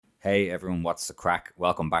Hey everyone, what's the crack?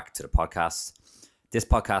 Welcome back to the podcast. This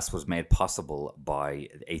podcast was made possible by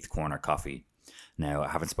Eighth Corner Coffee. Now, I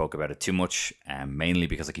haven't spoke about it too much, mainly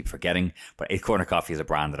because I keep forgetting, but Eighth Corner Coffee is a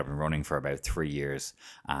brand that I've been running for about 3 years,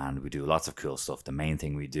 and we do lots of cool stuff. The main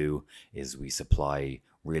thing we do is we supply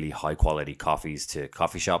really high quality coffees to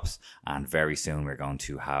coffee shops, and very soon we're going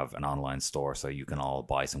to have an online store so you can all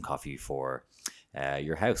buy some coffee for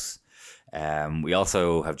your house. We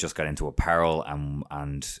also have just got into apparel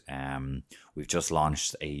and we've just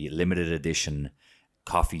launched a limited edition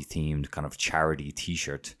coffee themed kind of charity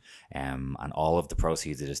t-shirt, and all of the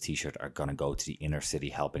proceeds of this t-shirt are going to go to the inner city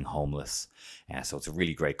helping homeless. So it's a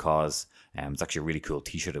really great cause. It's actually a really cool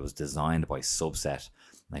t-shirt. It was designed by Subset.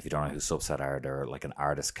 Now, if you don't know who Subset are, they're like an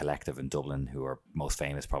artist collective in Dublin who are most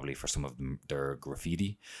famous probably for some of their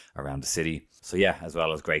graffiti around the city. So yeah, as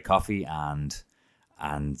well as great coffee and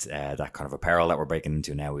that kind of apparel that we're breaking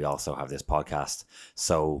into now, we also have this podcast.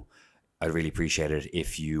 So I'd really appreciate it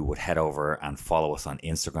if you would head over and follow us on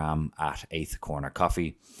Instagram at Eighth Corner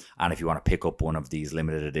Coffee. And if you want to pick up one of these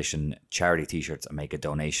limited edition charity t-shirts and make a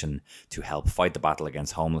donation to help fight the battle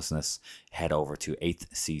against homelessness, head over to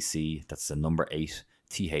 8thcc, that's the number 8,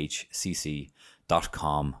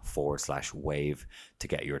 thcc.com/wave to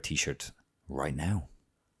get your t-shirt right now.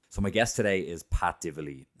 So my guest today is Pat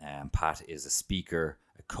Divilly. Pat is a speaker,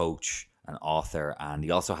 a coach, an author, and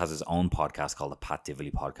he also has his own podcast called the Pat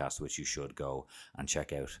Divilly Podcast, which you should go and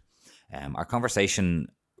check out. Our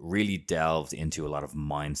conversation really delved into a lot of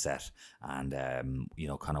mindset and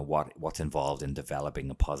kind of what's involved in developing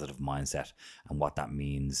a positive mindset and what that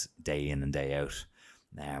means day in and day out.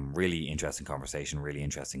 Really interesting conversation, really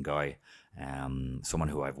interesting guy. Someone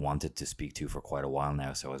who I've wanted to speak to for quite a while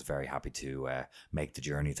now, so I was very happy to make the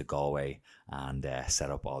journey to Galway and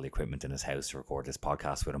set up all the equipment in his house to record this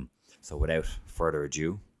podcast with him. So without further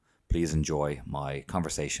ado, please enjoy my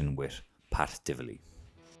conversation with Pat Divilly.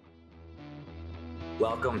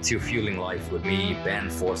 Welcome to Fueling Life with me, Ben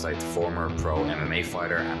Forsyth, former pro MMA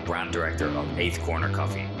fighter and brand director of Eighth Corner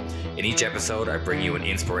Coffee. In each episode, I bring you an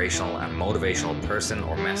inspirational and motivational person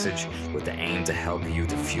or message with the aim to help you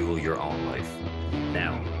to fuel your own life.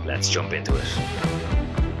 Now, let's jump into it.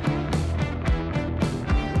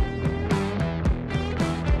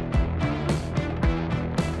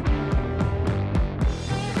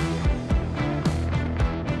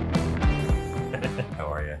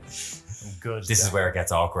 How are you? I'm good. This is where it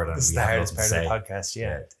gets awkward. And this is the hardest part of the podcast.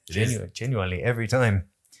 Yeah. Genuinely, every time.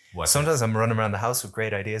 What? Sometimes I'm running around the house with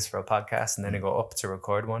great ideas for a podcast, and then I go up to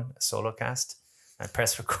record one, a solo cast. I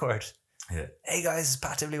press record. Yeah. Hey guys, it's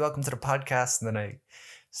Pat Divilly, welcome to the podcast. And then I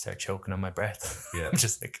start choking on my breath. Yeah. I'm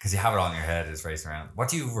just like, because you have it on your head, it's racing around. What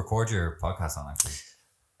do you record your podcast on actually?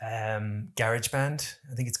 GarageBand.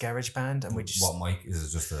 I think it's GarageBand, and we just What mic is it?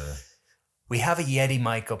 Just a? we have a Yeti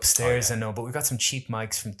mic upstairs. Oh, yeah. I know, but we've got some cheap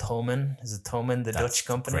mics from Thomann. Is it Thomann, the Dutch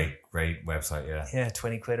company? Great website. Yeah. Yeah,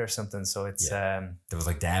 20 quid or something. So it's There was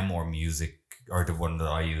like them or music, or the one that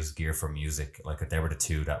I use, Gear for Music. Like they were the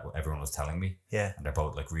two that everyone was telling me. yeah, And they're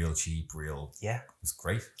both like real cheap, yeah, it's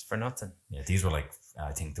great. it's for nothing. Yeah, these were like,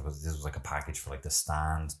 I think this was like a package for like the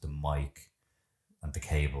stand, the mic, and the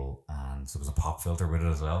cable, and so there was a pop filter with it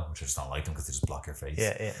as well, which I just don't like them because they just block your face.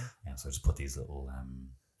 Yeah. So I just put these little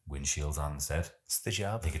windshields on instead. It's the I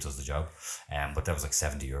job. think it does the job. But that was like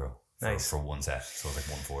 €70 Nice. for one set, so it was like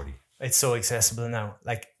 140. It's so accessible now.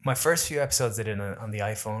 Like my first few episodes I did on the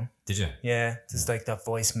iPhone. Did you? Yeah, there's like that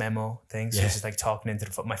voice memo thing. So Yeah. it's just like talking into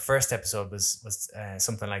the phone. My first episode was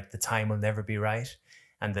something like "The time will never be right,"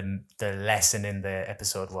 and the lesson in the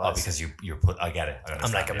episode was Because you're put. I get it.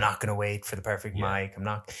 I'm like, I'm not gonna wait for the perfect Yeah. mic. I'm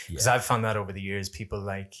not, because I've found that over the years. People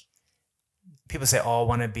say, "Oh, I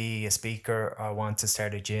want to be a speaker, or I want to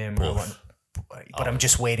start a gym, or I want," but I'm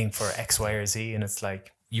just waiting for X, Y, or Z, and it's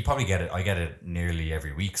like, You probably get it. I get it nearly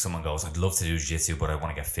every week. Someone goes, "I'd love to do jiu-jitsu, but I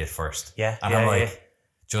want to get fit first." Yeah, And yeah, I'm like, yeah.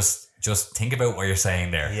 just think about what you're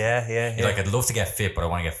saying there. yeah. You're like, I'd love to get fit, but I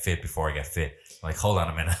want to get fit before I get fit. Like, hold on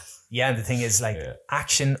a minute. Yeah, and the thing is, like, Yeah.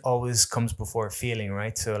 action always comes before feeling,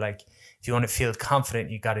 right? So, like, if you want to feel confident,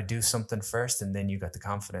 you got to do something first, and then you got the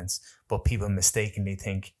confidence. But people mistakenly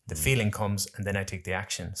think the feeling comes, and then I take the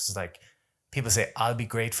action. So it's like, people say, I'll be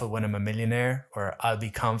grateful when I'm a millionaire, or I'll be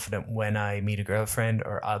confident when I meet a girlfriend,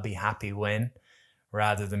 or I'll be happy when,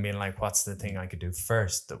 rather than being like, what's the thing I could do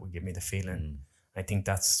first that would give me the feeling? I think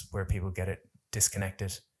that's where people get it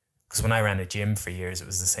disconnected. Because when I ran a gym for years, it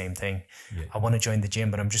was the same thing. Yeah. I want to join the gym,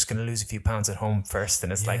 but I'm just going to lose a few pounds at home first.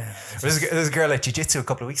 And it's like, there was a girl at jiu-jitsu a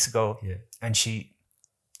couple of weeks ago, and she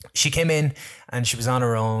came in and she was on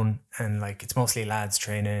her own, and like, it's mostly lads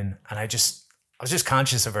training. And I was just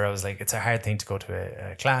conscious of her. I was like, it's a hard thing to go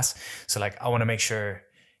to a class. So like, I want to make sure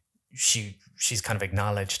she's kind of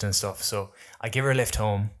acknowledged and stuff. So I give her a lift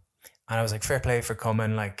home, and I was like, fair play for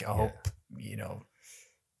coming. Like, I hope, you know,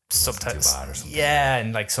 sometimes, too bad or something. yeah,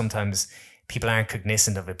 and like sometimes people aren't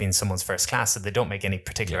cognizant of it being someone's first class, so they don't make any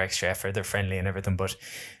particular extra effort. They're friendly and everything,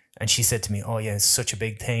 and she said to me, oh yeah, it's such a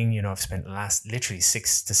big thing, you know, I've spent the last literally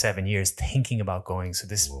 6 to 7 years thinking about going, so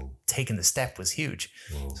this taking the step was huge.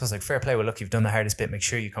 So I was like, fair play, well look, you've done the hardest bit, make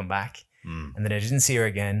sure you come back. And then I didn't see her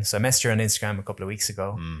again, so I messaged her on Instagram a couple of weeks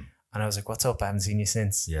ago, and I was like, what's up, I haven't seen you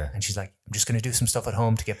since. And she's like, I'm just going to do some stuff at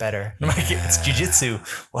home to get better. And I'm like, it's jiu-jitsu,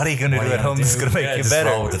 what are you going to do at home that's going to make you better?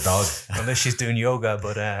 Roll with the dog. Unless she's doing yoga,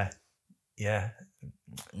 but yeah.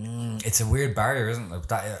 It's a weird barrier, isn't it?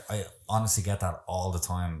 That I honestly get that all the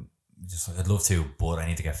time. Just like, I'd love to, but I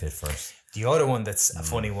need to get fit first. The other one that's a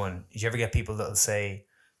funny one. Did you ever get people that'll say,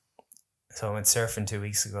 so I went surfing 2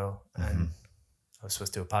 weeks ago, and I was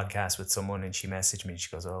supposed to do a podcast with someone, and she messaged me and she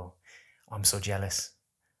goes, oh, I'm so jealous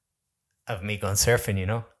of me going surfing, you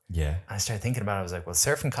know? Yeah. And I started thinking about it. I was like, well,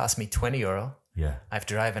 surfing cost me €20. Yeah. I have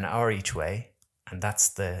to drive an hour each way, and that's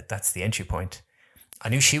the entry point. I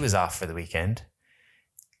knew she was off for the weekend.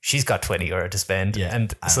 She's got €20 to spend. Yeah.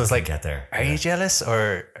 And so it's like, get there. Are you jealous,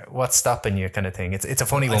 or what's stopping you, kind of thing? It's a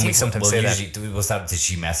funny one. We sometimes say that. Did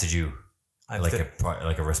she message you? Like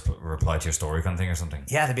a reply to your story kind of thing or something?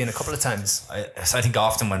 Yeah, there've been a couple of times. So I think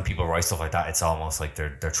often when people write stuff like that, it's almost like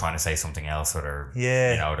they're trying to say something else, or she's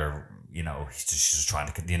just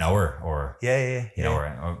trying to, her, or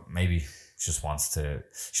or maybe she just wants to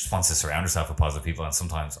surround herself with positive people. And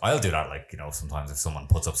sometimes I'll do that, like, sometimes if someone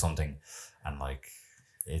puts up something and like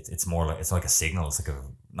it's more like, it's like a signal, it's like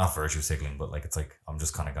not virtue signaling, but like, it's like, I'm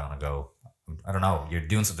just kind of gonna go, I don't know, you're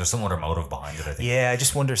doing, there's some other motive behind it, I think. Yeah, I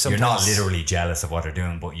just wonder sometimes. You're not literally jealous of what they're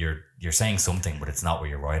doing, but you're saying something, but it's not what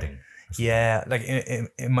you're writing. Yeah, like in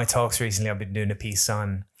my talks recently, I've been doing a piece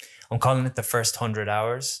on, I'm calling it the first 100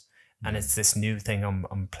 hours, and it's this new thing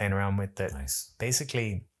I'm playing around with that. Nice.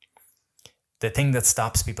 Basically, the thing that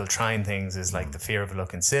stops people trying things is like the fear of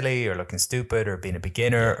looking silly or looking stupid or being a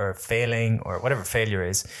beginner or failing or whatever failure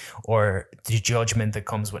is, or the judgment that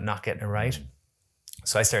comes with not getting it right.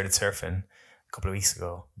 So I started surfing a couple of weeks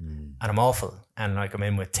ago, and I'm awful. And like, I'm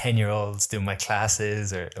in with 10-year-olds doing my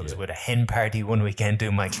classes, or I was with a hen party one weekend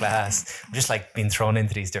doing my class. I'm just like being thrown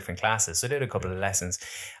into these different classes. So I did a couple of lessons,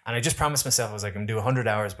 and I just promised myself, I was like, I'm going to do 100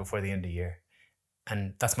 hours before the end of the year.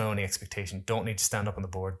 And that's my only expectation. Don't need to stand up on the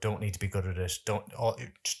board. Don't need to be good at it. Just do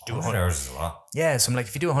 100 hours is a lot. Yeah, so I'm like,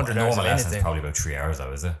 if you do 100 hours of anything, it's probably about 3 hours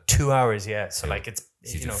though, is it? 2 hours, yeah. So like, it's,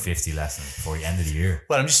 so you do 50 lessons before the end of the year.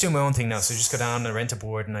 Well, I'm just doing my own thing now. So just go down and rent a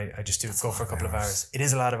board, and I just go for a couple of hours. It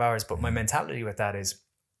is a lot of hours, but my mentality with that is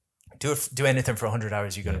do anything for 100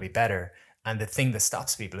 hours, you're going to be better. And the thing that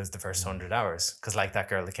stops people is the first 100 hours. Because like that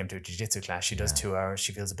girl that came to a jiu-jitsu class, she does 2 hours.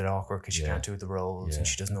 She feels a bit awkward because she can't do the rolls and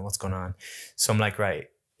she doesn't know what's going on. So I'm like, right,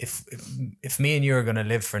 if me and you are going to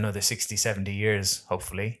live for another 60, 70 years,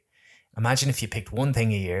 hopefully, imagine if you picked one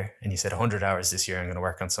thing a year and you said 100 hours this year, I'm going to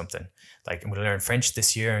work on something. Like, I'm going to learn French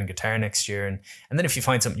this year and guitar next year. And then if you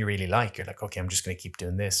find something you really like, you're like, okay, I'm just going to keep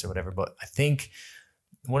doing this or whatever. But I think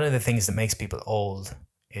one of the things that makes people old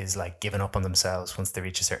is like giving up on themselves once they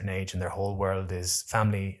reach a certain age and their whole world is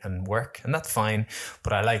family and work. And that's fine.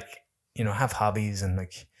 But I like, have hobbies and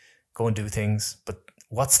like go and do things. But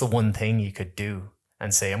what's the one thing you could do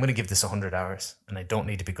and say, I'm going to give this 100 hours and I don't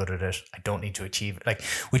need to be good at it. I don't need to achieve it. Like,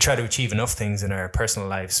 we try to achieve enough things in our personal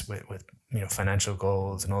lives with financial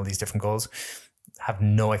goals and all these different goals. Have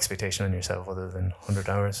no expectation on yourself other than 100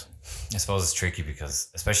 hours. I suppose it's tricky because,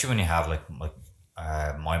 especially when you have like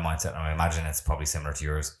my mindset, and I imagine it's probably similar to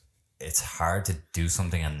yours, it's hard to do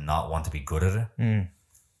something and not want to be good at it.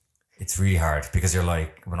 It's really hard because you're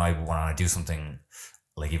like, when I want to do something,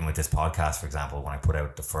 like even with this podcast, for example, when I put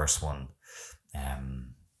out the first one,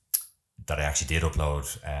 that I actually did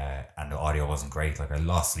upload, and the audio wasn't great, like I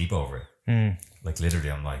lost sleep over it. Like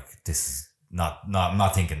literally, I'm like, this is I'm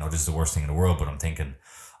not thinking, oh, this is the worst thing in the world, but I'm thinking,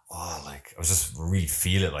 oh, like I was just really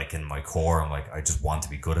feel it like in my core. I'm like, I just want to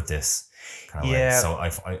be good at this kind of way. So I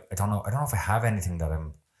don't know if I have anything that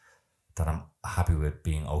I'm happy with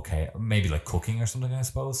being okay. Maybe like cooking or something, I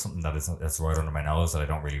suppose, something that's right under my nose that I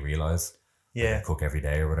don't really realize. Yeah, I cook every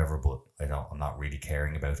day or whatever, but I'm not really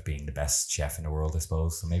caring about being the best chef in the world, I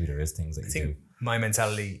suppose. So maybe there is things that you do. My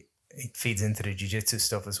mentality, it feeds into the jiu-jitsu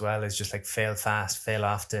stuff as well. Is just like fail fast, fail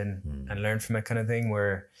often, and learn from it kind of thing.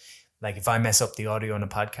 Where like if I mess up the audio on a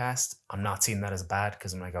podcast, I'm not seeing that as bad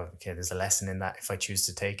because I'm like, oh, okay, there's a lesson in that if I choose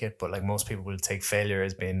to take it. But like most people will take failure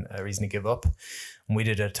as being a reason to give up. And we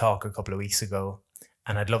did a talk a couple of weeks ago,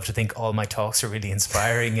 and I'd love to think all my talks are really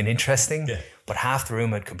inspiring and interesting, but half the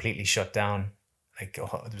room had completely shut down like there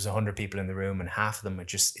was 100 people in the room, and half of them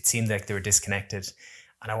it seemed like they were disconnected.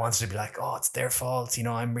 And I wanted to be like, oh, it's their fault. You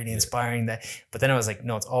know, I'm really inspiring that. But then I was like,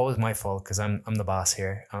 no, it's always my fault because I'm the boss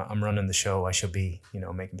here. I'm running the show. I should be, you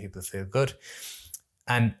know, making people feel good.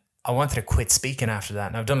 And I wanted to quit speaking after that.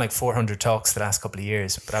 And I've done like 400 talks the last couple of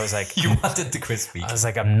years, but I was like, you wanted to quit speaking. I was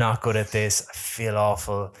like, I'm not good at this. I feel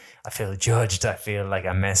awful. I feel judged. I feel like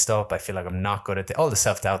I messed up. I feel like I'm not good at all the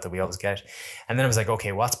self-doubt that we always get. And then I was like,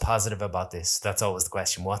 okay, what's positive about this? That's always the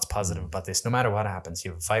question. What's positive about this? No matter what happens,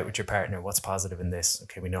 you have a fight with your partner. What's positive in this?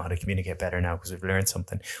 Okay, we know how to communicate better now because we've learned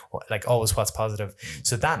something. Like always, what's positive?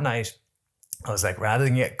 So that night, I was like, rather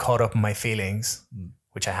than get caught up in my feelings,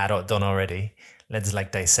 which I had done already, let's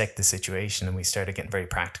like dissect the situation. And we started getting very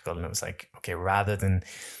practical. And it was like, okay, rather than,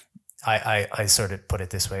 I sort of put it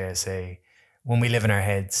this way. I say, when we live in our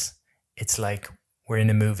heads, it's like we're in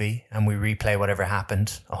a movie and we replay whatever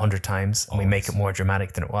happened 100 times and we make it more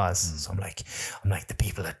dramatic than it was. So I'm like the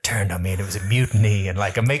people that turned on me and it was a mutiny, and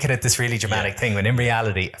like I'm making it this really dramatic thing when in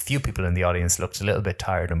reality, a few people in the audience looked a little bit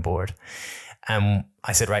tired and bored.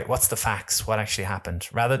 I said, right, what's the facts? What actually happened?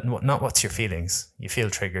 Rather than not what's your feelings. You feel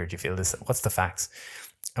triggered. You feel this. What's the facts?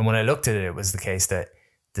 And when I looked at it, it was the case that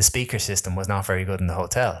the speaker system was not very good in the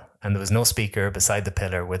hotel. And there was no speaker beside the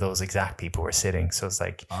pillar where those exact people were sitting. So it's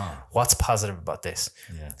like, what's positive about this?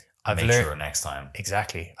 Yeah. I've Make learned sure next time.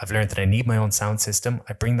 Exactly. I've learned that I need my own sound system.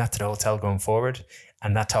 I bring that to the hotel going forward.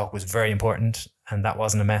 And that talk was very important. And that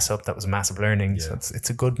wasn't a mess up. That was a massive learning. Yeah. So it's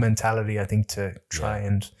a good mentality, I think, to try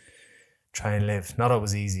and live. Not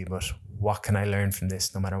always easy, but what can I learn from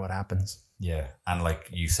this no matter what happens? Yeah. And like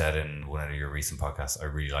you said in one of your recent podcasts, I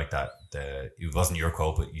really like that. It wasn't your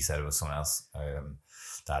quote, but you said it was someone else.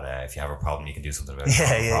 That if you have a problem, you can do something about it.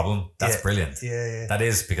 Yeah. Problem. That's brilliant. Yeah. That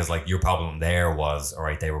is, because like your problem there was, all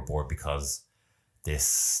right, they were bored because I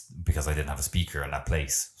didn't have a speaker in that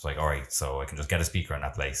place. It's like, all right, so I can just get a speaker in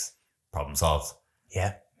that place. Problem solved.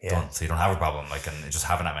 Yeah. Done. So you don't have a problem. Like, and just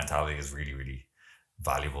having that mentality is really, really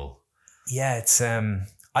valuable. Yeah, it's I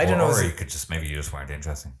don't know. Or you could just, maybe you just weren't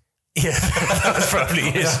interesting. Yeah, that's probably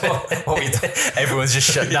it. Everyone's just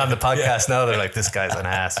shutting down the podcast now. They're like, this guy's an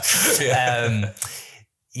ass.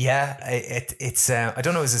 It's I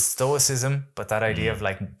don't know, is it stoicism, but that idea of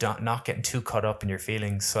like not getting too caught up in your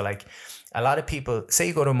feelings. So like a lot of people, say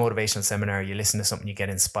you go to a motivational seminar, you listen to something, you get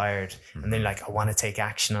inspired, and then like, I want to take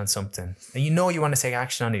action on something. And you know you want to take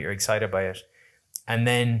action on it, you're excited by it. And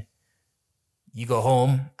then you go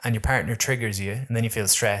home and your partner triggers you, and then you feel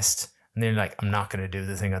stressed. And then you're like, I'm not going to do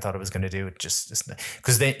the thing I thought I was going to do. Just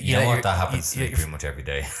because then you know what, that happens to me pretty much every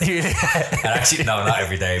day. And actually, no, not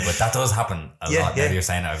every day, but that does happen a lot. Now you're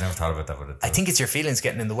saying that, I've never thought about that. But I think it's your feelings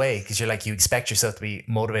getting in the way, because you're like, you expect yourself to be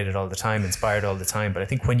motivated all the time, inspired all the time. But I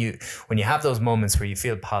think when you have those moments where you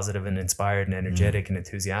feel positive and inspired and energetic and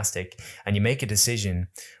enthusiastic, and you make a decision,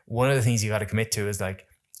 one of the things you got to commit to is like,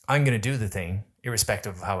 I'm going to do the thing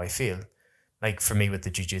irrespective of how I feel. Like for me with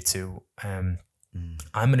the jiu-jitsu, I'm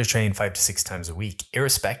going to train 5 to 6 times a week,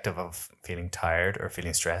 irrespective of feeling tired or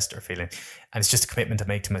feeling stressed and it's just a commitment to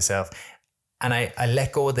make to myself. And I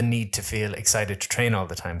let go of the need to feel excited to train all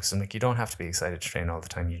the time, because I'm like, you don't have to be excited to train all the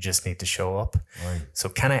time. You just need to show up. Right. So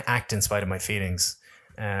can I act in spite of my feelings,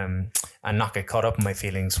 and not get caught up in my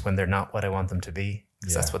feelings when they're not what I want them to be?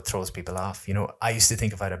 Because that's what throws people off. You know, I used to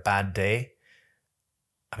think if I had a bad day,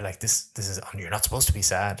 I'd be like, this is, you're not supposed to be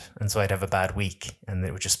sad. And so I'd have a bad week and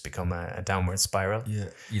it would just become a downward spiral. Yeah.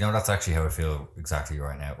 You know, that's actually how I feel exactly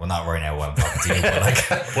right now. Well, not right now while I'm talking to you, but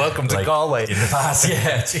like, welcome to Galway. In the past,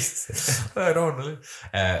 yeah. Jesus. I don't know.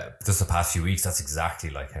 Just the past few weeks, that's exactly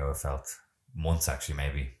like how I felt. Months actually,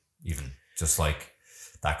 maybe even just like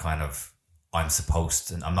that kind of, I'm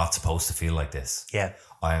not supposed to feel like this. Yeah.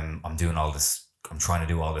 I'm doing all this, I'm trying to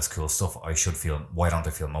do all this cool stuff. I should feel, why don't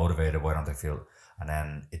I feel motivated? Why don't I feel... And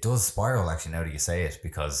then it does spiral, actually, now that you say it,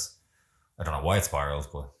 because I don't know why it spirals,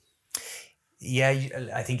 but yeah,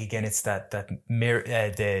 I think again it's that mirror,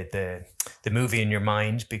 the movie in your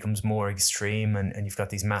mind becomes more extreme, and you've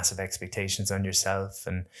got these massive expectations on yourself,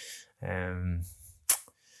 and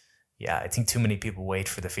I think too many people wait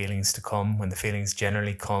for the feelings to come, when the feelings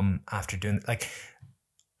generally come after doing, like,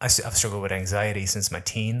 I've struggled with anxiety since my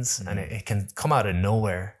teens, and it can come out of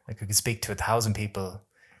nowhere. Like I could speak to 1,000 people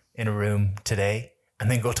in a room today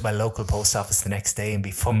and then go to my local post office the next day and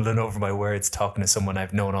be fumbling over my words talking to someone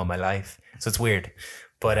I've known all my life. So it's weird.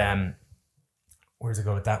 But where to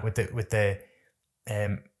go with that? With the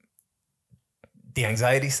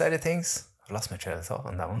anxiety side of things, I've lost my trail of thought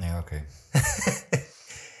on that one. Yeah, okay.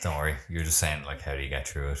 Don't worry. You're just saying, like, how do you get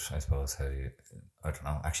through it? I suppose. I don't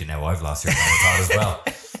know. Actually, now I've lost your trail of thought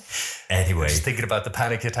as Anyway, just thinking about the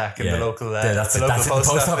panic attack in Yeah. the local, that's the it, local that's it, the post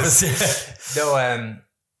post office. No,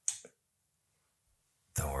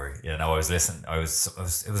 don't worry. Yeah, no, I was listening. It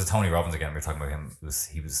was a Tony Robbins again. We were talking about him.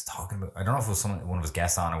 He was talking about, I don't know if it was one of his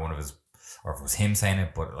guests on, or or if it was him saying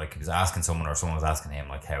it, but like he was asking someone, or someone was asking him,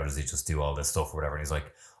 like, how does he just do all this stuff or whatever? And he's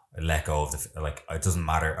like, I let go of like, it doesn't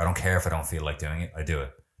matter. I don't care if I don't feel like doing it. I do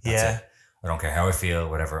it. That's it. I don't care how I feel,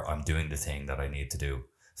 whatever. I'm doing the thing that I need to do.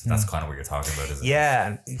 So that's kind of what you're talking about, isn't it?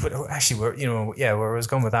 Yeah. But actually, where I was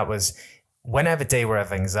going with that was, when I have a day where I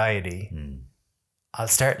have anxiety, I'll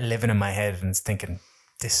start living in my head and thinking,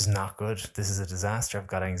 this is not good. This is a disaster. I've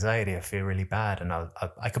got anxiety. I feel really bad. And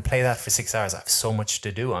I could play that for 6 hours. I have so much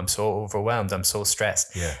to do. I'm so overwhelmed. I'm so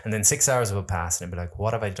stressed. Yeah. And then 6 hours will pass and I'll be like,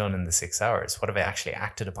 what have I done in the 6 hours? What have I actually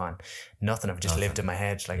acted upon? Nothing. I've just lived in my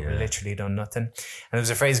head. Like, I've literally done nothing. And there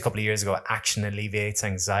was a phrase a couple of years ago, action alleviates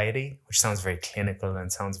anxiety, which sounds very clinical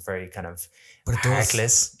and sounds very kind of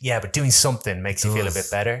heartless. Yeah, but doing something makes you feel a bit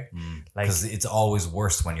better. Like, because it's always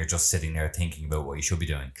worse when you're just sitting there thinking about what you should be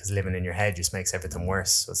doing. Because living in your head just makes everything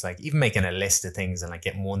worse. So it's like, even making a list of things and like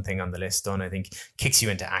getting one thing on the list done, I think kicks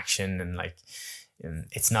you into action. And like,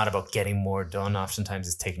 it's not about getting more done. Oftentimes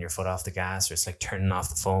it's taking your foot off the gas, or it's like turning off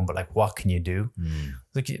the phone, but like, what can you do?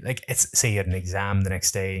 Like it's, say you had an exam the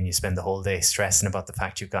next day and you spend the whole day stressing about the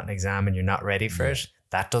fact you've got an exam and you're not ready for it.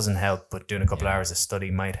 That doesn't help, but doing a couple of hours of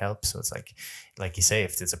study might help. So it's like you say,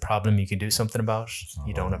 if there's a problem you can do something about,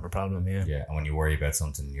 you don't have a problem. Yeah. And when you worry about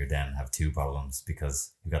something, you then have two problems,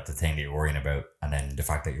 because you got the thing that you're worrying about, and then the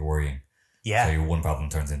fact that you're worrying. Yeah. So your one problem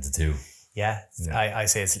turns into two. Yeah. I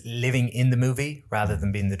say it's living in the movie rather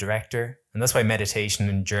than being the director. And that's why meditation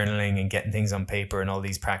and journaling and getting things on paper and all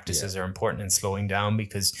these practices are important in slowing down,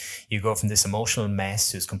 because you go from this emotional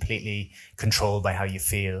mess who's completely controlled by how you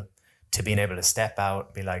feel to being able to step out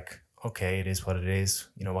and be like, okay, it is what it is.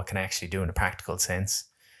 You know, what can I actually do in a practical sense?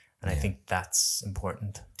 And I think that's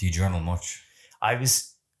important. Do you journal much? I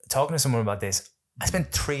was talking to someone about this. I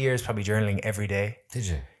spent 3 years probably journaling every day. Did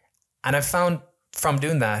you? And I found from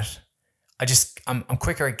doing that, I'm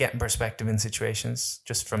quicker at getting perspective in situations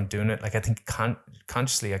just from doing it. Like, I think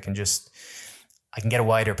consciously I can get a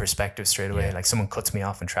wider perspective straight away. Like, someone cuts me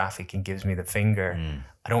off in traffic and gives me the finger.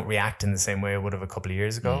 I don't react in the same way I would have a couple of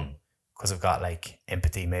years ago. Because I've got like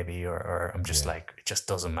empathy maybe, or I'm just like, it just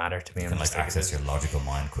doesn't matter to me. You can like access your logical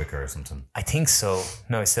mind quicker or something. I think so.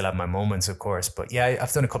 No, I still have my moments, of course. But yeah,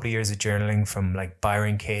 I've done a couple of years of journaling from like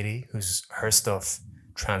Byron Katie, her stuff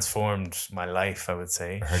transformed my life, I would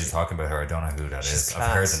say. I heard you talking about her. I don't know who that is. Class.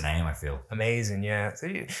 I've heard the name, I feel. Amazing, yeah. So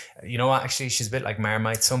you know what? Actually, she's a bit like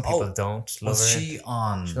Marmite. Some people don't love her. She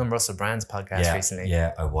on? She was on Russell Brand's podcast recently.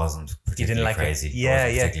 Yeah, I wasn't particularly You didn't like crazy. It? Yeah,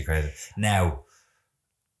 particularly crazy. Now,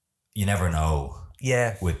 you never know.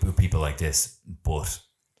 Yeah. With people like this, but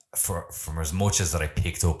from as much as that I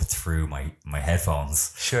picked up through my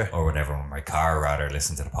headphones, or whatever, in my car, rather,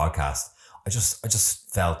 listening to the podcast, I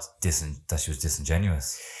just felt that she was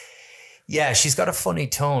disingenuous. Yeah, she's got a funny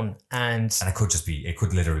tone, and it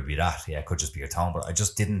could literally be that. Yeah, it could just be her tone, but I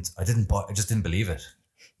just didn't believe it.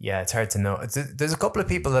 Yeah, it's hard to know. There's a couple of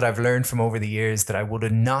people that I've learned from over the years that I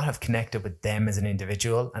would not have connected with them as an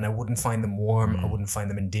individual, and I wouldn't find them warm. I wouldn't find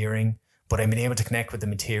them endearing, but I've been able to connect with the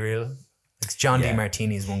material. Like John D.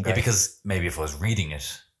 Martini is one guy. Yeah, because maybe if I was reading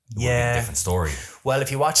it would be a different story. Well, if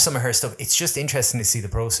you watch some of her stuff, it's just interesting to see the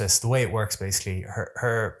process, the way it works. Basically,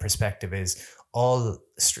 her perspective is all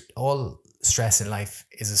stress in life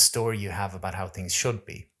is a story you have about how things should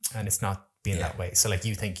be, and it's not being that way. So like,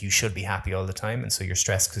 you think you should be happy all the time, and so you're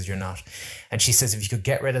stressed because you're not. And she says if you could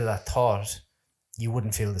get rid of that thought, you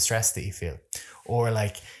wouldn't feel the stress that you feel. Or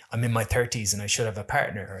like, I'm in my 30s and I should have a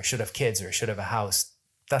partner, or I should have kids, or I should have a house.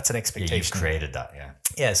 That's an expectation. Yeah, you've created that,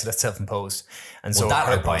 Yeah, so that's self-imposed. And so that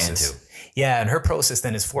I buy into. Yeah, and her process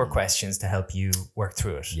then is 4 questions to help you work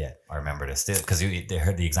through it. Yeah, I remember this. Because they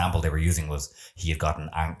heard the example they were using was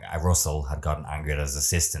Russell had gotten angry at his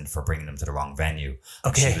assistant for bringing them to the wrong venue.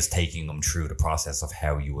 Okay. She was taking them through the process of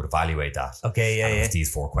how you would evaluate that. Okay, yeah, and it was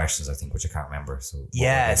these 4 questions, I think, which I can't remember. So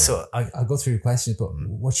so I'll go through the questions, but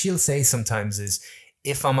what she'll say sometimes is,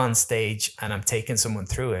 if I'm on stage and I'm taking someone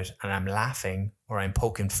through it and I'm laughing or I'm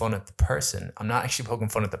poking fun at the person, I'm not actually poking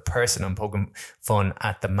fun at the person, I'm poking fun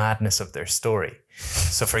at the madness of their story.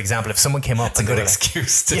 So for example, if someone came up... That's a good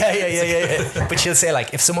excuse. Yeah. But she'll say,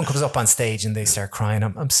 like, if someone comes up on stage and they start crying,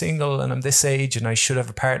 I'm single and I'm this age and I should have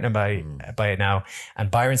a partner by now. And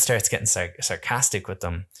Byron starts getting sarcastic with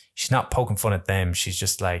them. She's not poking fun at them. She's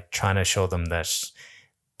just like trying to show them that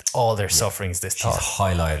all their suffering is this thought. She's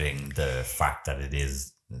highlighting the fact that it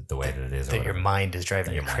is the way that it is. That your mind is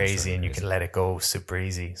driving you crazy and you can let it go super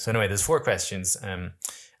easy. So anyway, there's 4 questions. And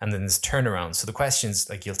And then there's turnaround. So the questions,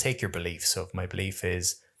 like you'll take your belief. So if my belief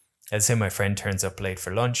is, let's say my friend turns up late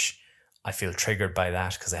for lunch, I feel triggered by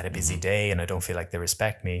that because I had a busy day and I don't feel like they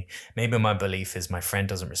respect me. Maybe my belief is my friend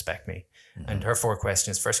doesn't respect me. And her 4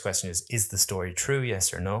 questions, first question is the story true,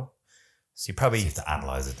 yes or no? So you probably... So you have to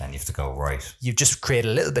analyze it, then you have to go, right. You've just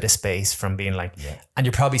created a little bit of space from being like, and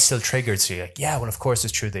you're probably still triggered. So you're like, yeah, well, of course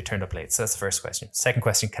it's true. They turned up late. So that's the first question. Second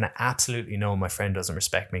question, can I absolutely know my friend doesn't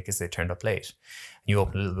respect me because they turned up late? And you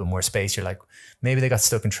open a little bit more space. You're like, maybe they got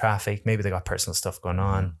stuck in traffic. Maybe they got personal stuff going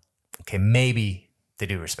on. Okay, maybe they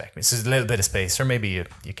do respect me. So there's a little bit of space, or maybe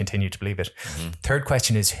you continue to believe it. Third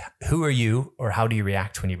question is, who are you, or how do you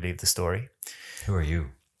react when you believe the story? Who are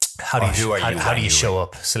you? How do you show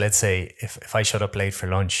up? So let's say if I showed up late for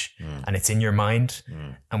lunch and it's in your mind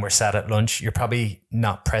and we're sat at lunch, you're probably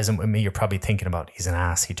not present with me. You're probably thinking about, he's an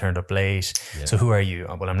ass, he turned up late. Yeah. So who are you?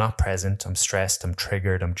 Well, I'm not present. I'm stressed. I'm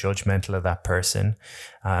triggered. I'm judgmental of that person.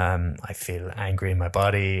 I feel angry in my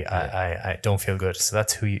body. I don't feel good. So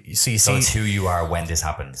that's who you. So you see, it's who you are when this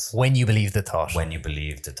happens. When you believe the thought. When you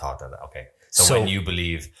believe the thought that, okay. So when you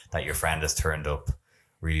believe that your friend has turned up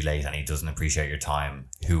really late and he doesn't appreciate your time,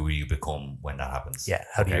 who will you become when that happens? Yeah.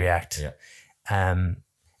 How do you react? Yeah. And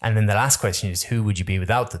then the last question is, who would you be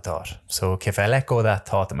without the thought? So if I let go of that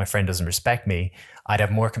thought that my friend doesn't respect me, I'd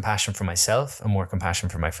have more compassion for myself and more compassion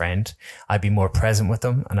for my friend. I'd be more present with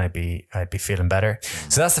them and I'd be feeling better.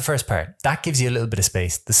 So that's the first part. That gives you a little bit of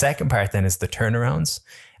space. The second part then is the turnarounds.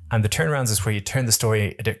 And the turnarounds is where you turn the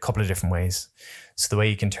story a couple of different ways. So the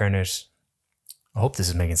way you can turn it, I hope this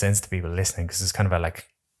is making sense to people listening, because it's kind of a like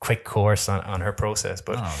quick course on her process.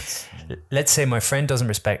 But let's say my friend doesn't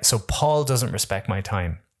respect, so Paul doesn't respect my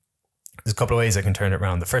time. There's a couple of ways I can turn it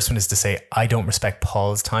around. The first one is to say, I don't respect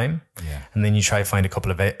Paul's time. Yeah. And then you try to find a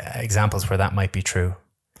couple of examples where that might be true.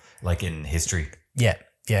 Like in history? Yeah.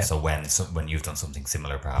 Yeah. So when you've done something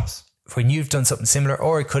similar, perhaps? When you've done something similar,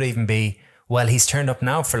 or it could even be, well, he's turned up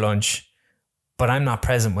now for lunch, but I'm not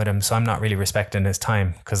present with him, so I'm not really respecting his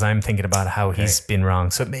time because I'm thinking about how he's been wrong.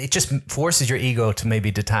 So it just forces your ego to maybe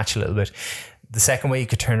detach a little bit. The second way you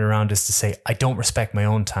could turn it around is to say, I don't respect my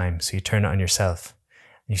own time. So you turn it on yourself.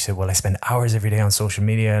 And you say, well, I spend hours every day on social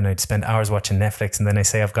media and I'd spend hours watching Netflix. And then I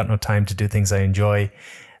say, I've got no time to do things I enjoy.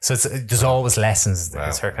 So there's always lessons.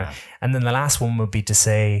 Wow. And then the last one would be to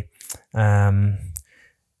say,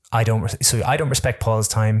 I don't respect Paul's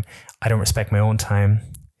time. I don't respect my own time.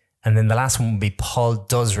 And then the last one would be, Paul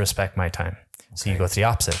does respect my time. So you go to the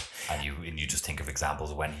opposite. And you just think of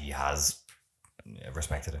examples when he has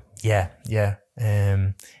respected it. Yeah, yeah.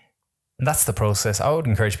 And that's the process. I would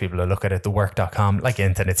encourage people to look at it, thework.com, like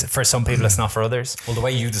anything. It's for some people, it's not for others. Well, the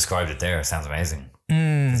way you described it there sounds amazing.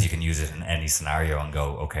 Because you can use it in any scenario and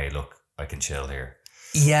go, okay, look, I can chill here.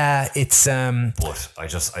 Yeah, it's... But I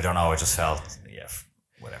don't know, I just felt,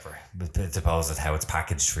 whatever. But I suppose that how it's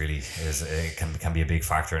packaged really is can be a big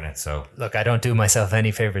factor in it. So look, I don't do myself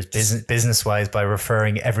any favors business wise by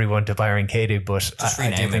referring everyone to Byron Katie, but just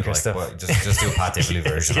rename I do think it. Just do a Pat Divilly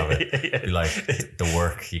version of it. Be like the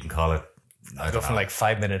work, you can call it. I'll go from like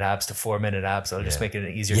 5-minute abs to 4-minute abs. I'll just make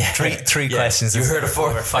it easier. Three questions. You heard of 4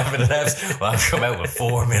 or 5-minute abs? Well, I'll come out with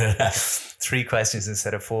 4-minute abs. 3 questions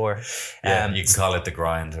instead of 4. You can call it the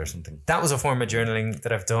grind or something. That was a form of journaling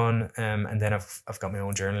that I've done, and then I've got my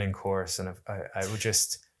own journaling course, and I would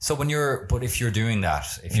just. So if you're doing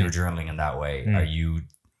that, if you're journaling in that way, are you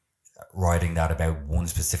writing that about one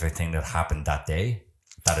specific thing that happened that day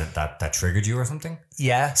that triggered you or something?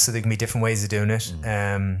 Yeah. So there can be different ways of doing it.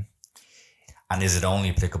 And is it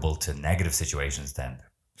only applicable to negative situations then?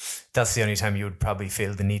 That's the only time you would probably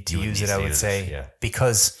feel the need to use it, I would say.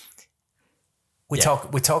 Because we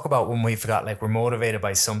talk about when we've got, like, we're motivated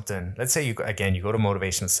by something. Let's say you go to a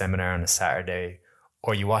motivational seminar on a Saturday,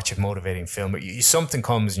 or you watch a motivating film, or something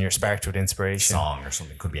comes and you're sparked with inspiration. Song or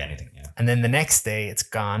something, could be anything. Yeah. And then the next day it's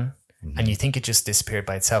gone, and you think it just disappeared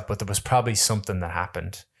by itself, but there was probably something that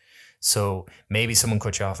happened. So maybe someone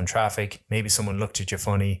cut you off in traffic. Maybe someone looked at you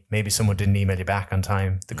funny. Maybe someone didn't email you back on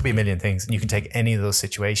time. There could be a million things. And you can take any of those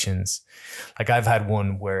situations. Like I've had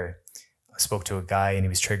one where I spoke to a guy and he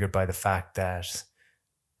was triggered by the fact that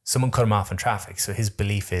someone cut him off in traffic. So his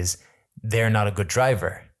belief is they're not a good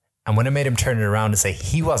driver. And when I made him turn it around and say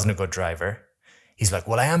he wasn't a good driver, he's like,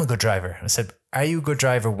 well, I am a good driver. And I said, are you a good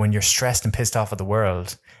driver when you're stressed and pissed off at the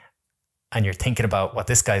world and you're thinking about what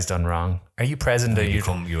this guy's done wrong? Are you present?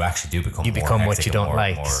 You actually do become. You become what you don't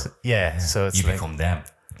like. Yeah. So it's you become them.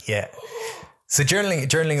 Yeah. So journaling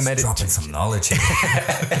and meditation. Dropping some knowledge.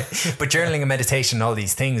 But journaling and meditation, all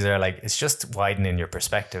these things are like, it's just widening your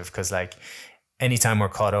perspective, because like anytime we're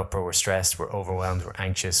caught up or we're stressed, we're overwhelmed, we're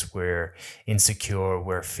anxious, we're insecure,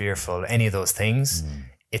 we're fearful, any of those things,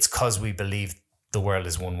 it's because we believe the world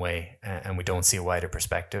is one way and we don't see a wider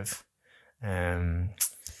perspective.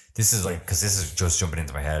 This is like, because this is just jumping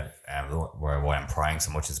into my head, why I'm crying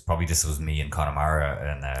so much is probably this was me in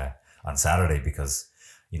Connemara and on Saturday, because,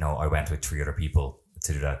 you know, I went with 3 other people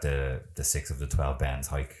to do that, the 6 of the 12 bends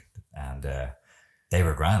hike, and they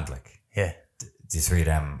were grand. Like, yeah, the 3 of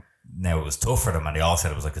them, now it was tough for them, and they all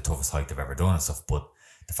said it was like the toughest hike they've ever done and stuff, but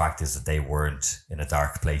the fact is that they weren't in a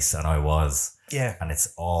dark place and I was. Yeah. And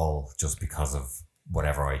it's all just because of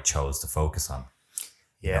whatever I chose to focus on.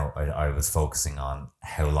 Yeah. You know, I was focusing on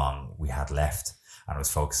how long we had left, and I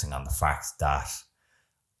was focusing on the fact that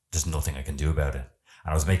there's nothing I can do about it.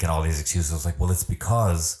 And I was making all these excuses. I was like, well, it's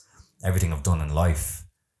because everything I've done in life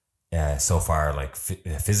so far, like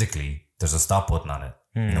physically, there's a stop button on it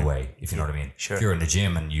in a way, if you know what I mean. Sure. If you're in the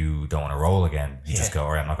gym and you don't want to roll again, you just go,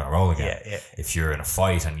 all right, I'm not going to roll again. Yeah. If you're in a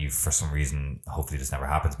fight and you, for some reason, hopefully this never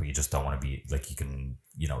happens, but you just don't want to be like, you can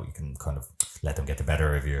kind of let them get the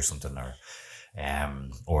better of you or something,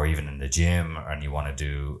 or even in the gym and you want to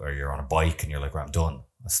do, or you're on a bike and you're like, well, I'm done,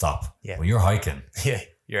 I'll stop. Yeah. When you're hiking,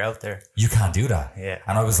 you're out there. You can't do that. Yeah.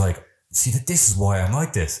 And I was like, see, this is why I'm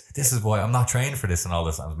like this. This is why I'm not trained for this and all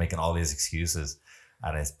this. I was making all these excuses,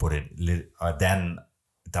 and then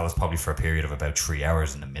that was probably for a period of about 3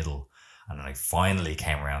 hours in the middle. And then I finally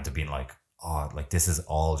came around to being like, oh, like this is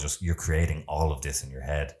all just, you're creating all of this in your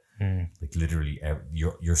head. Like literally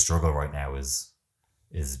your struggle right now is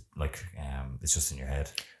like, it's just in your head.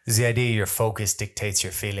 There's the idea your focus dictates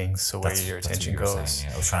your feelings. So where your attention goes. Saying,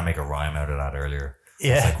 yeah. I was trying to make a rhyme out of that earlier.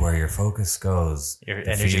 Yeah. It's like where your focus goes, your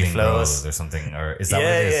energy flows or something. Or is that what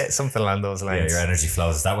it is? Yeah, something along those lines. Yeah, your energy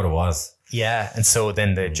flows. Is that what it was? Yeah. And so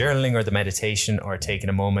then the journaling or the meditation or taking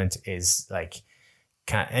a moment is like,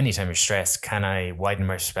 anytime you're stressed, can I widen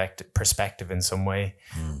my perspective in some way?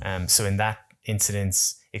 So in that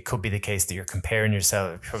incidence, it could be the case that you're comparing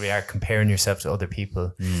yourself, you probably are comparing yourself to other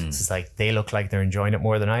people. So it's like they look like they're enjoying it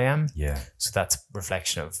more than I am. Yeah. So that's a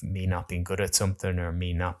reflection of me not being good at something or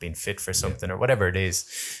me not being fit for something or whatever it is.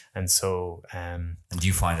 And so... and do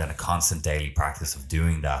you find that a constant daily practice of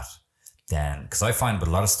doing that then? Because I find with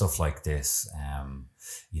a lot of stuff like this,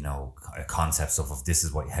 you know, concepts of this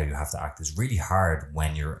is how you have to act is really hard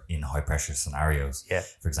when you're in high pressure scenarios. Yeah.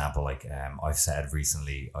 For example, like I've said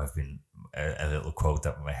recently, I've been a little quote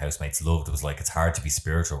that my housemates loved. It was like, it's hard to be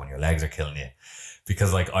spiritual when your legs are killing you,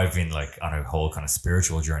 because like I've been like on a whole kind of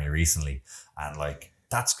spiritual journey recently, and like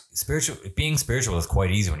that's spiritual. Being spiritual is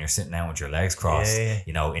quite easy when you're sitting down with your legs crossed,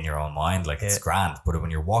 you know, in your own mind, like it's grand. But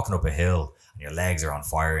when you're walking up a hill and your legs are on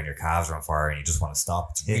fire and your calves are on fire and you just want to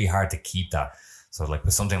stop, it's really hard to keep that. So like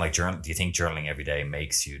with something like journal, do you think journaling every day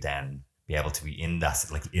makes you then be able to be in that,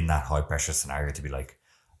 like in that high pressure scenario, to be like,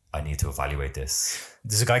 I need to evaluate this?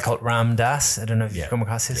 There's a guy called Ram Dass. I don't know if you've come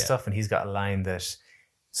across his stuff, and he's got a line that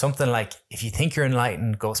something like, if you think you're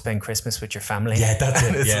enlightened, go spend Christmas with your family. Yeah, that's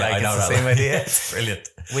it. It's I know it's the that same idea. It's brilliant.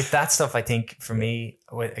 With that stuff, I think for me,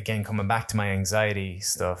 again, coming back to my anxiety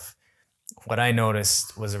stuff, what I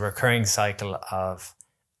noticed was a recurring cycle of,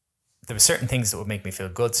 there were certain things that would make me feel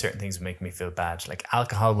good, certain things would make me feel bad. Like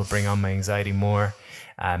alcohol would bring on my anxiety more,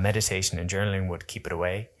 meditation and journaling would keep it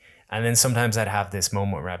away. And then sometimes I'd have this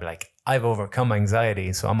moment where I'd be like, I've overcome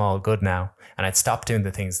anxiety, so I'm all good now. And I'd stop doing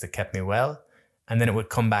the things that kept me well, and then it would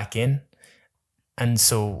come back in. And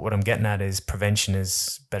so what I'm getting at is prevention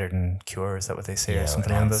is better than cure. Is that what they say, or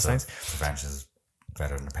something along those lines? Prevention is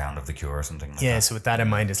better than a pound of the cure or something like that. Yeah, so with that in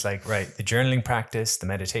mind, it's like, right, the journaling practice, the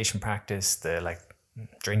meditation practice, the like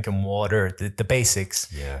drinking water, the basics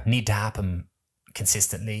need to happen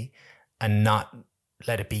consistently and not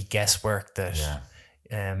let it be guesswork that...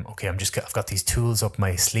 okay, I've got these tools up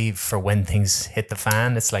my sleeve for when things hit the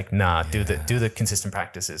fan. It's like, nah, do the consistent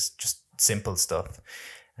practices, just simple stuff.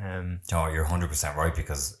 No, you're 100% right,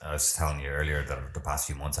 because I was telling you earlier that the past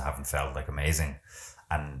few months I haven't felt like amazing,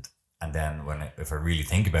 and then if I really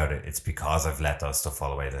think about it, it's because I've let that stuff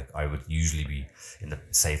fall away. Like I would usually be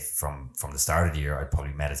from the start of the year, I'd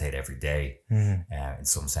probably meditate every day, in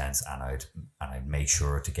some sense, and I'd make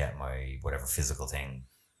sure to get my whatever physical thing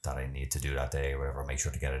that I need to do that day or whatever, make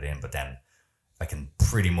sure to get it in. But then I can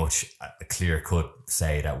pretty much a clear cut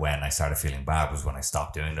say that when I started feeling bad was when I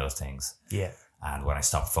stopped doing those things. Yeah. And when I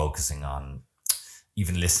stopped focusing on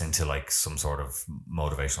even listening to like some sort of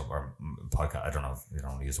motivational or podcast, I don't know if you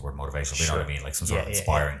don't use the word motivational, but you know what I mean? Like some sort of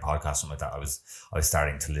inspiring podcast, something like that. I was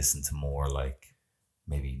starting to listen to more like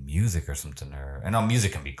maybe music or something, or, and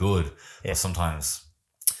music can be good, but sometimes,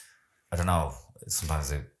 I don't know,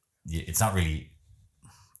 sometimes it's not really,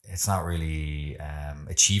 it's not really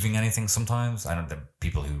achieving anything sometimes. I know that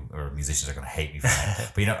people who are musicians are going to hate me for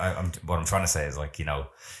that. But, you know, what I'm trying to say is, like, you know,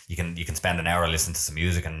 you can spend an hour listening to some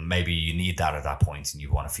music, and maybe you need that at that point and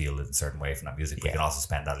you want to feel it in a certain way from that music. But you can also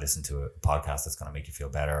spend that listening to a podcast that's going to make you feel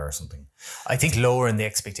better or something. I think lowering the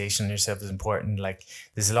expectation on yourself is important. Like,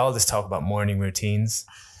 there's all this talk about morning routines.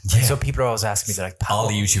 Yeah. So people are always asking me, they're like, Pat, all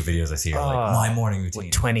the YouTube videos I see are like, my morning routine.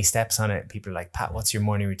 With 20 steps on it. People are like, Pat, what's your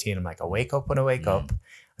morning routine? I'm like, I wake up when I wake up.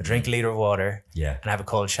 I drink a liter of water and I have a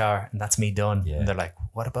cold shower, and that's me done. And they're like,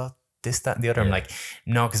 what about this, that, and the other? I'm like,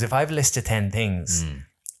 no, because if I've listed 10 things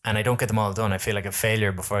and I don't get them all done, I feel like a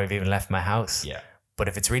failure before I've even left my house. Yeah. But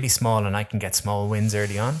if it's really small and I can get small wins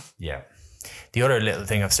early on. Yeah. The other little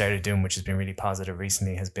thing I've started doing, which has been really positive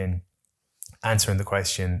recently, has been answering the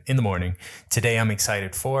question in the morning. Today I'm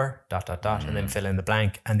excited for ... and then fill in the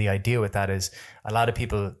blank. And the idea with that is, a lot of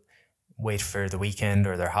people wait for the weekend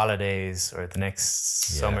or their holidays or the next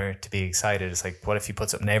summer to be excited. It's like, what if you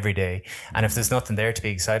put something every day? And if there's nothing there to be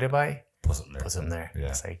excited by, put something there. Yeah.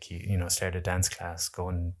 It's like, you know, start a dance class, go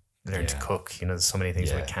and learn to cook. You know, there's so many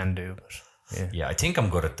things we can do. But I think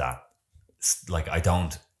I'm good at that. Like,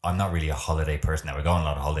 I'm not really a holiday person. Now, we go on a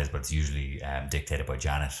lot of holidays, but it's usually dictated by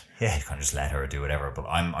Janet. Yeah, you can just let her do whatever. But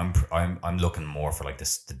I'm looking more for like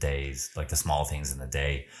the days, like the small things in the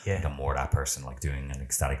day. Yeah, like I'm more that person, like doing an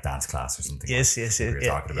ecstatic dance class or something. Yes, like we were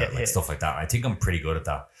talking about, stuff like that. I think I'm pretty good at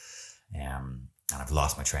that. And I've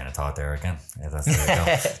lost my train of thought there again. Yeah, there you go.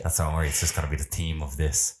 That's how I'm worried. It's just got to be the theme of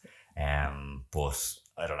this. But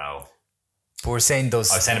I don't know. But we're saying those.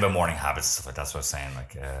 I was saying about morning habits and stuff like that. That's what I was saying.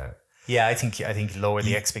 Like. Yeah, I think lower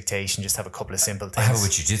the expectation. Just have a couple of simple things. I have it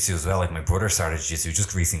with jiu-jitsu as well. Like, my brother started jiu-jitsu,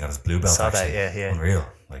 just recently got his blue belt. Saw that, yeah. Unreal.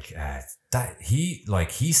 Like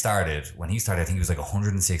he started when he started. I think he was like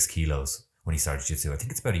 106 kilos when he started jiu-jitsu. I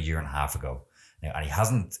think it's about a year and a half ago now, and he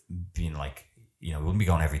hasn't been like, you know, we wouldn't be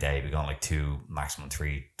going every day. We'd be going like 2, maximum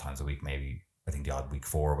 3 times a week, maybe. I think the odd week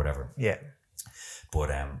 4 or whatever. Yeah. But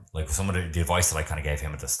like, some of the advice that I kind of gave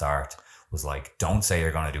him at the start was like, don't say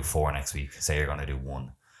you're going to do 4 next week. Say you're going to do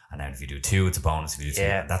 1. And then if you do 2, it's a bonus. If you do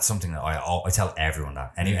 2, that's something that I tell everyone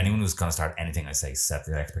that. Anyone who's going to start anything, I say, set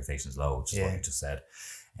their expectations low, which is what you just said.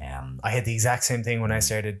 I had the exact same thing when I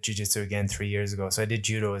started jiu-jitsu again 3 years ago. So I did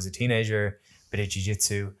judo as a teenager, bit of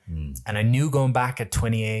jiu-jitsu. And I knew going back at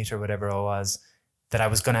 28 or whatever I was, that I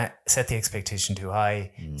was going to set the expectation too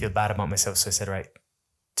high, feel bad about myself. So I said, right,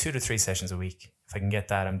 2 to 3 sessions a week. If I can get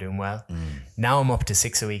that, I'm doing well. Now I'm up to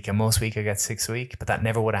 6 a week, and most week I get 6 a week, but that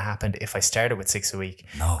never would have happened if I started with 6 a week.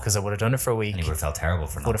 No. Because I would have done it for a week. And you would have felt terrible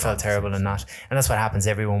for not. Would have felt terrible and not. And that's what happens.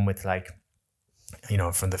 Everyone with, like, you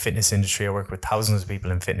know, from the fitness industry, I worked with thousands of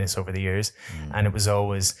people in fitness over the years. And it was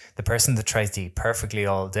always the person that tries to eat perfectly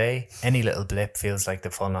all day, any little blip feels like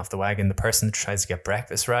they've fallen off the wagon. The person that tries to get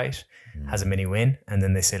breakfast right has a mini win. And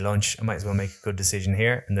then they say lunch, I might as well make a good decision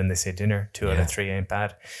here. And then they say dinner, 2 out of 3 ain't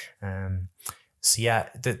bad. So yeah,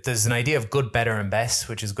 there's an idea of good, better, and best,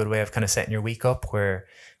 which is a good way of kind of setting your week up, where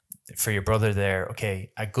for your brother there,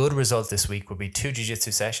 okay, a good result this week would be 2 jiu-jitsu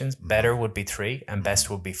sessions, better would be 3, and best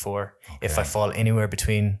would be 4. Okay. If I fall anywhere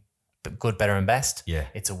between good, better, and best,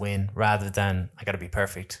 it's a win, rather than I got to be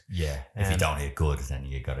perfect. Yeah, if you don't hit good, then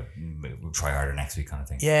you got to try harder next week, kind of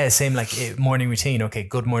thing. Yeah, same like morning routine. Okay,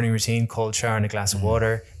 good morning routine, cold shower and a glass of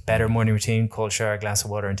water. Better morning routine, cold shower, a glass of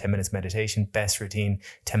water, and 10 minutes meditation. Best routine,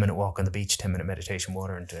 10-minute walk on the beach, 10-minute meditation,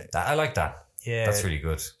 water. And I like that. Yeah, that's really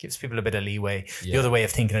good. Gives people a bit of leeway. The other way of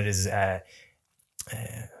thinking it is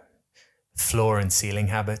floor and ceiling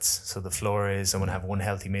habits. So the floor is, I'm going to have 1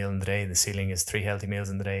 healthy meal in the day. The ceiling is 3 healthy meals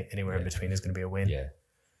in the day. Anywhere in between is going to be a win. Yeah,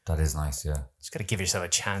 that is nice. Yeah, just got to give yourself a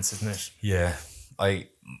chance, isn't it? Yeah, I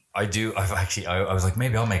do. I was like,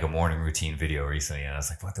 maybe I'll make a morning routine video recently, and I was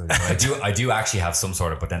like, what do I do? I do actually have some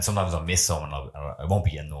sort of, but then sometimes I'll miss some, and I won't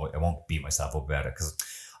be annoyed. I won't beat myself up about it, because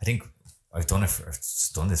I think I've done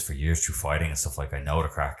this for years through fighting and stuff. Like, I know the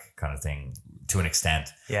crack kind of thing to an extent,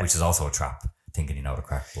 which is also a trap, thinking you know the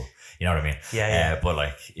crack, but you know what I mean? Yeah. But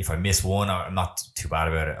like, if I miss one, I'm not too bad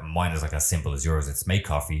about it. Mine is like as simple as yours. It's make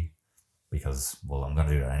coffee, because, well, I'm going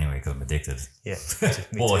to do that anyway because I'm addicted. Yeah.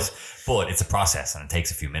 but it's a process, and it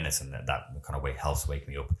takes a few minutes, and that kind of helps wake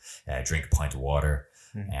me up. Drink a pint of water,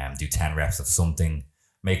 do 10 reps of something,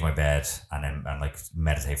 make my bed, and like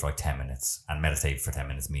meditate for like 10 minutes. And meditate for 10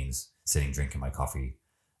 minutes means sitting, drinking my coffee,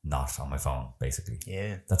 not on my phone, basically.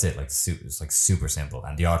 Yeah. That's it. Like, it's like super simple.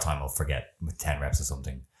 And the odd time I'll forget with 10 reps of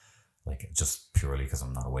something, like, just purely because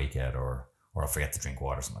I'm not awake yet, or I'll forget to drink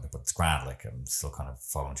water or something like that. But it's grand. Like, I'm still kind of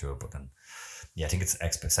following through it. But then, I think it's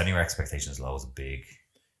setting your expectations low is a big.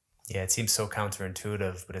 Yeah, it seems so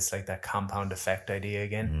counterintuitive, but it's like that compound effect idea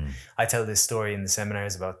again. I tell this story in the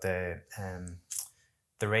seminars about the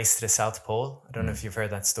the race to the South Pole. I don't know if you've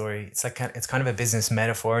heard that story. It's like it's kind of a business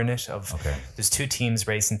metaphor in it. There's two teams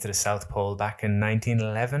racing to the South Pole back in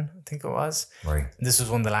 1911, I think it was. Right. This was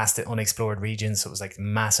one of the last unexplored regions, so it was like a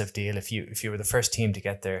massive deal. If you were the first team to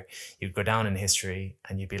get there, you'd go down in history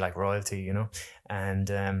and you'd be like royalty, you know. And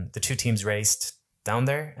the two teams raced down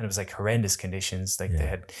there, and it was like horrendous conditions. Like they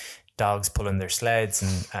had dogs pulling their sleds,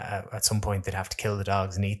 and at some point they'd have to kill the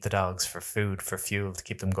dogs and eat the dogs for food, for fuel, to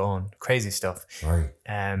keep them going. Crazy stuff. Right.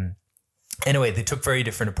 Anyway, they took very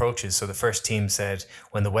different approaches. So the first team said,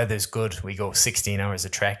 when the weather's good, we go 16 hours of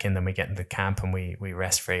trekking, then we get into camp and we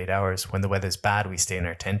rest for 8 hours. When the weather's bad, we stay in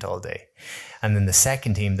our tent all day. And then the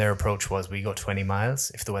second team, their approach was, we go 20 miles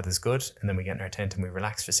if the weather's good, and then we get in our tent and we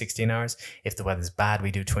relax for 16 hours. If the weather's bad, we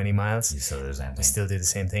do 20 miles. You still do the same thing. We still do the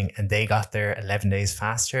same thing. And they got there 11 days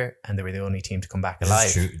faster, and they were the only team to come back alive.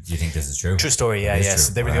 Is this true? Do you think this is true? True story, yeah. True.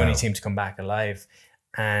 So they were the only team to come back alive.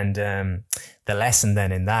 And the lesson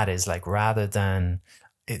then in that is like, rather than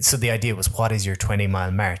so the idea was, what is your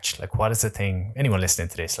 20-mile march? Like, what is the thing, anyone listening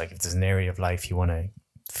to this, like if there's an area of life you want to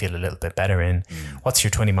feel a little bit better in, what's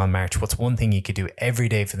your 20-mile march? What's one thing you could do every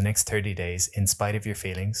day for the next 30 days in spite of your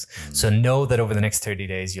feelings? So know that over the next 30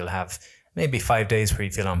 days you'll have maybe 5 days where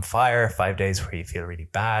you feel on fire, 5 days where you feel really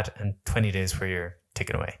bad, and 20 days where you're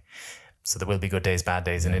ticking away. So there will be good days, bad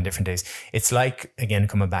days, and indifferent days. It's like, again,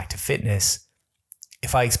 coming back to fitness,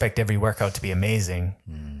 if I expect every workout to be amazing,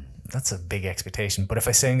 that's a big expectation. But if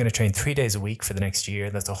I say I'm going to train 3 days a week for the next year,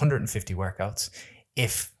 that's 150 workouts.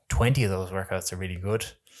 If 20 of those workouts are really good,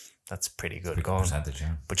 that's pretty good going.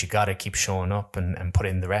 Yeah. But you got to keep showing up and put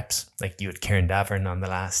in the reps. Like you had Kieran Davern on the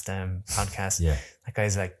last podcast. Yeah. That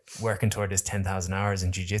guy's like working toward his 10,000 hours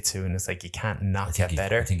in jiu-jitsu, and it's like, you can't not get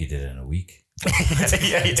better. I think he did it in a week.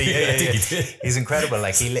 yeah. He's incredible.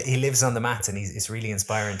 Like he lives on the mats, and it's really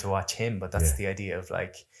inspiring to watch him. But that's the idea of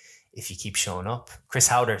like, if you keep showing up. Chris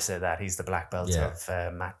Howder said that. He's the black belt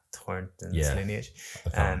of Matt Thornton's lineage. I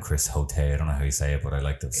call him Chris Hote. I don't know how you say it, but I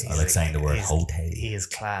like saying the word Hote. He is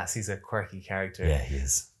class. He's a quirky character. Yeah, he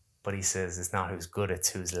is. But he says it's not who's good, it's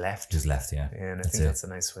who's left. Who's left, yeah. And I think that's a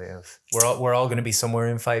nice way of... We're all going to be somewhere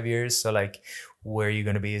in 5 years. So like, where you're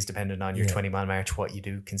going to be is dependent on your 20-mile march, what you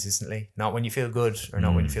do consistently. Not when you feel good or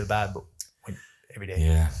not when you feel bad, but every day.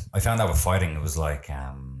 Yeah. I found that with fighting, it was like...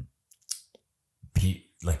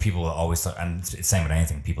 people always... And it's the same with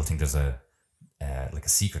anything. People think there's a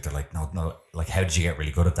secret. They're like, no, like, how did you get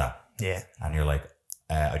really good at that? Yeah. And you're like...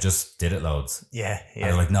 I just did it loads. Yeah. And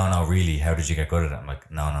they're like, no, really? How did you get good at it? I'm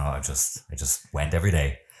like, no, I just went every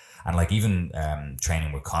day. And like even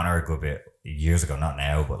training with Connor a good bit years ago, not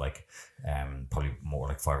now, but like probably more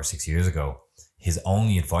like 5 or 6 years ago, his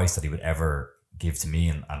only advice that he would ever give to me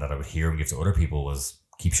and that I would hear him give to other people was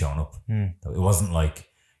keep showing up. It wasn't like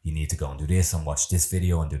you need to go and do this and watch this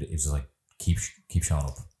video and do it. It was just like keep showing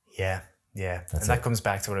up. Yeah. Yeah. And that comes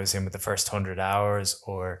back to what I was saying with the first 100 hours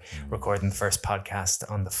or recording the first podcast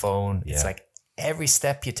on the phone. It's like every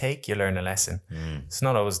step you take, you learn a lesson. It's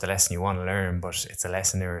not always the lesson you want to learn, but it's a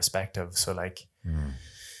lesson irrespective. So like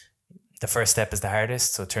the first step is the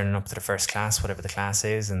hardest. So turning up to the first class, whatever the class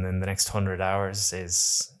is, and then the next 100 hours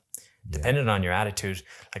is dependent on your attitude.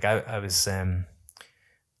 Like I was...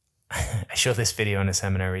 I showed this video in a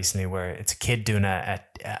seminar recently where it's a kid doing on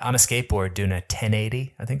a skateboard doing a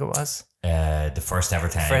 1080, I think it was. The first ever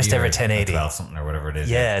 1080. First ever 1080. 12 something or whatever it is.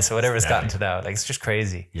 Yeah, so whatever's gotten to that. Like, it's just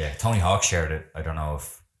crazy. Yeah, Tony Hawk shared it. I don't know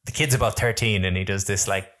if... The kid's about 13 and he does this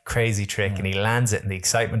like crazy trick and he lands it and the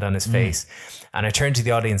excitement on his face. And I turn to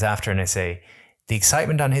the audience after and I say, the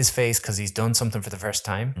excitement on his face because he's done something for the first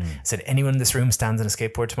time. I said, anyone in this room stands on a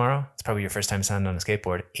skateboard tomorrow? It's probably your first time standing on a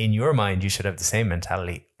skateboard. In your mind, you should have the same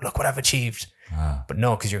mentality. Look what I've achieved. But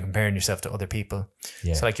no, because you're comparing yourself to other people.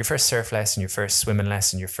 Yeah. So like your first surf lesson, your first swimming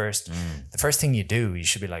lesson, the first thing you do, you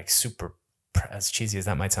should be like super, as cheesy as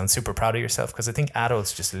that might sound, super proud of yourself. Because I think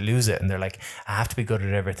adults just lose it and they're like, I have to be good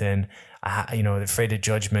at everything. They're afraid of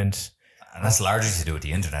judgment. And that's largely to do with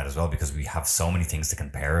the internet as well, because we have so many things to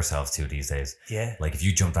compare ourselves to these days. Yeah. Like if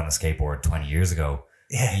you jumped on a skateboard 20 years ago,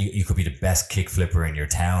 you could be the best kick flipper in your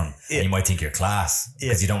town. And you might think you're class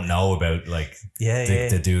because you don't know about like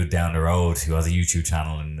the dude down the road who has a YouTube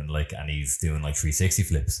channel and he's doing like 360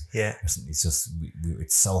 flips. Yeah. It's just,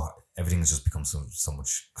 it's so, everything's just become so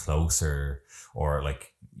much closer, or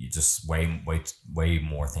like you just way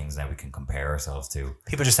more things now we can compare ourselves to.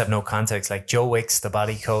 People just have no context. Like Joe Wicks, the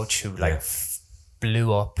body coach who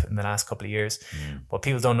blew up in the last couple of years. What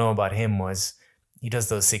people don't know about him was he does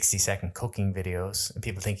those 60-second cooking videos and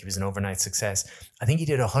people think he was an overnight success. I think he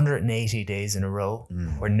did 180 days in a row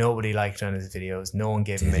where nobody liked on his videos. No one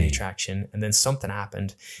gave him any traction. And then something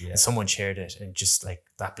happened and someone shared it and just like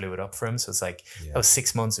that blew it up for him. So it's like, that was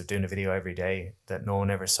 6 months of doing a video every day that no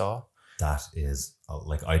one ever saw. That is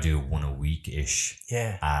like, I do one a week-ish.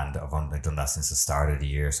 Yeah. And I've only done that since the start of the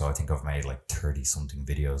year. So I think I've made like 30 something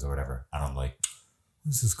videos or whatever. And I'm like,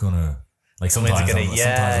 this is gonna... Like sometimes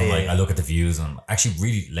I'm like, I look at the views and actually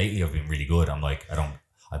really lately I've been really good. I'm like,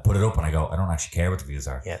 I put it up and I go, I don't actually care what the views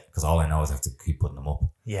are. Because all I know is I have to keep putting them up.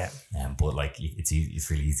 Yeah. But like, it's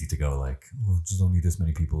really easy to go like, oh, there's only this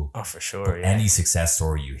many people. Oh, for sure. But any success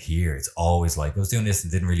story you hear, it's always like, I was doing this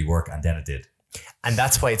and it didn't really work. And then it did. And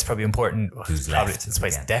that's why it's probably important. That's why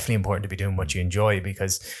it's definitely important to be doing what you enjoy,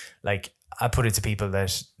 because like I put it to people that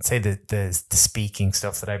say the speaking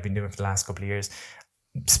stuff that I've been doing for the last couple of years.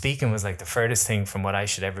 Speaking was like the furthest thing from what I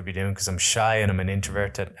should ever be doing, because I'm shy and I'm an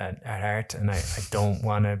introvert at heart, and I don't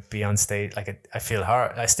want to be on stage. Like I feel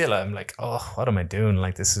hard. I'm like, oh, what am I doing?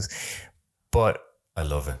 Like this is, but I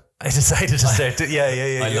love it. I decided to start.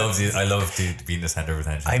 I love being the center of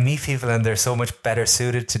attention. I meet people and they're so much better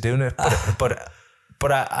suited to doing it,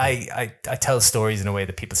 but I tell stories in a way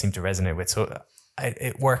that people seem to resonate with. So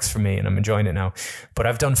it works for me and I'm enjoying it now. But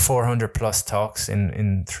I've done 400 plus talks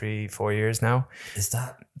in 3-4 years now. Is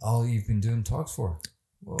that all you've been doing talks for?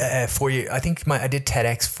 4 years. I think I did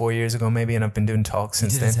TEDx 4 years ago maybe, and I've been doing talks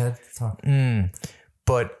since then. TED talk?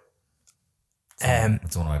 But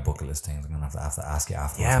it's one of my bucket list things. I'm gonna have to ask you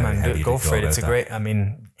afterwards. Yeah, man, go for it. It's a great. I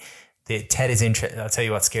mean, the TED is interesting. I'll tell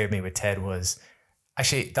you what scared me with TED was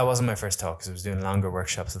actually that wasn't my first talk, because I was doing longer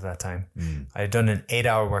workshops at that time. I had done an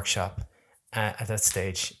 8-hour workshop at that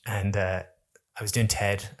stage, and I was doing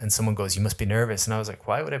TED, and someone goes, "You must be nervous," and I was like,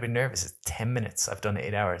 "Why would I be nervous? It's 10 minutes. I've done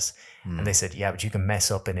 8 hours," and they said, "Yeah, but you can mess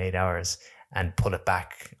up in 8 hours and pull it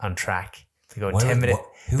back on track." They go, 10 minutes.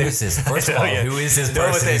 Who is this? First of all, who is this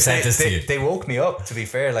person who sent this to you? They woke me up, to be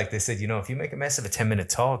fair. Like they said, if you make a mess of a 10-minute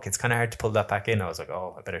talk, it's kind of hard to pull that back in. I was like,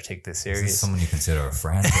 oh, I better take this serious. Is this someone you consider a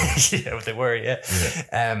friend? Yeah, but they were,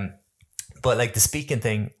 yeah. But like the speaking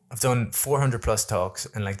thing, I've done 400 plus talks,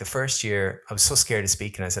 and like the first year I was so scared of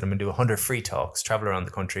speaking. I said, I'm going to do 100 free talks, travel around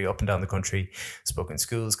the country, up and down the country. Spoke in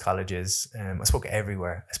schools, colleges. I spoke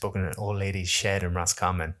everywhere. I spoke in an old lady's shed in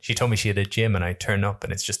Roscommon. She told me she had a gym, and I turn up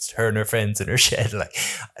and it's just her and her friends in her shed. Like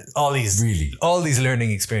all these learning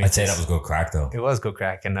experiences. I'd say that was good crack though. It was good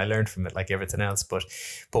crack, and I learned from it like everything else. But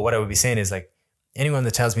what I would be saying is, like, anyone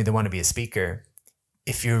that tells me they want to be a speaker,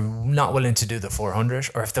 if you're not willing to do the 400,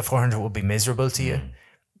 or if the 400 will be miserable to you,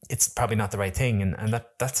 it's probably not the right thing. And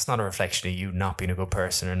that's not a reflection of you not being a good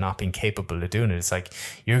person or not being capable of doing it. It's like,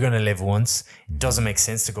 you're going to live once. It doesn't make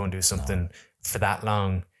sense to go and do something for that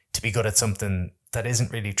long to be good at something that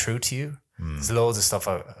isn't really true to you. There's loads of stuff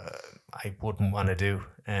I wouldn't want to do.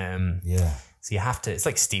 So you have to, it's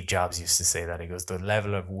like Steve Jobs used to say that. He goes, the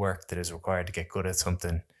level of work that is required to get good at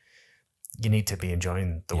something, you need to be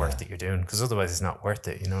enjoying the work that you're doing, because otherwise it's not worth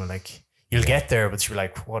it. Like you'll get there, but you're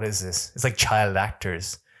like, what is this? It's like child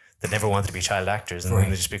actors that never wanted to be child actors, and then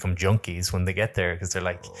they just become junkies when they get there, because they're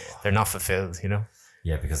like, they're not fulfilled,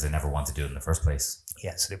 Yeah, because they never want to do it in the first place.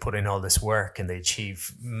 Yeah, so they put in all this work and they achieve,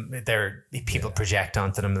 people project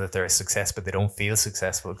onto them that they're a success, but they don't feel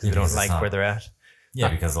successful because they don't like where they're at. Yeah,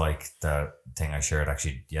 because like the thing I shared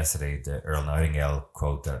actually yesterday, the Earl Nightingale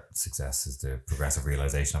quote that success is the progressive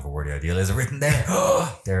realization of a worthy ideal is written there.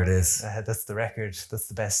 There it is. That's the record. That's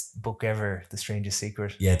the best book ever, The Strangest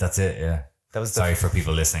Secret. Yeah, that's it. Yeah. That was Sorry for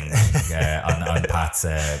people listening on Pat's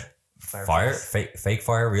fake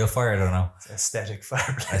fire, real fire. I don't know. Aesthetic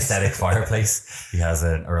fireplace. Aesthetic fireplace. He has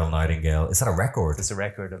an Earl Nightingale. Is that a record? It's a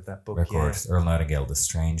record of that book. Record. Yeah. Earl Nightingale, The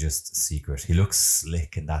Strangest Secret. He looks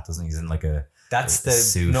slick in that, doesn't he? He's in like a. That's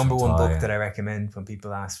the number one book that I recommend when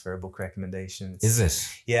people ask for a book recommendation. Is it?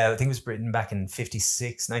 Yeah, I think it was written back in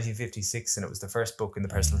 1956, and it was the first book in the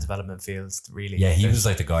personal development fields. Really. Yeah, he was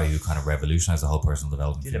like the guy who kind of revolutionized the whole personal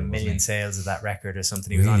development field. Did 1 million sales of that record or something.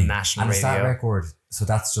 He was on national radio. And it's that record. So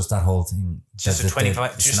that's just that whole thing. Just a 25.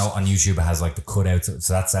 On YouTube it has like the cutouts.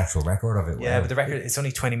 So that's the actual record of it. Yeah, but the record, it's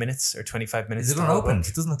only 20 minutes or 25 minutes. Is it unopened?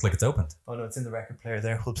 It doesn't look like it's opened. Oh no, it's in the record player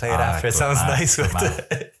there. We'll play it after. It sounds nice.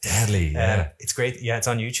 Deadly. Yeah. It's great. Yeah, it's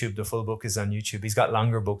on YouTube. The full book is on YouTube. He's got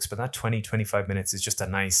longer books, but that 25 minutes is just a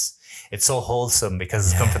nice, it's so wholesome because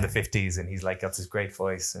it's come from the 50s and he's like got this great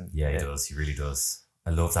voice. And he does. He really does. I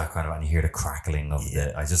love that kind of, and you hear the crackling of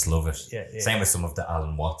I just love it. Same with some of the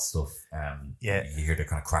Alan Watts stuff. You hear the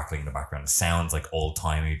kind of crackling in the background. It sounds like old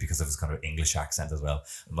timey because of his kind of English accent as well.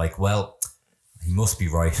 I'm like, well, he must be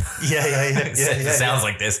right. Yeah. It sounds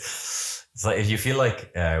like this. It's like if you feel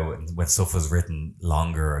like when stuff was written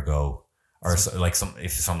longer ago, or so, like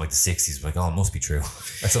if something like the 60s, like, oh, it must be true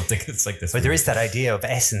or something. It's like this. But there is that idea of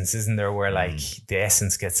essence, isn't there, where like the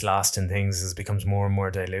essence gets lost in things as it becomes more and more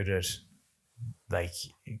diluted. Like,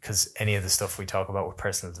 because any of the stuff we talk about with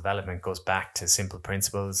personal development goes back to simple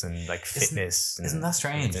principles and like fitness. Isn't that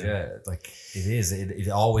strange? Yeah, like it is. It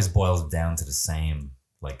always boils down to the same.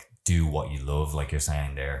 Like, do what you love, like you're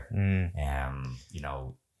saying there. You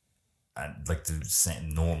know. And like the same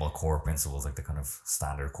normal core principles, like the kind of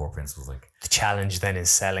standard core principles, like the challenge then is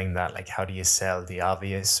selling that. Like, how do you sell the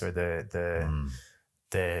obvious or the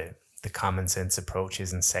common sense approach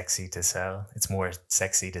isn't sexy to sell. It's more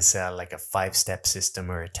sexy to sell like a 5-step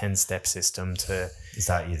system or a 10-step system to. Is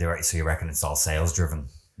that right? So you reckon it's all sales driven?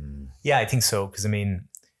 Yeah, I think so. Because I mean,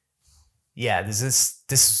 yeah, there's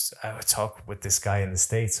this. I would talk with this guy in the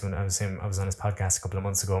States when I was on his podcast a couple of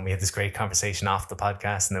months ago, and we had this great conversation off the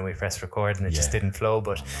podcast, and then we pressed record, and it just didn't flow.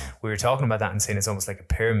 But we were talking about that and saying it's almost like a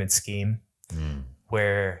pyramid scheme,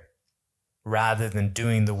 where rather than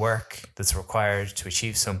doing the work that's required to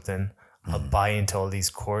achieve something, I'll buy into all these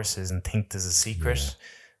courses and think there's a secret. Yeah.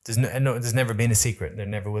 There's never been a secret. There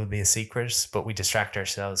never will be a secret, but we distract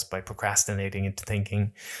ourselves by procrastinating into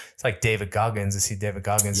thinking. It's like David Goggins. I see David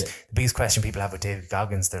Goggins. Yeah. The biggest question people have with David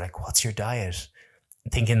Goggins, they're like, what's your diet?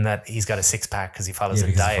 Thinking that he's got a 6-pack because he follows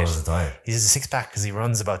a diet. He has a 6-pack because he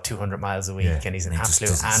runs about 200 miles a week and he's an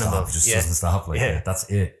absolute animal. He just doesn't stop. Like, that's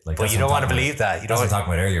it. Like, but you don't want to believe that. You don't. That's what I was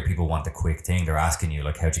talking about earlier. People want the quick thing. They're asking you,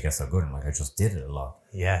 like, how'd you get so good? And like, I just did it a lot.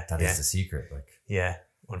 Yeah. That is the secret. Like, yeah.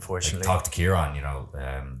 Unfortunately, like, talk to Kieran, you know,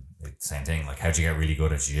 same thing. Like, how'd you get really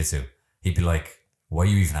good at jiu-jitsu? He'd be like, why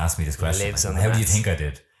you even ask me this question? Like, how do you think I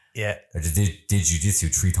did? Yeah. I just did jiu-jitsu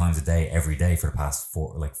 3 times a day, every day for the past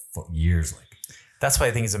 4 years. Like, that's why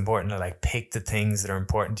I think it's important to like pick the things that are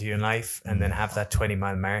important to you in life and then have that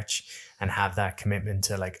 20-mile march and have that commitment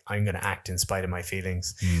to like, I'm going to act in spite of my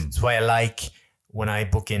feelings. That's why I like when I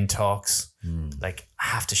book in talks, like I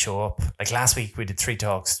have to show up. Like last week we did 3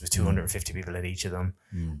 talks with 250 people at each of them.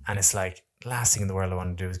 And it's like, last thing in the world I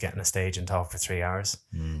want to do is get on a stage and talk for 3 hours.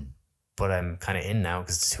 But I'm kind of in now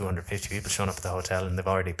because it's 250 people showing up at the hotel and they've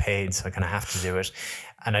already paid. So I kind of have to do it.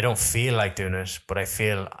 And I don't feel like doing it, but I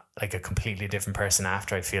feel like a completely different person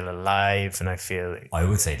after. I feel alive and I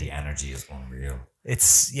would say the energy is unreal.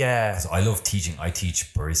 It's, yeah. So I love teaching. I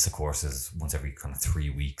teach barista courses once every kind of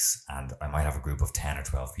 3 weeks, and I might have a group of 10 or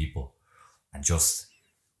 12 people, and just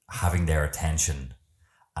having their attention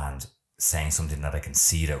and saying something that I can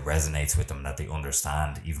see that resonates with them, that they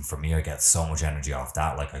understand. Even for me, I get so much energy off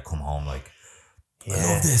that. Like, I come home like, I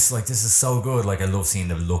love this. Like, this is so good. Like, I love seeing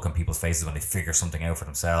the look on people's faces when they figure something out for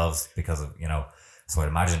themselves because of, you know, so I'd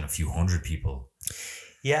imagine a few hundred people.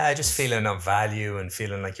 Yeah, just feeling of value and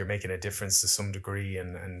feeling like you're making a difference to some degree,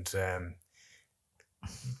 and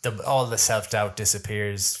all the self-doubt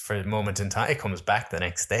disappears for a moment in time. It comes back the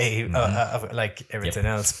next day, like everything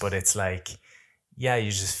else. But it's like, yeah,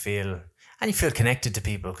 you just feel, and you feel connected to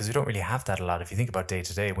people because we don't really have that a lot. If you think about day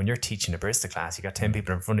to day, when you're teaching a barista class, you got 10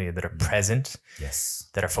 people in front of you that are present,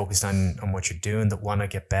 that are focused on what you're doing, that want to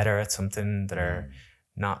get better at something, that are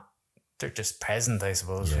not. They're just present, I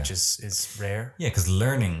suppose, which is rare. Yeah, because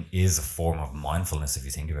learning is a form of mindfulness if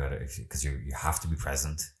you think about it. Because you have to be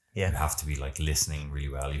present. Yeah, you have to be like listening really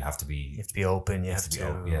well. You have to be open. You have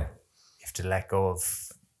to let go of.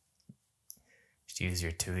 Just use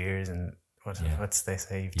your 2 ears and what's they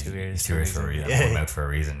say? You've 2 ears. 2 ears for a reason. One mouth for a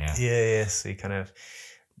reason. Yeah. Yeah. So you kind of.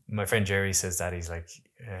 My friend Jerry says that he's like,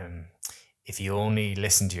 if you only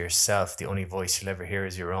listen to yourself, the only voice you'll ever hear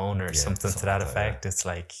is your own, or something to that effect. It's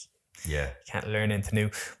like. Yeah, you can't learn anything new.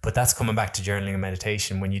 But that's coming back to journaling and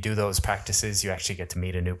meditation. When you do those practices, you actually get to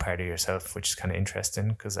meet a new part of yourself, which is kind of interesting.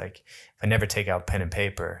 Because like, if I never take out pen and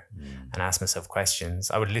paper and ask myself questions,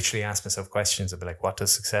 I would literally ask myself questions. I'd be like, what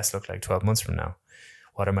does success look like 12 months from now?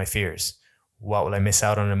 What are my fears? What will I miss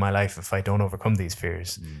out on in my life if I don't overcome these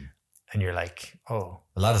fears? And you're like, oh.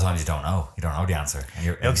 A lot of times you don't know. You don't know the answer. And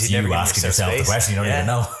you're you asking yourself the question, you don't even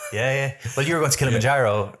know. Yeah. Well, you're going to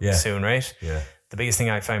Kilimanjaro soon, right? Yeah. The biggest thing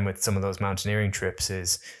I find with some of those mountaineering trips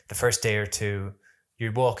is the first day or two,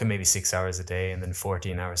 you're walking maybe 6 hours a day and then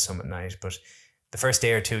 14 hours some at night. But the first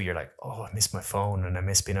day or two, you're like, oh, I miss my phone and I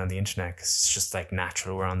miss being on the internet because it's just like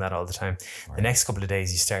natural. We're on that all the time. Right. The next couple of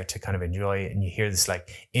days, you start to kind of enjoy it and you hear this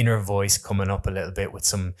like inner voice coming up a little bit with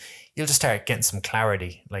some, you'll just start getting some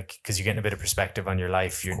clarity, like, because you're getting a bit of perspective on your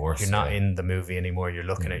life. You're not in the movie anymore. You're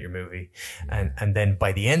looking at your movie. And then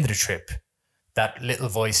by the end of the trip, that little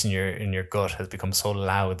voice in your gut has become so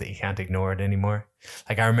loud that you can't ignore it anymore.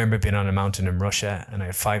 Like I remember being on a mountain in Russia and I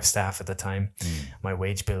had 5 staff at the time. My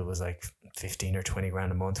wage bill was like 15 or 20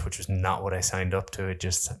 grand a month, which was not what I signed up to. It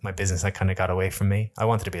just, my business, I kind of got away from me. I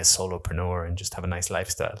wanted to be a solopreneur and just have a nice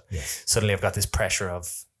lifestyle. Yes. Suddenly I've got this pressure of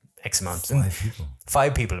X amount.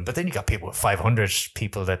 5 people. But then you got people with 500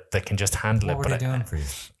 people that can just handle What it. were they doing for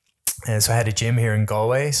you? So I had a gym here in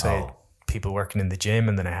Galway. So I had people working in the gym,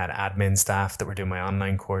 and then I had admin staff that were doing my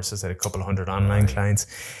online courses. I had a couple of hundred online clients.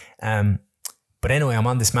 But anyway, I'm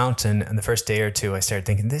on this mountain, and the first day or two, I started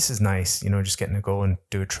thinking, this is nice, you know, just getting to go and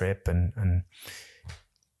do a trip.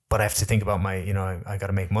 But I have to think about my, you know, I got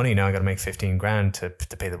to make money now. I got to make 15 grand to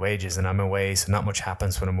pay the wages, and I'm away. So not much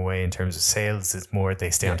happens when I'm away in terms of sales. It's more they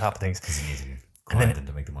stay on top of things. Because you need to grind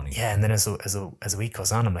to make the money. Yeah, and then as a week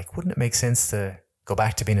goes on, I'm like, wouldn't it make sense to go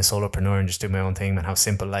back to being a solopreneur and just do my own thing, and how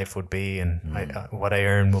simple life would be, and what I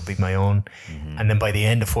earn will be my own. And then by the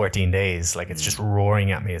end of 14 days, like it's just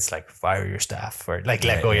roaring at me. It's like, fire your staff, or like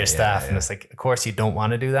let go your staff. And it's like, of course you don't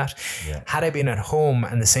want to do that. Yeah. Had I been at home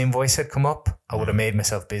and the same voice had come up, I would have made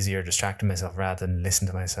myself busy or distracted myself rather than listen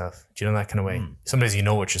to myself. Do you know that kind of way? Sometimes you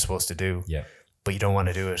know what you're supposed to do. Yeah. But you don't want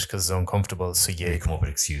to do it because it's uncomfortable. So you come up with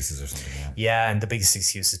excuses or something. Yeah, and the biggest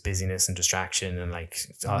excuse is busyness and distraction. And like,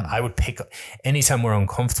 I would pick up anytime we're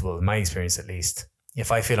uncomfortable, in my experience at least,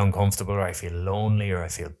 if I feel uncomfortable or I feel lonely or I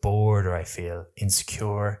feel bored or I feel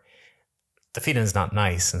insecure, the feeling is not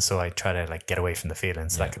nice. And so I try to like get away from the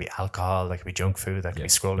feelings. So that could be alcohol, that could be junk food, that could be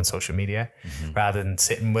scrolling social media, rather than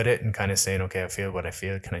sitting with it and kind of saying, okay, I feel what I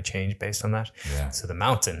feel. Can I change based on that? Yeah. So the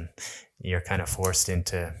mountain, you're kind of forced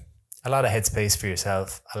into a lot of headspace for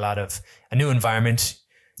yourself, a lot of a new environment,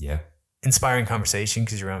 inspiring conversation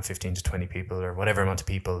because you're around 15 to 20 people or whatever amount of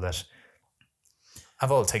people that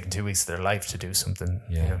have all taken 2 weeks of their life to do something.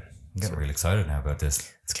 Yeah. You know? I'm getting really excited now about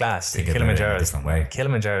this. It's class. Kilimanjaro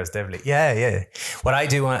is definitely. Yeah. What I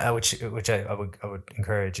do, which I would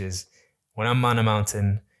encourage is when I'm on a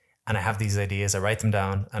mountain and I have these ideas, I write them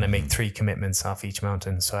down and I make 3 commitments off each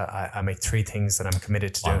mountain. So I make 3 things that I'm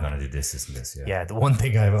committed to do. I'm going to do this and this. Yeah. The one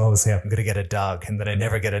thing I always say, I'm going to get a dog, and then I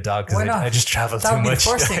never get a dog because I just travel too much. That would be the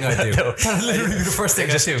first thing I do. That would literally be the first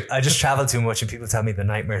thing I do. I just travel too much, and people tell me the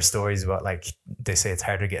nightmare stories about, like, they say it's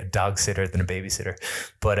harder to get a dog sitter than a babysitter.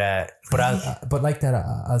 But like that,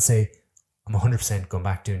 I'll say I'm 100% going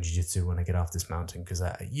back doing jiu-jitsu when I get off this mountain, because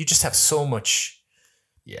you just have so much.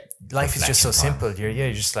 Yeah, life is just so simple.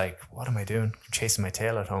 You're just like, what am I doing? I'm chasing my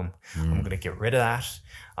tail at home. I'm going to get rid of that.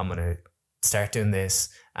 I'm going to start doing this,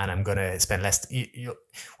 and I'm going to spend less.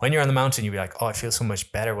 When you're on the mountain, you'll be like, oh, I feel so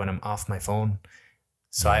much better when I'm off my phone.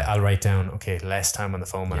 So I'll write down, okay, less time on the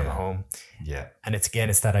phone when I'm at home. Yeah. And it's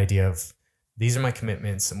that idea of, these are my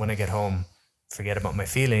commitments. And when I get home, forget about my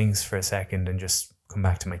feelings for a second and just come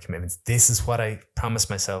back to my commitments. This is what I promised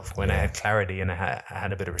myself when I had clarity and I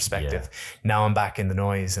had a bit of perspective. Now I'm back in the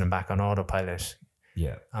noise and I'm back on autopilot.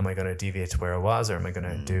 Yeah. Am I going to deviate to where I was, or am I going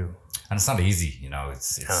to do? And it's not easy, you know,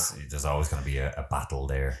 there's always going to be a battle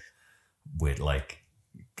there with like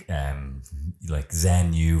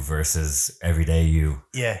Zen you versus everyday you.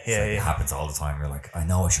 It happens all the time. You're like, I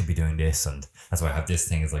know I should be doing this, and that's why I have this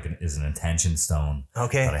thing is an intention stone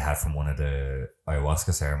that I had from one of the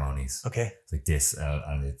ayahuasca ceremonies. It's like this,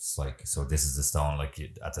 and it's like, so this is the stone. Like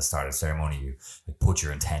at the start of the ceremony, you like put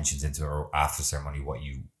your intentions into it, or after the ceremony,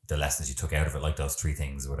 the lessons you took out of it, like those 3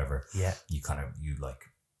 things or whatever. Yeah, you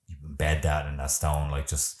embed that in that stone,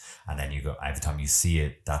 and then you go, every time you see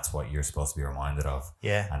it, that's what you're supposed to be reminded of.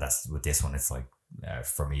 Yeah. And that's with this one, it's like,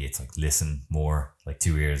 for me, it's like, listen more, like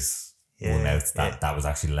 2 ears, 1 mouth. That was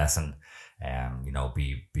actually the lesson. You know,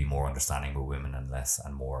 be more understanding with women and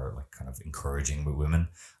more like kind of encouraging with women.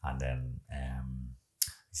 And then,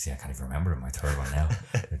 see, I can't even remember my third one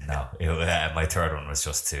now. My third one was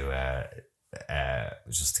just to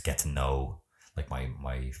get to know like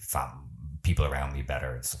my people around me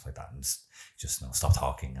better and stuff like that, and just stop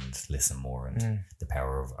talking and listen more, and the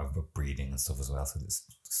power of breathing and stuff as well. So there's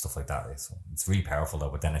stuff like that. It's really powerful though.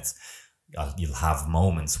 But then you'll have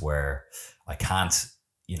moments where I can't,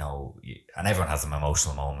 you know, and everyone has some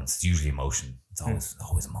emotional moments. It's usually emotion. It's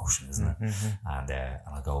always emotion, isn't it? And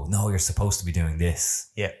I'll go, no, you're supposed to be doing this.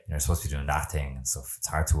 Yeah, you're supposed to be doing that thing and stuff. It's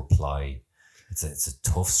hard to apply. It's a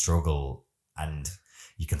tough struggle, and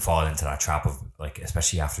you can fall into that trap of like,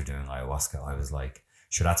 especially after doing ayahuasca, I was like,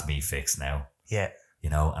 sure, that's me fixed now. Yeah.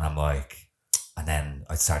 You know, and I'm like, and then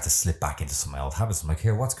I'd start to slip back into some of my old habits. I'm like,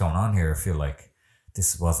 here, what's going on here? I feel like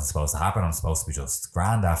this wasn't supposed to happen. I'm supposed to be just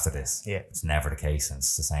grand after this. Yeah. It's never the case. And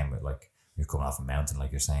it's the same with like, you're coming off a mountain,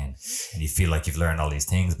 like you're saying, and you feel like you've learned all these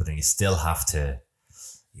things, but then you still have to,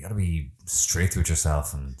 you got to be strict with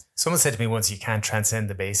yourself. And someone said to me once, you can't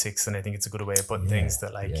transcend the basics. And I think it's a good way of putting things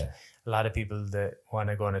that like, a lot of people that want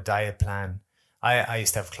to go on a diet plan I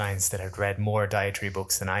used to have clients that had read more dietary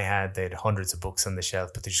books than I had. They had hundreds of books on the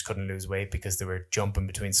shelf, but they just couldn't lose weight because they were jumping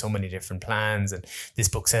between so many different plans. And this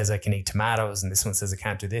book says I can eat tomatoes, and this one says I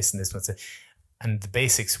can't do this, and this one says... And the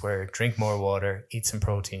basics were drink more water, eat some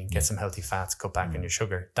protein, get some healthy fats, cut back on your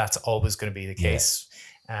sugar. That's always going to be the case.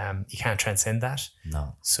 You can't transcend that.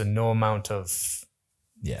 No. So no amount of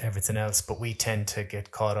everything else. But we tend to get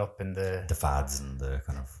caught up in the fads and the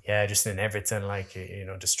kind of... Yeah, just in everything, like, you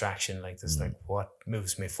know, distraction. Like there's like what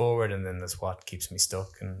moves me forward, and then there's what keeps me stuck.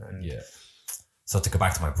 And yeah. So to go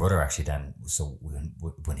back to my brother, actually, then, so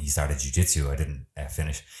when he started jiu-jitsu, I didn't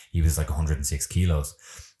finish. He was like 106 kilos.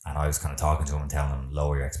 And I was kind of talking to him and telling him,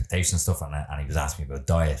 lower your expectations and stuff. And he was asking me about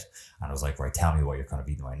diet. And I was like, right, tell me what you're kind of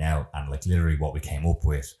eating right now. And like literally what we came up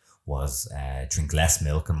with was drink less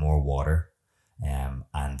milk and more water,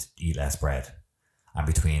 and eat less bread. And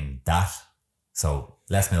between that, so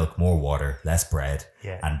less milk, more water, less bread,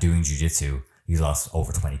 and doing jiu-jitsu, he's lost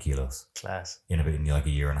over 20 kilos. Class. In like a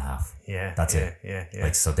year and a half. Yeah. That's it. Yeah.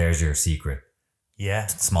 Like, so there's your secret. Yeah.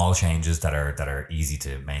 Small changes that are easy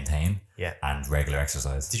to maintain. Yeah. And regular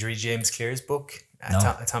exercise. Did you read James Clear's book,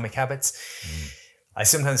 No. Atomic Habits? I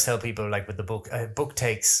sometimes tell people, like, with the book, a book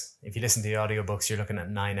takes, if you listen to the audiobooks, you're looking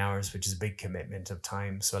at 9 hours, which is a big commitment of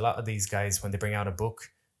time. So a lot of these guys, when they bring out a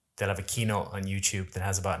book, they'll have a keynote on YouTube that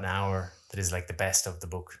has about an hour that is like the best of the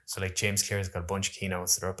book. So like James Clear's got a bunch of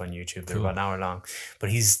keynotes that are up on YouTube. They're about an hour long,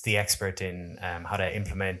 but he's the expert in how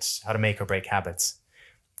to make or break habits.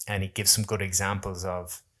 And he gives some good examples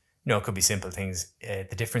of, you know, it could be simple things.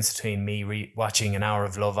 The difference between me watching an hour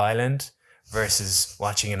of Love Island versus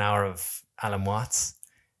watching an hour of Alan Watts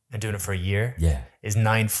and doing it for a year is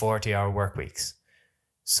 9 40-hour work weeks.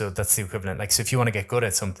 So that's the equivalent. Like, so if you want to get good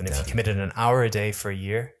at something, if you committed an hour a day for a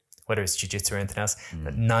year, whether it's jiu-jitsu or anything else,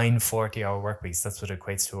 9 40-hour work weeks, that's what it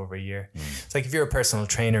equates to over a year. It's like if you're a personal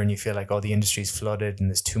trainer and you feel like, oh, the industry's flooded and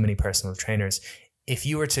there's too many personal trainers. If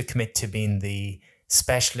you were to commit to being the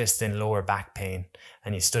specialist in lower back pain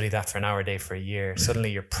and you study that for an hour a day for a year, suddenly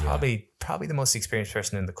you're probably the most experienced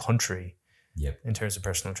person in the country in terms of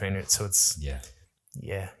personal trainer. So it's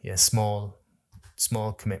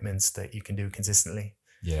small commitments that you can do consistently.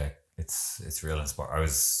 It's real inspiring.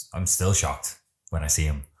 I'm still shocked when I see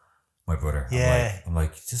him, my brother. I'm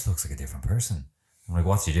like, he just looks like a different person. I'm like,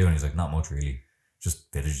 what's he doing? He's like, not much really, just a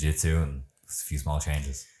bit of jiu-jitsu and a few small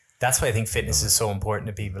changes. That's why I think fitness is so important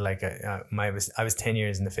to people. Like I was 10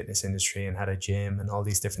 years in the fitness industry and had a gym and all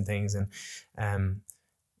these different things. And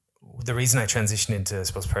the reason I transitioned into, I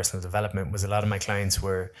suppose, personal development was a lot of my clients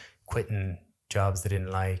were quitting jobs they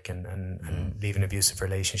didn't like and leaving abusive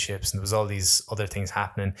relationships. And there was all these other things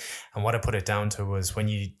happening. And what I put it down to was, when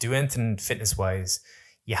you do anything fitness wise,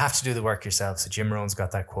 you have to do the work yourself. So Jim Rohn's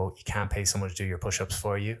got that quote, you can't pay someone to do your push-ups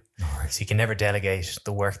for you. So you can never delegate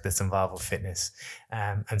the work that's involved with fitness.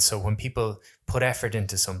 And so when people put effort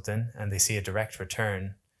into something and they see a direct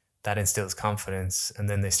return, that instills confidence. And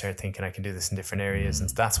then they start thinking, I can do this in different areas.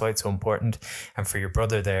 And that's why it's so important. And for your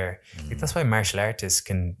brother there, like, that's why martial artists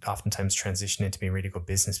can oftentimes transition into being really good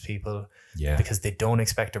business people. Because they don't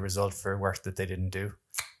expect a result for work that they didn't do.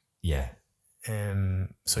 It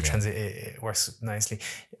works nicely.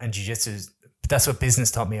 And jiu-jitsu, that's what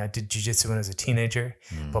business taught me. I did jiu-jitsu when I was a teenager,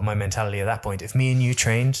 but my mentality at that point, if me and you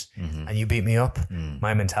trained and you beat me up,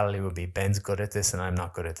 my mentality would be, Ben's good at this and I'm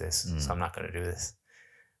not good at this, so I'm not going to do this.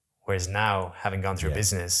 Whereas now, having gone through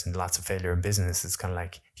business and lots of failure in business, it's kind of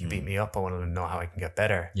like, if you beat me up, I want to know how I can get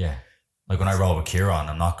better. Like when I roll with Kieran,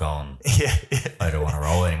 I'm not going, I don't want to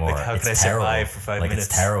roll anymore. Like, how can I survive for 5 minutes?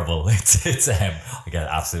 It's terrible. It's I get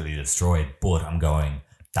absolutely destroyed, but I'm going,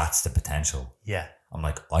 that's the potential. I'm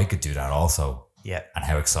like, I could do that also. And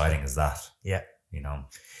how exciting is that? You know?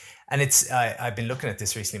 And it's, I've been looking at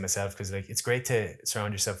this recently myself, because like, it's great to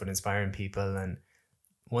surround yourself with inspiring people. And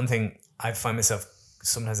one thing I find myself,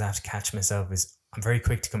 sometimes I have to catch myself, is I'm very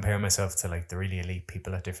quick to compare myself to like the really elite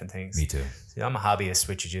people at different things. Me too. See, I'm a hobbyist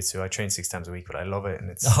with jiu-jitsu. I train 6 times a week, but I love it. And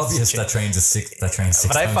it's a hobbyist that trains 6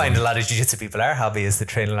 But I find a lot of jiu-jitsu people are hobbyists that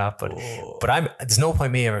train a lot. But there's no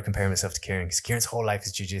point me ever comparing myself to Kieran, because Kieran's whole life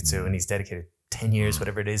is jiu-jitsu and he's dedicated 10 years,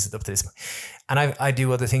 whatever it is, up to this point. And I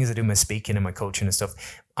do other things. I do my speaking and my coaching and stuff.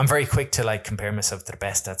 I'm very quick to like compare myself to the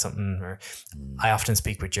best at something. Or I often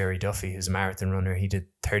speak with Jerry Duffy, who's a marathon runner. He did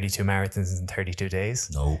 32 marathons in 32 days.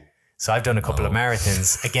 So I've done a couple of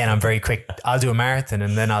marathons. Again, I'm very quick. I'll do a marathon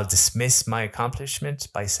and then I'll dismiss my accomplishment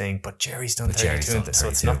by saying, but Jerry's done 32, so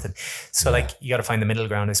it's nothing. So like, you got to find the middle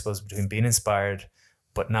ground, I suppose, between being inspired,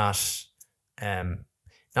 but not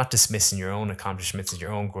dismissing your own accomplishments and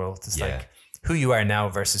your own growth. It's like who you are now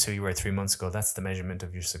versus who you were 3 months ago. That's the measurement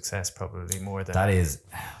of your success, probably more than that is.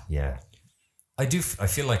 I do. I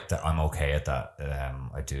feel like that I'm okay at that.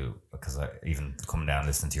 I do, because I even coming down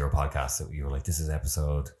listening to your podcast, that you were like, this is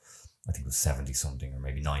episode, I think it was 70 something or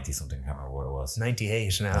maybe 90 something. I can't remember what it was.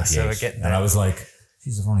 98 now. 98. So we're getting there. And I was like,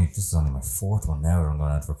 geez, this is only my fourth one now that I'm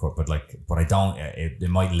going out to record. But I don't, it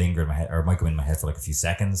might linger in my head, or it might go in my head for like a few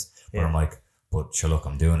seconds, but I'm like, but sure, look,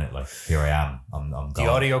 I'm doing it. Like, here I am. I'm the going.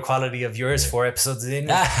 audio quality of yours 4 episodes in,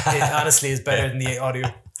 it honestly is better than the audio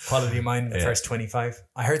quality of mine in the first 25.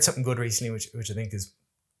 I heard something good recently, which I think is,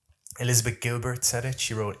 Elizabeth Gilbert said it.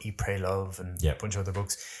 She wrote Eat, Pray, Love and a bunch of other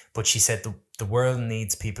books. But she said the world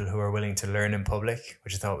needs people who are willing to learn in public,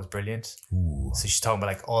 which I thought was brilliant. Ooh. So she's talking about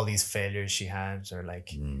like all these failures she had, or like,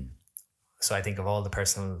 so I think of all the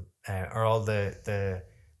personal, or all the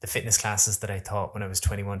fitness classes that I taught when I was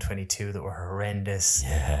 21, 22 that were horrendous,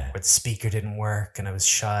 where the speaker didn't work and I was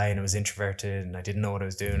shy and I was introverted and I didn't know what I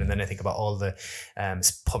was doing. And then I think about all the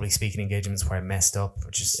public speaking engagements where I messed up,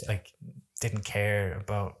 which is like, didn't care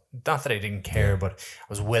about, not that I didn't care, but I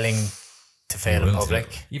was willing to fail in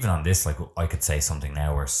public. Even on this, like, I could say something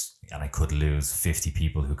now and I could lose 50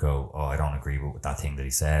 people who go, oh, I don't agree with that thing that he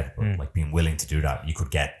said. But like, being willing to do that, you could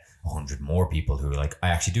get 100 more people who are like, I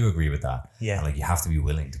actually do agree with that. Yeah. And like, you have to be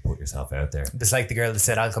willing to put yourself out there. It's like the girl that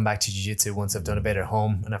said, I'll come back to jiu-jitsu once I've done a bit at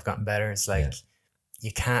home and I've gotten better. It's like,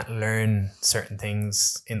 you can't learn certain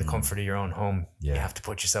things in the comfort of your own home. You have to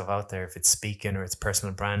put yourself out there. If it's speaking or it's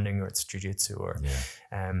personal branding or it's jiu-jitsu or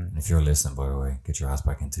and if you're listening, by the way, get your ass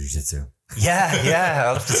back into jiu-jitsu.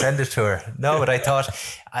 I'll have to send it to her. No, but I thought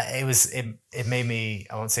it made me,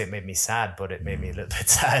 I won't say it made me sad, but it made me a little bit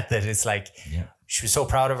sad that it's like she was so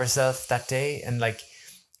proud of herself that day. And like,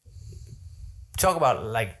 talk about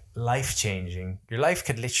like life changing. Your life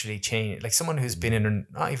could literally change. Like someone who's been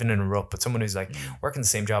not even in a rut, but someone who's like working the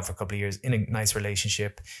same job for a couple of years in a nice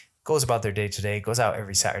relationship, goes about their day to day, goes out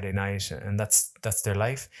every Saturday night, and that's their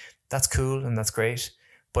life. That's cool and that's great.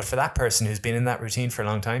 But for that person who's been in that routine for a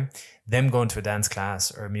long time, them going to a dance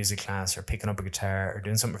class or a music class or picking up a guitar or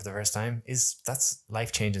doing something for the first time, that's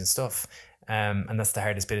life changing stuff. And that's the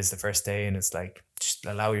hardest bit, is the first day. And it's like, just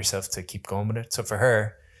allow yourself to keep going with it. So for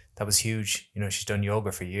her, that was huge. You know, she's done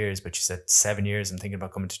yoga for years, but she said 7 years I'm thinking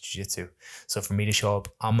about coming to jiu-jitsu. So for me to show up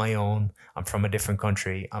on my own, I'm from a different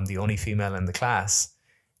country, I'm the only female in the class,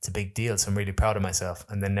 it's a big deal. So I'm really proud of myself.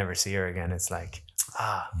 And then never see her again. It's like,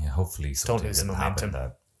 hopefully don't lose the momentum.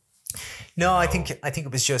 No, I think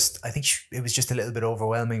it was just, it was just a little bit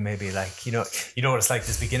overwhelming. Maybe like, you know what it's like.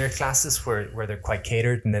 There's beginner classes where they're quite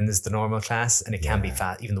catered, and then there's the normal class, and it can be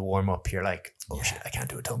fat. Even the warm up, you're like, oh shit, I can't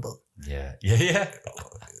do a tumble. Yeah.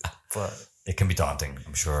 But it can be daunting,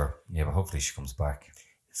 I'm sure. Yeah, but hopefully she comes back.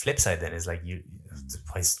 Flip side then is like,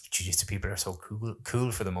 why jiu-jitsu people are so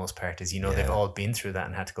cool for the most part is, they've all been through that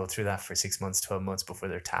and had to go through that for 6 months, 12 months before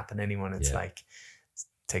they're tapping anyone. It's like, it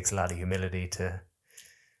takes a lot of humility to.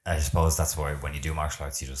 I suppose that's why when you do martial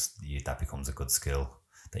arts, that becomes a good skill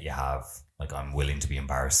that you have. Like, I'm willing to be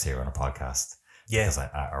embarrassed here on a podcast. Yeah. Because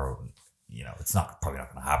it's probably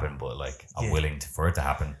not going to happen, but like, I'm willing for it to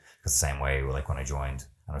happen. Because the same way, like when I joined,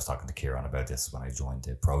 and I was talking to Kieran about this when I joined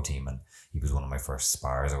the pro team, and he was one of my first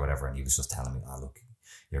spars or whatever, and he was just telling me, oh look,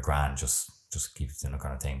 you're grand, just keep doing that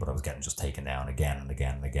kind of thing. But I was getting just taken down again and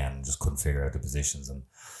again and again, and just couldn't figure out the positions.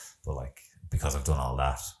 But like, because I've done all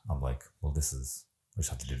that, I'm like, well, I just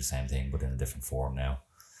have to do the same thing, but in a different form now.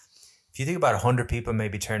 If you think about 100 people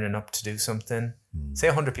maybe turning up to do something, say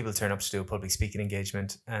 100 people turn up to do a public speaking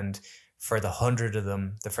engagement, and for the 100 of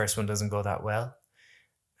them, the first one doesn't go that well.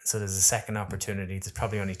 So there's a second opportunity. There's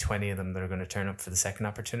probably only 20 of them that are going to turn up for the second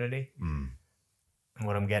opportunity. And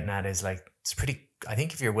what I'm getting at is like, I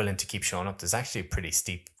think if you're willing to keep showing up, there's actually a pretty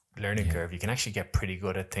steep learning curve. You can actually get pretty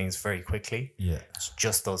good at things very quickly. Yeah. It's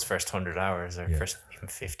just those first 100 hours or first even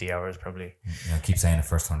 50 hours probably. Yeah, I keep saying the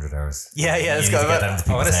first 100 hours. Yeah, let's go.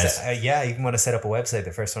 I even want to set up a website,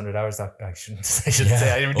 the first 100 hours. I shouldn't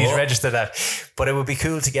say, I need to register that. But it would be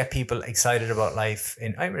cool to get people excited about life.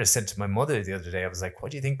 And I remember said to my mother the other day, I was like,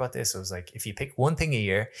 what do you think about this? I was like, if you pick one thing a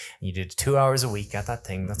year and you did 2 hours a week at that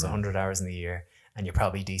thing, that's 100 hours in the year. And you're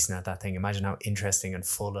probably decent at that thing. Imagine how interesting and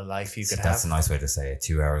full a life you could have. That's a nice way to say it.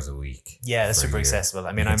 2 hours a week. Yeah, that's super accessible.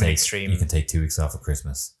 I mean, I'm extreme. You can take 2 weeks off at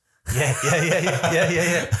Christmas. Yeah.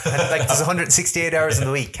 And like, there's 168 hours in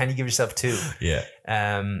the week. Can you give yourself 2? Yeah.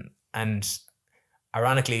 And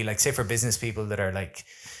ironically, like, say for business people that are like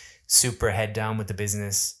super head down with the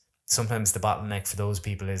business, sometimes the bottleneck for those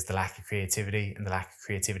people is the lack of creativity, and the lack of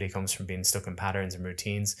creativity comes from being stuck in patterns and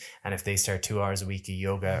routines. And if they start 2 hours a week of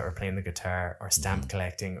yoga or playing the guitar or stamp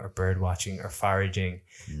collecting or bird watching or foraging,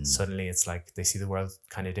 suddenly it's like they see the world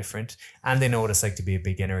kind of different, and they know what it's like to be a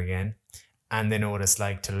beginner again. and they know what it's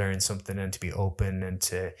like to learn something and to be open and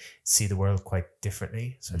to see the world quite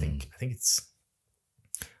differently. So I think I'm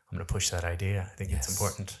going to push that idea. I think it's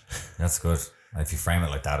important. That's good. If you frame it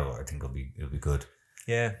like that, I think it'll be good.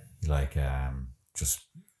 Yeah. Like just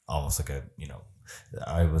almost like a,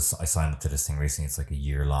 I signed up to this thing recently. It's like a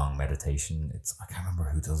year-long meditation. I can't remember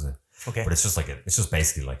who does it. Okay. But it's just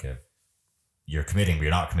basically like you're committing, but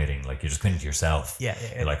you're not committing. Like, you're just committing to yourself. Yeah.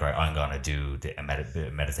 You're like, right, I'm gonna do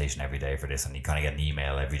a meditation every day for this, and you kind of get an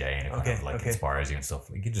email every day, and it kind of like inspires you and stuff.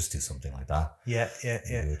 You could just do something like that. Yeah.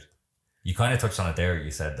 Good. You kind of touched on it there.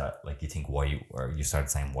 You said that, like, you think you started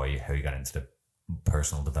saying how you got into the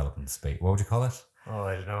personal development space. What would you call it? Oh,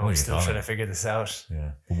 I don't know. I'm still trying to figure this out.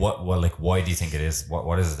 Yeah. What like, why do you think it is?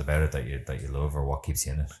 What is it about it that you love, or what keeps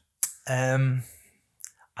you in it?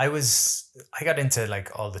 I got into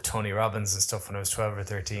like all the Tony Robbins and stuff when I was 12 or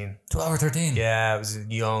 13. 12 or 13? Yeah, I was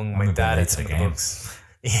young. My dad had some books.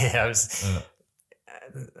 Yeah, I was.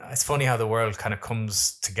 It's funny how the world kind of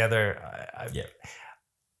comes together.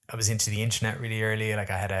 I was into the internet really early. Like,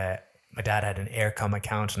 my dad had an Aircom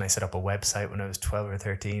account, and I set up a website when I was 12 or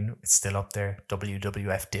 13. It's still up there,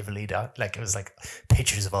 www.divilly. Like, it was like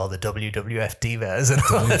pictures of all the WWF divas and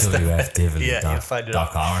all that stuff. www.divilly.com. Yeah, you find it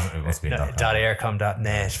 .com. It must be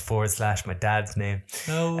 .aircom.net / my dad's name.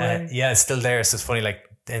 No way. Yeah, it's still there. So it's funny. Like,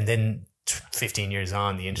 and then 15 years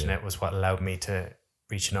on, the internet was what allowed me to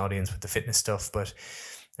reach an audience with the fitness stuff. But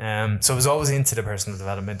so I was always into the personal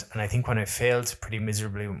development, and I think when I failed pretty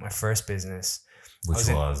miserably with my first business,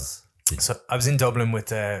 so I was in Dublin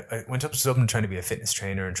I went up to Dublin trying to be a fitness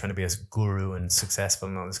trainer and trying to be a guru and successful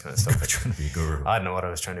and all this kind of stuff. Trying to be a guru. I don't know what I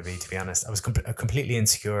was trying to be, to be honest. I was completely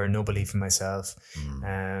insecure, no belief in myself.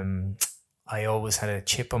 I always had a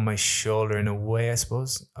chip on my shoulder in a way, I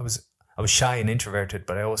suppose. I was shy and introverted,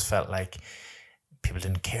 but I always felt like people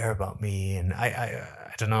didn't care about me, and I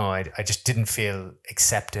don't know. I just didn't feel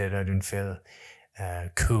accepted. I didn't feel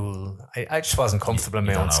cool. I just wasn't comfortable in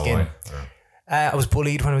my own skin. I was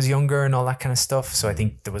bullied when I was younger and all that kind of stuff. So I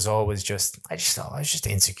think there was always I was just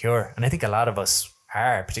insecure. And I think a lot of us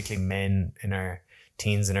are, particularly men in our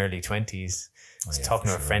teens and early 20s. I was talking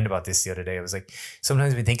to a friend about this the other day. I was like,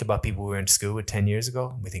 sometimes we think about people we were in school with 10 years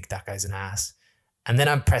ago. We think that guy's an ass. And then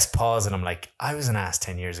I press pause and I'm like, I was an ass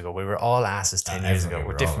 10 years ago. We were all asses 10 years ago.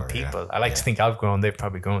 We're different people. I like to think I've grown. They've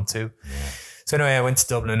probably grown too. Yeah. So anyway, I went to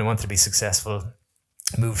Dublin. I wanted to be successful.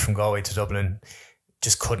 Moved from Galway to Dublin.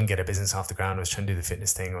 Just couldn't get a business off the ground. I was trying to do the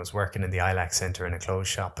fitness thing. I was working in the ILAC Centre in a clothes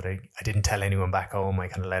shop, but I didn't tell anyone back home. I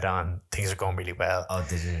kind of let on. Things are going really well. Oh,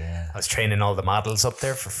 did you? Yeah. I was training all the models up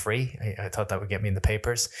there for free. I thought that would get me in the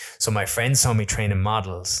papers. So my friends saw me training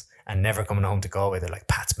models and never coming home to Galway. They're like,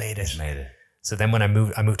 Pat's made it. So then when I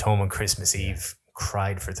moved home on Christmas Eve,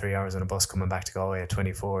 cried for 3 hours on a bus coming back to Galway at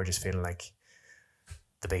 24, just feeling like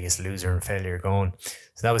the biggest loser and failure going.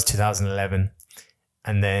 So that was 2011.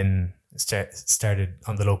 And then started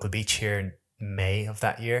on the local beach here in May of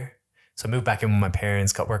that year. So I moved back in with my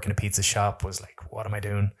parents, got work in a pizza shop, was like, what am I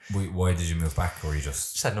doing? Why did you move back? Or you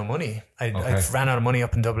just had no money. I ran out of money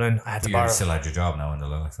up in Dublin. I had to borrow. You still had your job now in the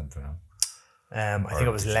ILAC Centre now? I think I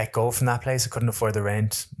was let go from that place. I couldn't afford the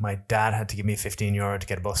rent. My dad had to give me €15 to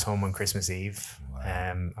get a bus home on Christmas Eve. Wow.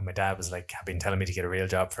 And my dad was like, had been telling me to get a real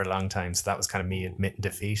job for a long time. So that was kind of me admitting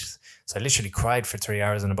defeat. So I literally cried for 3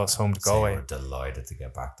 hours on a bus home to Galway. You were delighted to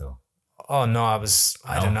get back though. Oh no, I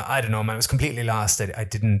don't know, man. I was completely lost.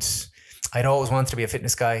 I'd always wanted to be a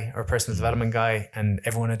fitness guy or a personal development guy, and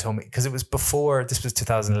everyone had told me, because it was before, this was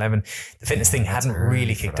 2011, the fitness thing hadn't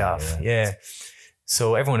really kicked off. Yeah.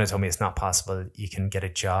 So everyone had told me it's not possible. You can get a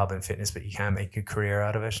job in fitness, but you can't make a career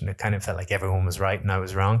out of it. And it kind of felt like everyone was right and I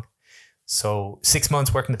was wrong. So 6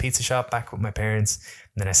 months working the pizza shop back with my parents.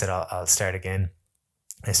 And then I said, I'll start again.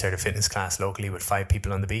 I started a fitness class locally with 5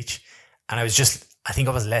 people on the beach. And I think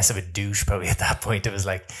I was less of a douche probably at that point. It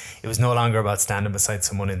was no longer about standing beside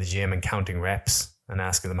someone in the gym and counting reps and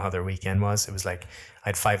asking them how their weekend was. It was like, I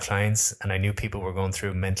had 5 clients and I knew people were going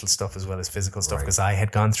through mental stuff as well as physical stuff, because I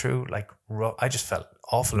had gone through I just felt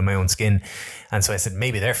awful in my own skin. And so I said,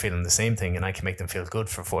 maybe they're feeling the same thing and I can make them feel good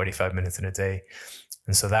for 45 minutes in a day.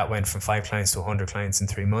 And so that went from 5 clients to 100 clients in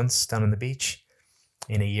 3 months down on the beach.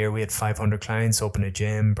 In a year, we had 500 clients, opened a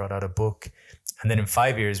gym, brought out a book. And then in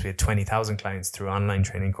 5 years, we had 20,000 clients through online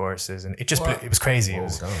training courses. And it was crazy.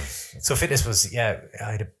 So fitness was, I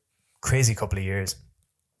had a crazy couple of years.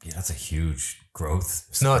 Yeah, that's a huge growth.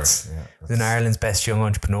 It's nuts. Yeah, in Ireland's Best Young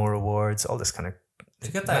Entrepreneur Awards, all this kind of. Did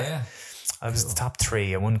you get that? Yeah. I was the top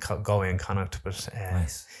 3. I won Galway and Connacht, but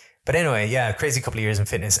nice. But anyway, crazy couple of years in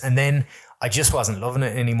fitness, and then I just wasn't loving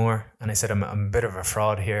it anymore. And I said, I'm a bit of a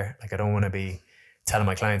fraud here. Like, I don't want to be telling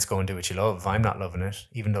my clients, go and do what you love. I'm not loving it,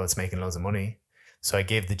 even though it's making loads of money. So I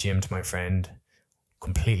gave the gym to my friend,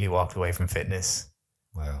 completely walked away from fitness.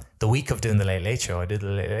 Wow. The week of doing the Late Late Show, I did the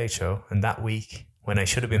Late Late Show. And that week, when I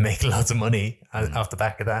should have been making loads of money off the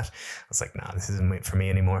back of that, I was like, nah, this isn't for me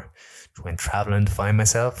anymore. Just went traveling to find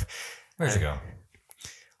myself. Where'd you go?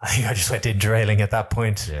 I think I just went interrailing at that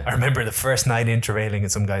point. Yeah. I remember the first night interrailing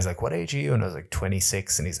and some guy's like, what age are you? And I was like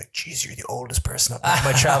 26. And he's like, geez, you're the oldest person up in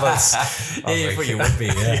my travels. Yeah, you would be.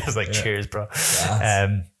 Yeah. I was like, cheers, bro.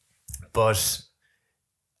 Yes. But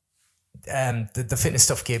the fitness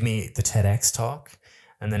stuff gave me the TEDx talk.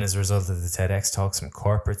 And then as a result of the TEDx talk, some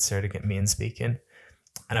corporates started getting me in speaking.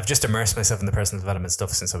 And I've just immersed myself in the personal development stuff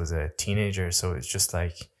since I was a teenager. So it's just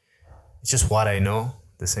like, it's just what I know.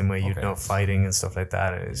 The same way you'd know fighting and stuff like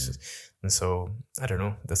that. And so, I don't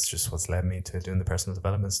know. That's just what's led me to doing the personal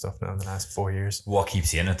development stuff now in the last 4 years. What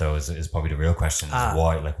keeps you in it though is probably the real question. Is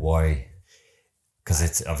why? Like why? Because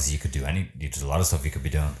it's obviously you could do there's a lot of stuff you could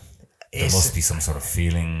be doing. There must be some sort of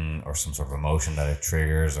feeling or some sort of emotion that it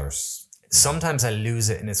triggers. Or sometimes I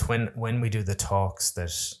lose it, and it's when we do the talks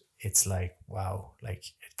that it's like, wow, like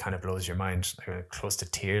it kind of blows your mind. I was close to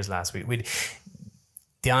tears last week.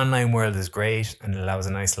 The online world is great and it allows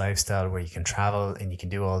a nice lifestyle where you can travel and you can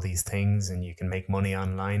do all these things and you can make money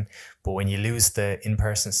online. But when you lose the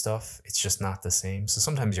in-person stuff, it's just not the same. So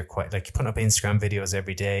sometimes you're quite like, you're putting up Instagram videos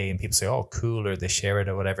every day and people say, oh, cool, or they share it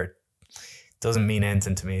or whatever. Doesn't mean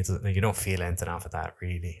anything to me. It's like, you don't feel anything off of that,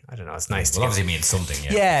 really. I don't know. It's nice. Well, obviously it means something.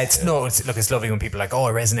 It's lovely when people are like, oh,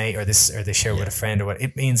 I resonate, or they share with a friend or what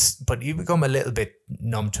it means. But you become a little bit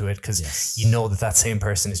numb to it because you know that same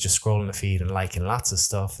person is just scrolling the feed and liking lots of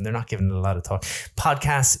stuff, and they're not giving it a lot of thought.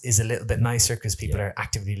 Podcasts is a little bit nicer because people are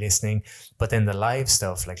actively listening. But then the live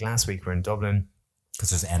stuff, like last week we're in Dublin.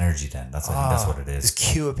 Because there's energy then. I think that's what it is.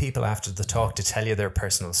 There's queue of people after the talk to tell you their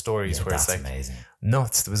personal stories where it's like amazing.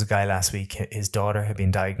 Nuts. There was a guy last week, his daughter had been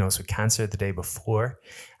diagnosed with cancer the day before,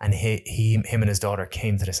 and him and his daughter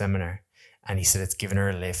came to the seminar, and he said it's given her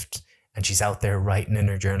a lift, and she's out there writing in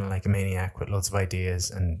her journal like a maniac with lots of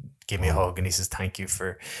ideas, and gave me a hug, and he says thank you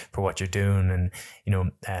for what you're doing. And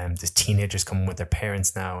there's teenagers coming with their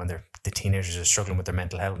parents now, and the teenagers are struggling with their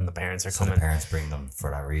mental health, and the parents are coming. The parents bring them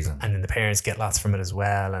for that reason, and then the parents get lots from it as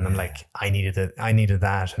well. And I'm like, I needed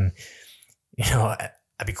that, and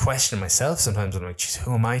I'd be questioning myself sometimes. I'm like, geez,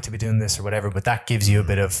 who am I to be doing this or whatever? But that gives you a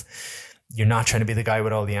bit of, you're not trying to be the guy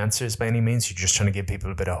with all the answers by any means. You're just trying to give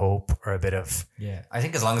people a bit of hope or a bit of. Yeah. I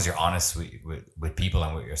think as long as you're honest with people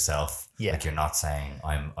and with yourself, like you're not saying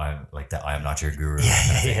I'm like that. I am not your guru.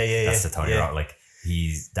 That's the Tony Rock. Like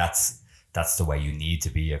that's the way you need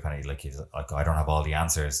to be. You're kind of like I don't have all the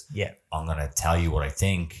answers. Yeah. I'm going to tell you what I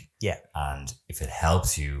think. Yeah. And if it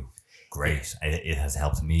helps you, great. It has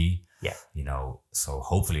helped me. Yeah. So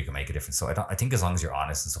hopefully you can make a difference. So I think as long as you're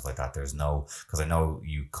honest and stuff like that, because I know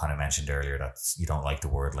you kind of mentioned earlier that you don't like the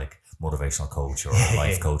word like motivational coach or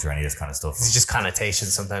life coach or any of this kind of stuff. It's just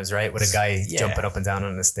connotations sometimes, right? With a guy jumping up and down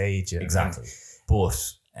on the stage. Exactly.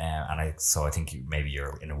 But, I think maybe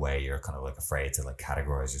you're kind of like afraid to like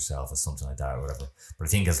categorize yourself as something like that or whatever. But I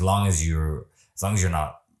think as long as you're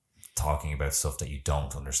not talking about stuff that you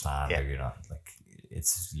don't understand or you're not like,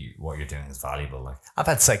 what you're doing is valuable. Like I've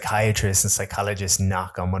had psychiatrists and psychologists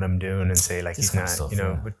knock on what I'm doing and say like he's not, stuff,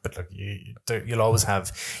 but look,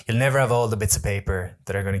 you'll never have all the bits of paper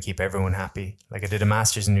that are going to keep everyone happy. Like I did a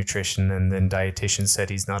master's in nutrition, and then dietitian said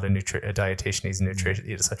he's not a dietitian, he's a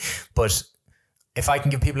nutritionist. But if I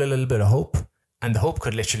can give people a little bit of hope, and the hope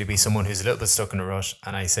could literally be someone who's a little bit stuck in a rut,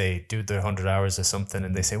 and I say, do the 100 hours or something,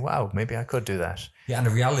 and they say, wow, maybe I could do that. Yeah, and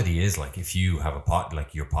the reality is, like, if you have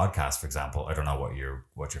like your podcast, for example, I don't know what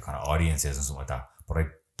your kind of audience is and something like that, but I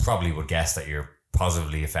probably would guess that you're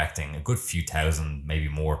positively affecting a good few thousand, maybe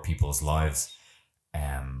more people's lives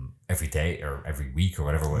every day or every week or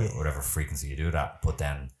whatever frequency you do that. But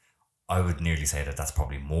then I would nearly say that that's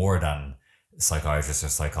probably more than psychiatrists or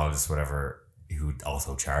psychologists, whatever, who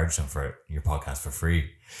also charge them for your podcast for free.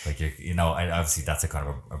 Like, obviously that's a kind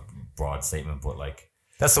of a broad statement, but like,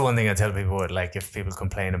 that's the one thing I tell people, like, if people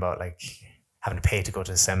complain about like having to pay to go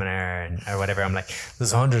to a seminar or whatever, I'm like,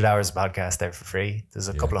 there's 100 hours of podcast there for free. There's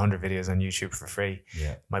a couple of hundred videos on YouTube for free.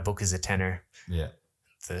 Yeah. My book is a tenner. Yeah.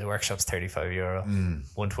 The workshop's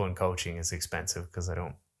 €35. One-to-one coaching is expensive because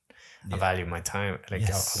I value my time. Like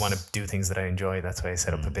I want to do things that I enjoy. That's why I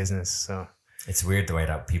set up a business. So it's weird the way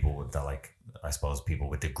that people I suppose people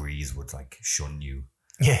with degrees would like shun you.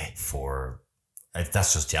 Yeah.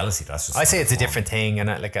 That's just jealousy. That's just. I say it's a different thing,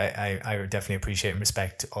 and I definitely appreciate and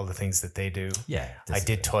respect all the things that they do. Yeah. I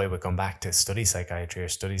did toy with going back to study psychiatry or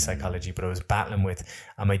study psychology, but I was battling with,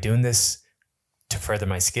 am I doing this to further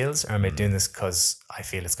my skills, or am I doing this because I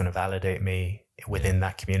feel it's going to validate me within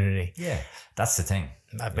that community? Yeah, that's the thing.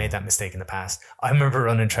 I've made that mistake in the past. I remember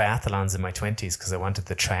running triathlons in my 20s because I wanted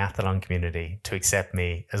the triathlon community to accept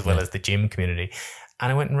me as well as the gym community.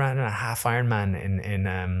 And I went and ran a half Ironman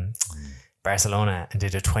in Barcelona and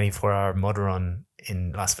did a 24-hour mud run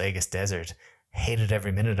in Las Vegas desert. Hated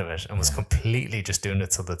every minute of it and was completely just doing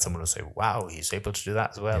it so that someone would say, wow, he's able to do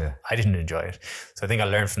that as well. Yeah. I didn't enjoy it. So I think I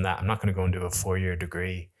learned from that. I'm not going to go and do a 4-year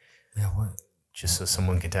degree. Yeah, what? Just so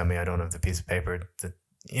someone can tell me I don't have the piece of paper that,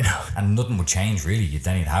 you know. And nothing would change really.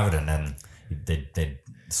 Then you'd have it, and then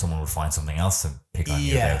someone would find something else to pick on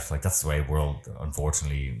you about. Like, that's the way world,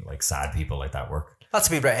 unfortunately, like sad people like that work. Lots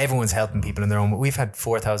of people, everyone's helping people in their own. We've had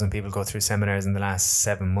 4,000 people go through seminars in the last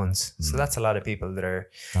 7 months. So that's a lot of people that are,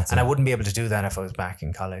 I wouldn't be able to do that if I was back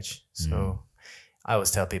in college. So I always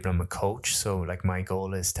tell people I'm a coach. So like my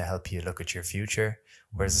goal is to help you look at your future.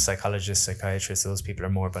 Whereas a psychologist, psychiatrist, those people are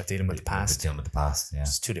more about dealing with the past. Dealing with the past, yeah.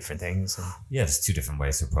 It's two different things. Yeah, there's two different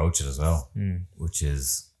ways to approach it as well, which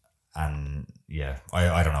is, and yeah,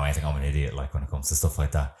 I don't know anything. I'm an idiot like when it comes to stuff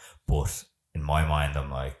like that. But in my mind,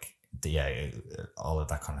 I'm like, yeah, all of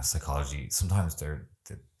that kind of psychology, sometimes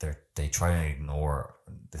they try and ignore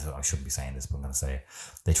this. I shouldn't be saying this, but I'm going to say it.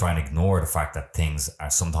 They try and ignore the fact that things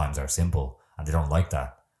sometimes are simple, and they don't like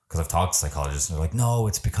that. Because I've talked to psychologists and they're like, no,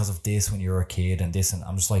 it's because of this when you were a kid and this. And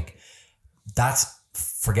I'm just like,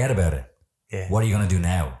 forget about it. Yeah. What are you going to do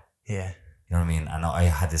now? Yeah. You know what I mean? And I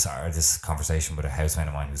had this conversation with a housemate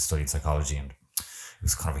of mine who was studying psychology, and it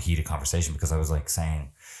was kind of a heated conversation because I was like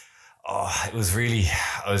saying, I wasn't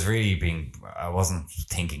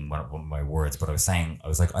thinking my words, but I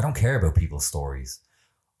was like, I don't care about people's stories.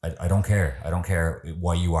 I don't care. I don't care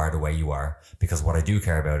why you are the way you are, because what I do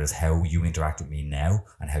care about is how you interact with me now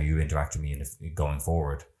and how you interact with me going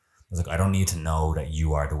forward. I was like, I don't need to know that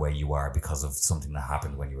you are the way you are because of something that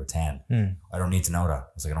happened when you were 10. I don't need to know that. I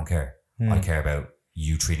was like, I don't care. I care about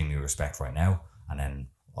you treating me with respect right now, and then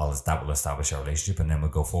all that will establish our relationship, and then we'll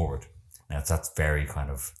go forward. Now that's very kind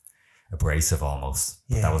of abrasive almost.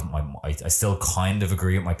 But that was I still kind of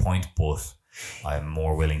agree with my point, but I'm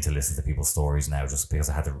more willing to listen to people's stories now, just because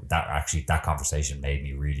I had that conversation made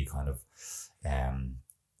me really kind of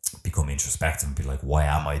become introspective and be like, why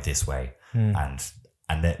am I this way? And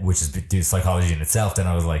that, which is do psychology in itself. Then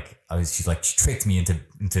I was like, she tricked me into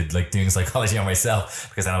like doing psychology on myself,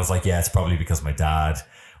 because then I was like, yeah, it's probably because my dad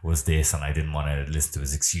was this and I didn't want to listen to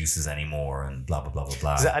his excuses anymore and blah blah blah blah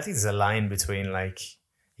blah. I think there's a line between like,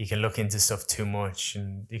 you can look into stuff too much,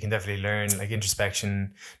 and you can definitely learn like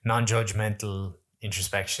introspection, non-judgmental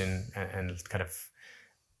introspection, and kind of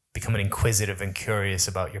becoming inquisitive and curious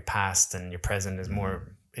about your past and your present is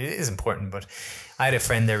more, it is important. But I had a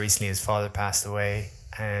friend there recently, his father passed away,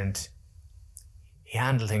 and he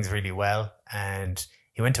handled things really well. And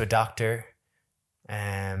he went to a doctor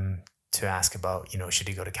to ask about, should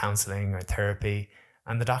he go to counseling or therapy?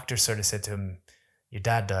 And the doctor sort of said to him, your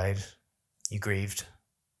dad died, you grieved.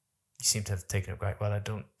 You seem to have taken it quite well. I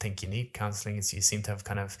don't think you need counseling. You seem to have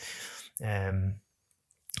kind of,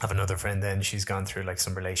 have another friend then, she's gone through like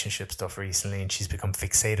some relationship stuff recently, and she's become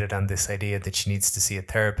fixated on this idea that she needs to see a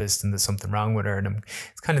therapist and there's something wrong with her. And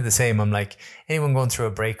it's kind of the same. I'm like, anyone going through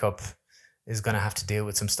a breakup is going to have to deal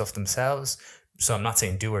with some stuff themselves. So I'm not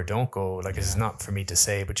saying do or don't go. Like, it's not for me to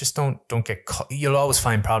say, but just don't get caught. You'll always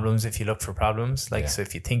find problems if you look for problems. Like, so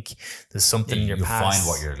if you think there's something in your past, you'll find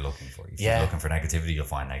what you're looking for. If you're looking for negativity, you'll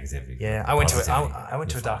find negativity. Yeah. I went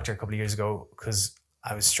to a doctor a couple of years ago because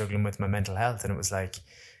I was struggling with my mental health, and it was like,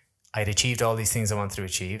 I'd achieved all these things I wanted to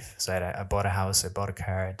achieve. So I bought a house, I bought a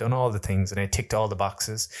car, I'd done all the things, and I ticked all the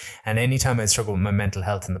boxes. And anytime I struggled with my mental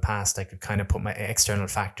health in the past, I could kind of put my external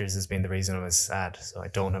factors as being the reason I was sad. So I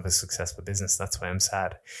don't have a successful business, that's why I'm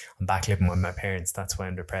sad. I'm back living with my parents, that's why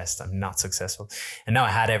I'm depressed. I'm not successful. And now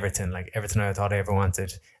I had everything, like everything I thought I ever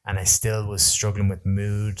wanted. And I still was struggling with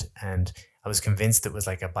mood, and I was convinced it was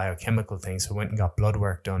like a biochemical thing. So I went and got blood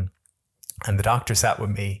work done. And the doctor sat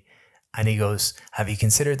with me, and he goes, have you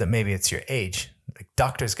considered that maybe it's your age? Like,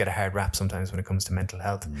 doctors get a hard rap sometimes when it comes to mental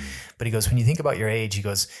health. But he goes, when you think about your age, he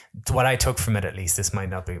goes, what I took from it, at least, this might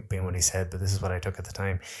not be what he said, but this is what I took at the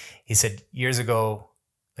time. He said, years ago,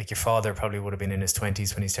 like, your father probably would have been in his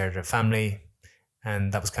 20s when he started a family,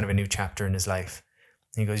 and that was kind of a new chapter in his life.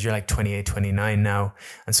 And he goes, you're like 28, 29 now.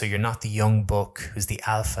 And so you're not the young buck who's the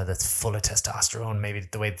alpha that's full of testosterone, maybe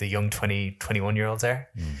the way the young 20, 21-year-olds are.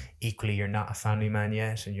 Equally, you're not a family man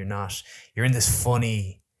yet, and you're in this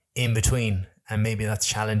funny in between. And maybe that's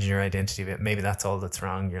challenging your identity a bit. Maybe that's all that's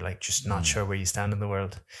wrong. You're like just not sure where you stand in the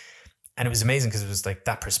world. And it was amazing because it was like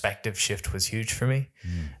that perspective shift was huge for me.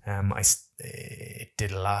 It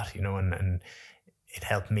did a lot, and it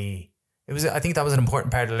helped me. I think that was an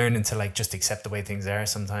important part of learning to like just accept the way things are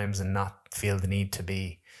sometimes and not feel the need to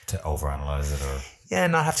overanalyze it, or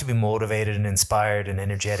not have to be motivated and inspired and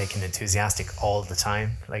energetic and enthusiastic all the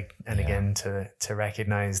time. Like, and again, to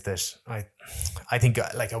recognize that I think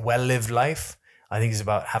like a well-lived life, I think is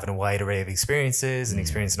about having a wide array of experiences and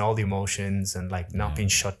experiencing all the emotions and like not being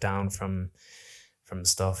shut down from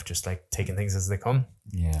stuff, just like taking things as they come.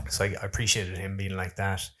 Yeah. So I appreciated him being like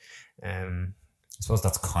that. I suppose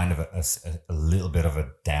that's kind of a little bit of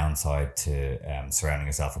a downside to surrounding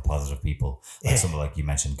yourself with positive people. Like something like you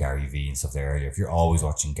mentioned Gary Vee and stuff there earlier. If you're always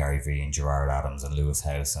watching Gary Vee and Gerard Adams and Lewis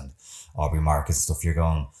House and Aubrey Marcus and stuff, you're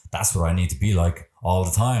going, that's what I need to be like all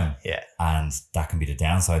the time. Yeah. And that can be the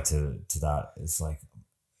downside to that. It's like,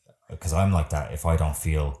 because I'm like that. If I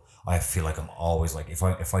feel like I'm always like, if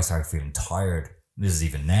I start feeling tired, this is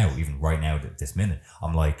even right now, this minute,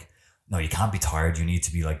 I'm like, no, you can't be tired. You need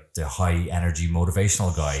to be like the high energy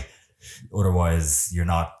motivational guy. Otherwise, you're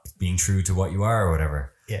not being true to what you are or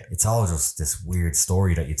whatever. Yeah. It's all just this weird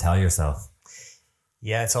story that you tell yourself.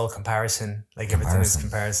 Yeah, it's all comparison. Like everything is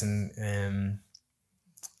comparison.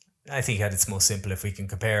 I think at its most simple, if we can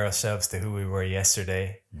compare ourselves to who we were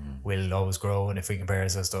yesterday, we'll always grow. And if we compare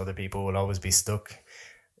ourselves to other people, we'll always be stuck.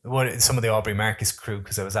 Some of the Aubrey Marcus crew,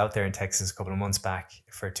 because I was out there in Texas a couple of months back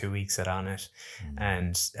for 2 weeks at On It,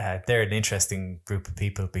 and they're an interesting group of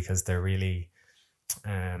people because they're really,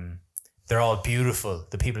 they're all beautiful.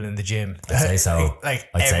 The people in the gym, I'd say so. like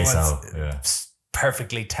I'd say so. everyone's Yeah.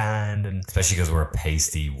 perfectly tanned, and Especially because we're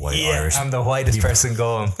pasty white Irish. I'm the whitest people. person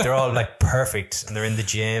going. They're all like perfect, and they're in the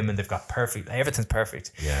gym, and they've got everything's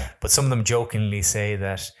perfect. Yeah. But some of them jokingly say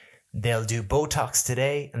that they'll do Botox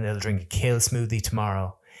today and they'll drink a kale smoothie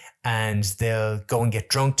tomorrow. And they'll go and get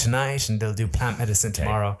drunk tonight and they'll do plant medicine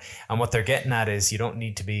tomorrow. And what they're getting at is you don't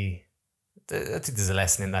need to be, I think there's a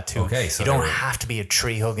lesson in that too. Okay, so you don't have to be a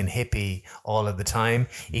tree hugging hippie all of the time.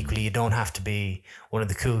 Equally, you don't have to be one of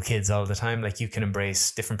the cool kids all the time. Like you can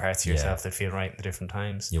embrace different parts of yourself that feel right at the different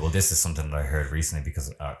times. Yeah, well, this is something that I heard recently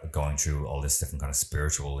because going through all this different kind of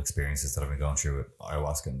spiritual experiences that I've been going through with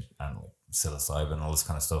ayahuasca and like psilocybin and all this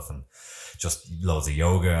kind of stuff, and just loads of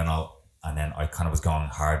yoga and all. And then I kind of was going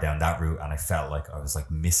hard down that route, and I felt like I was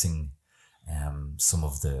like missing some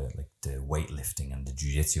of the weightlifting and the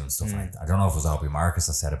jiu-jitsu and stuff. And I don't know if it was Aubrey Marcus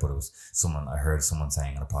that said it, but it was I heard someone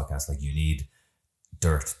saying on a podcast, like, you need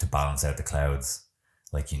dirt to balance out the clouds.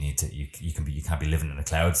 Like you need to, you can't be living in the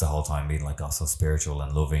clouds the whole time being like, oh, so spiritual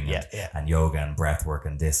and loving and yoga and breath work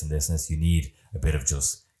and this and this and this. You need a bit of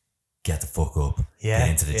just get the fuck up, get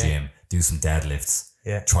into the gym, do some deadlifts,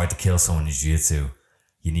 try to kill someone in jiu-jitsu.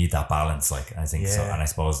 You need that balance, like, I think so. And I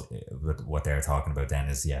suppose what they're talking about then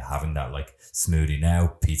is having that like smoothie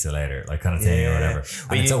now, pizza later, like kind of thing or whatever.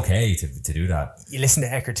 And it's okay to do that. You listen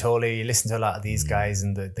to Eckhart Tolle, you listen to a lot of these guys,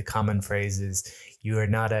 and the common phrases, you are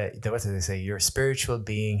not what do they say? You're a spiritual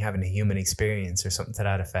being having a human experience, or something to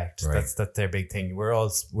that effect. Right. That's their big thing. We're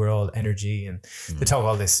all energy, and they talk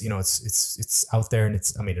all this. It's out there, and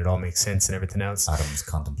it all makes sense and everything else. Atoms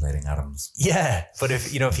contemplating atoms. Yeah, but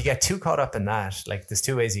if you get too caught up in that, like there's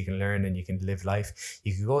two ways you can learn and you can live life.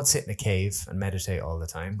 You can go and sit in a cave and meditate all the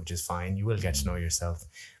time, which is fine. You will get to know yourself.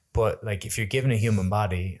 But like if you're given a human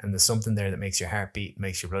body and there's something there that makes your heart beat,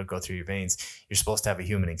 makes your blood go through your veins, you're supposed to have a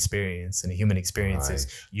human experience. And a human experience is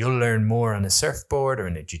you'll learn more on a surfboard or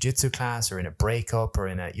in a jiu-jitsu class or in a breakup or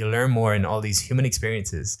you'll learn more in all these human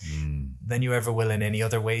experiences than you ever will in any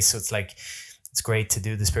other way. So it's like, it's great to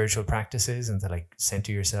do the spiritual practices and to like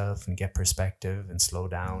center yourself and get perspective and slow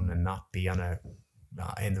down and not be in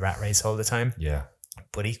the rat race all the time. Yeah.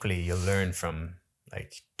 But equally you'll learn from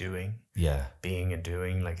like being and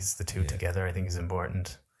doing, like it's the two together, I think is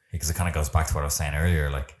important. Because it kind of goes back to what I was saying earlier,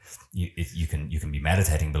 like you can be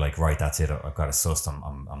meditating, but like, right, that's it, I've got a sussed,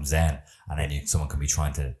 I'm zen, and then someone can be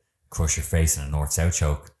trying to crush your face in a north-south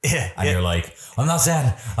choke, and you're like, I'm not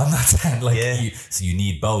zen, like so you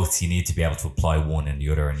need both. You need to be able to apply one and the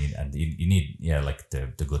other, and you need like the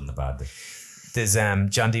good and the bad. There's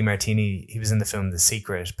John DeMartini, he was in the film The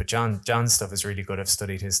Secret, but John's stuff is really good. I've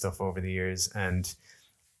studied his stuff over the years, and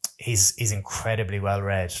he's incredibly well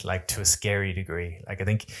read, like to a scary degree. Like I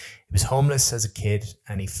think he was homeless as a kid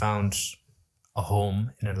and he found a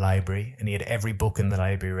home in a library, and he had every book in the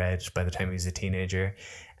library read by the time he was a teenager.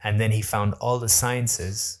 And then he found all the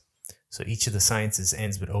sciences. So each of the sciences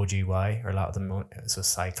ends with OGY, or a lot of them. So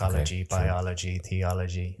psychology, biology,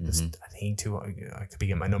 theology. I think I could be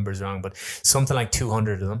getting my numbers wrong, but something like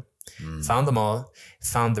 200 of them. Found them all,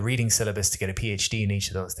 found the reading syllabus to get a PhD in each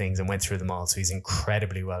of those things, and went through them all. So he's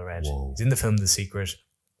incredibly well read. Whoa. He's in the film The Secret.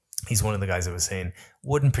 He's one of the guys I was saying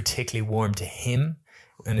wouldn't particularly warm to him.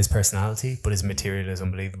 and his personality, but his material is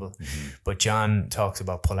unbelievable. But John talks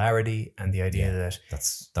about polarity and the idea that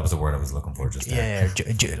that was the word I was looking for just there.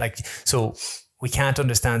 so we can't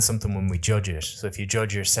understand something when we judge it. So if you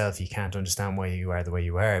judge yourself, you can't understand why you are the way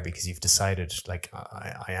you are, because you've decided like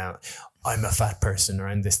I'm a fat person, or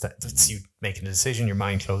I'm this, that's you making a decision. Your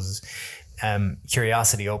mind closes.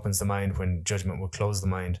 Curiosity opens the mind when judgment will close the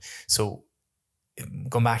mind. So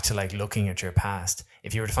going back to like looking at your past,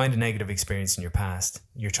 if you were to find a negative experience in your past,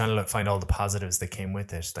 you're trying to find all the positives that came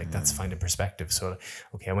with it. Like that's finding perspective. So,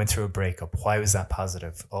 okay, I went through a breakup. Why was that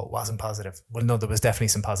positive? Oh, it wasn't positive. Well, no, there was definitely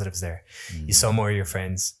some positives there. You saw more of your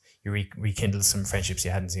friends. You rekindled some friendships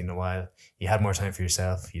you hadn't seen in a while. You had more time for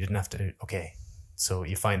yourself. You didn't have to, okay. So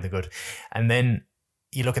you find the good. And then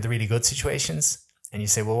you look at the really good situations and you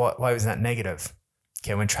say, well, why was that negative?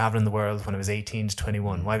 Okay, I went traveling the world when I was 18 to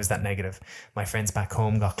 21. Why was that negative? My friends back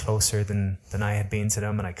home got closer than I had been to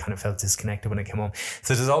them, and I kind of felt disconnected when I came home.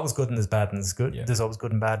 So there's always good and there's bad and there's good. Yeah. There's always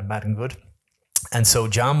good and bad and good. And so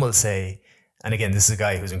John will say, and again, this is a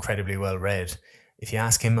guy who's incredibly well read. If you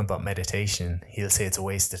ask him about meditation, he'll say it's a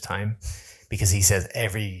waste of time, because he says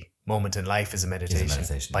every moment in life is a meditation,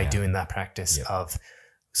 by doing that practice of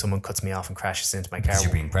someone cuts me off and crashes into my car. Because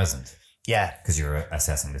you're being present. Yeah. Because you're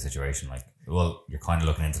assessing the situation. Like, well, you're kind of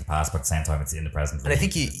looking into the past, but at the same time, it's in the present. And I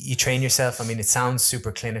think you train yourself. I mean, it sounds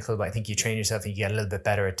super clinical, but I think you train yourself and you get a little bit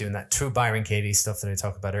better at doing that. Through Byron Katie's stuff that I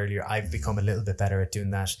talked about earlier, I've become a little bit better at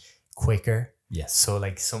doing that quicker. Yes. So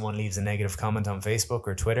like someone leaves a negative comment on Facebook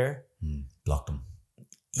or Twitter. Block them.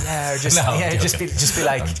 Yeah, or just just be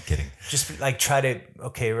like, I'm kidding. Just be like, try to,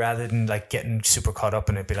 okay, rather than like getting super caught up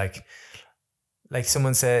in it, be like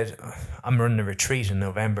someone said, I'm running a retreat in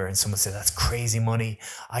November, and someone said, that's crazy money.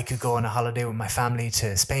 I could go on a holiday with my family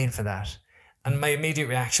to Spain for that. And my immediate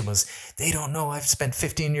reaction was, they don't know. I've spent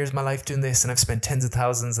 15 years of my life doing this, and I've spent tens of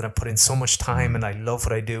thousands, and I've put in so much time, and I love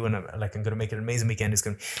what I do, and I'm going to make it an amazing weekend.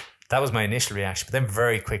 That was my initial reaction. But then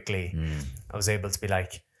very quickly, I was able to be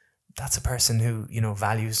like, that's a person who,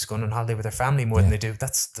 values going on holiday with their family more than they do.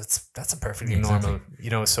 That's a perfectly normal,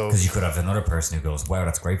 so. Because you could have another person who goes, wow,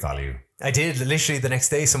 that's great value. I did. Literally the next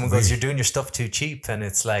day, someone goes, you're doing your stuff too cheap. And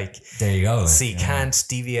it's like, there you go. So you can't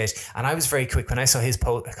deviate. And I was very quick. When I saw his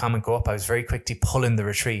comment go up, I was very quick to pull in the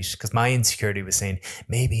retreat, because my insecurity was saying,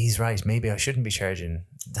 maybe he's right. Maybe I shouldn't be charging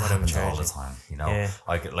what I'm charging. All the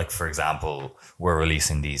time, Like for example, we're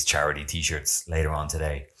releasing these charity t-shirts later on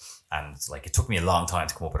today. And like, it took me a long time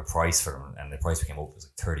to come up with a price for them, and the price we came up with was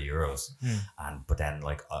like €30. But then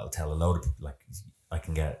like, I'll tell a load of, like, I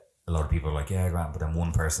can get a lot of people like, yeah, Grant, but then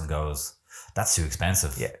one person goes, that's too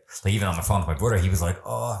expensive. Yeah. Like, even on my phone with my brother, he was like,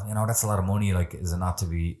 oh, that's a lot of money. Like, is it not to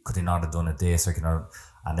be, could they not have done it this, or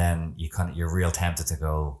and then you're real tempted to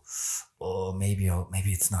go, oh, maybe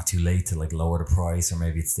it's not too late to like lower the price, or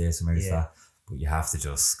maybe it's this, or maybe it's that. But you have to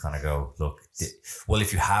just kind of go, look, well,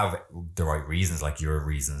 if you have the right reasons, like your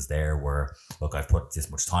reasons there were, look, I've put this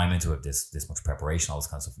much time into it, this much preparation, all this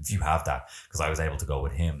kind of stuff. If you have that, because I was able to go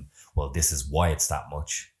with him, well, this is why it's that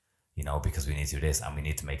much, because we need to do this, and we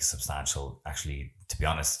need to make a substantial, actually, to be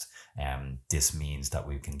honest, this means that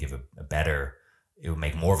we can give a better, it will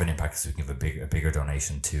make more of an impact, because we can give a bigger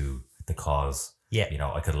donation to the cause. Yeah.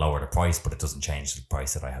 I could lower the price, but it doesn't change the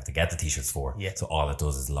price that I have to get the t-shirts for. Yeah. So all it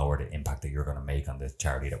does is lower the impact that you're going to make on the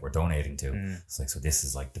charity that we're donating to. It's like, so this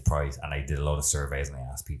is like the price. And I did a lot of surveys, and I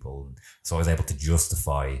asked people. So I was able to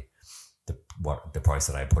justify the price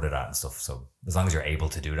that I put it at and stuff. So as long as you're able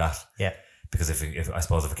to do that. Yeah. Because if I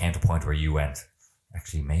suppose if it came to a point where you went,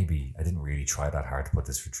 actually, maybe I didn't really try that hard to put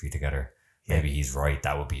this retreat together. Maybe he's right.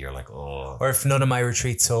 That would be, you're like, oh. Or if none of my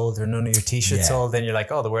retreats sold, or none of your t-shirts sold, then you're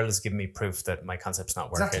like, oh, the world has given me proof that my concept's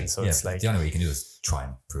not working. Exactly. So it's like, the only way you can do is try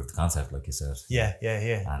and prove the concept, like you said. Yeah.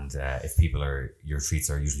 And if your retreats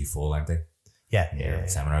are usually full, aren't they? Yeah.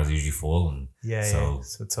 Seminars are usually full, and so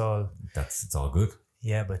it's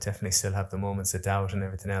Yeah, but definitely still have the moments of doubt and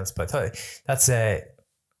everything else. But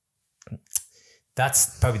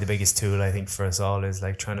that's probably the biggest tool, I think, for us all, is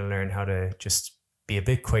like trying to learn how to just be a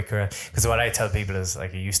bit quicker. Because what I tell people is,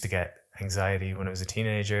 like, I used to get anxiety when I was a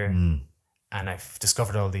teenager, and I've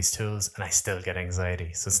discovered all these tools, and I still get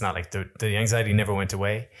anxiety. So it's not like the anxiety never went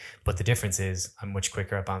away, but the difference is I'm much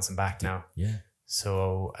quicker at bouncing back now. Yeah.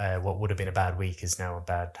 So what would have been a bad week is now a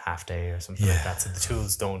bad half day or something like that. So the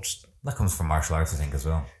tools don't. That comes from martial arts, I think, as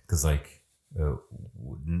well. Because like,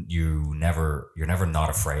 you're never not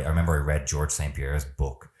afraid. I remember I read George St. Pierre's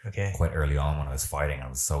book quite early on when I was fighting. I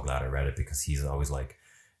was so glad I read it, because he's always like,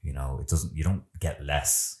 you don't get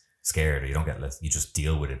less scared, or you don't get less, you just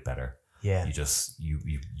deal with it better. Yeah. You just,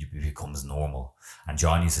 it becomes normal. And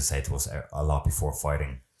John used to say to us a lot before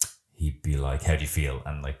fighting, he'd be like, how do you feel?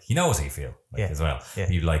 And like, he knows how you feel as well. Yeah.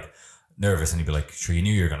 He'd be like nervous and he'd be like, sure, you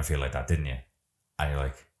knew you were going to feel like that, didn't you? And you're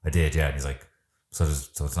like, I did, yeah. And he's like, so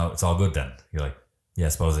it's all good then. You're like, yeah, I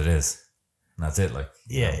suppose it is. And that's it. Like,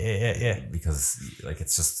 yeah. Because like, it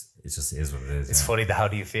just is what it is. It's funny the how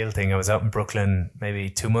do you feel thing. I was out in Brooklyn maybe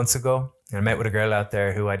 2 months ago and I met with a girl out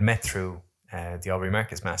there who I'd met through the Aubrey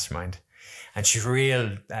Marcus Mastermind. And she's a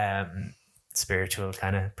real spiritual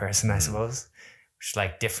kind of person, I suppose. She's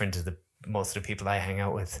like different to most of the people I hang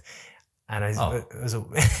out with. And it was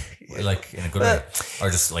like in a good way, or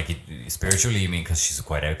just like spiritually, you mean, because she's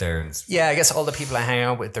quite out there and yeah, I guess all the people I hang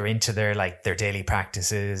out with, they're into their daily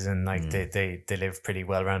practices and like they live pretty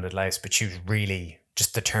well-rounded lives. But she was really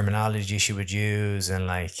just the terminology she would use and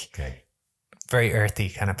like very earthy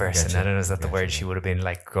kind of person. I don't know, is that the word? She would have been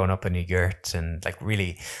like growing up in a yurt and like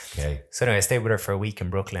really. So anyway, I stayed with her for a week in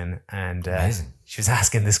Brooklyn and she was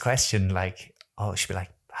asking this question like, oh, she'd be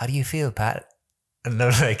like, how do you feel, Pat? And I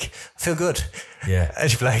was like, I feel good. Yeah. And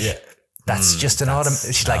she'd be like, that's just an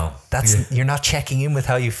automated. She's like, you're not checking in with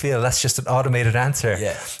how you feel. That's just an automated answer.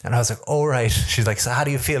 Yeah. And I was like, oh, right. She's like, so how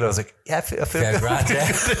do you feel? I was like, yeah, I feel good. Grand,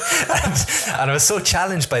 and I was so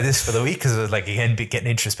challenged by this for the week because it was like, again, getting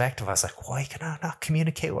introspective. I was like, why can I not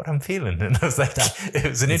communicate what I'm feeling? And I was like, it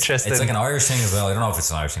was an interesting. It's like an Irish thing as well. I don't know if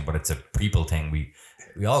it's an Irish thing, but it's a people thing.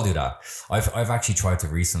 We all do that. I've actually tried to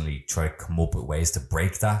come up with ways to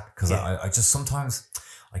break that because I just sometimes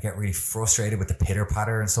I get really frustrated with the pitter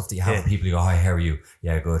patter and stuff that you have with people. You go, hi, how are you?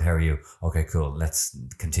 Yeah, good. How are you? Okay, cool. Let's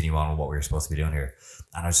continue on with what we were supposed to be doing here.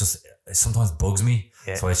 And it sometimes bugs me.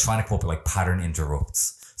 Yeah. So I was trying to come up with like pattern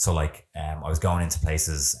interrupts. So like, I was going into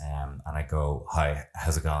places, and I go, hi,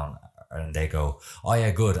 how's it going? And they go, oh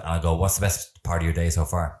yeah, good. And I go, what's the best part of your day so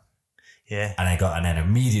far? Yeah. And then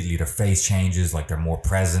immediately their face changes, like they're more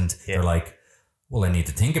present. Yeah. They're like, well, I need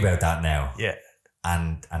to think about that now. Yeah.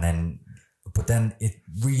 And then, but then it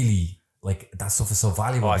really, like, that stuff is so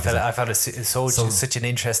valuable. I felt it's such an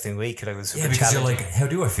interesting week. Like, it was because you're like, how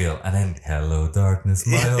do I feel? And then, hello, darkness,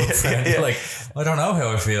 my old friend. You're like, I don't know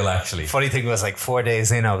how I feel, actually. Funny thing was, like, 4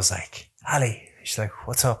 days in, I was like, Ali, she's like,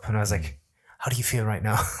 what's up? And I was like, how do you feel right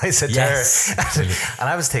now? I said to her, and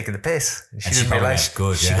I was taking the piss. And she didn't realize.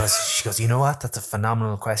 Good, she goes, you know what? That's a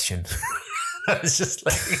phenomenal question. I was just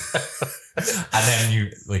like, and then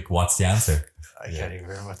you like, what's the answer? I can't even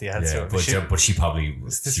remember what the answer was. But she probably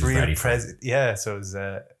was this real present. Yeah, so it was.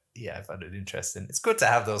 I found it interesting. It's good to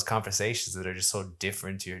have those conversations that are just so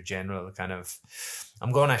different to your general kind of.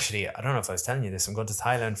 I'm going actually. I don't know if I was telling you this. I'm going to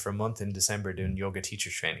Thailand for a month in December doing yoga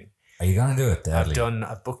teacher training. Are you going to do it?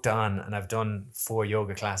 I've booked on and I've done 4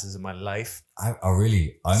 yoga classes in my life.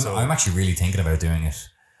 I'm actually really thinking about doing it.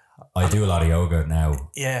 I do a lot of yoga now.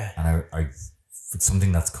 Yeah. And I it's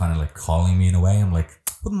something that's kind of like calling me in a way. I'm like,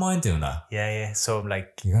 wouldn't mind doing that. Yeah. So I'm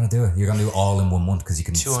like, you're going to do it. You're going to do it all in 1 month because you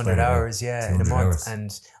can 200 hours, in a month. Hours.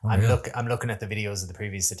 And I'm looking at the videos of the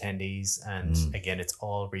previous attendees, and again, it's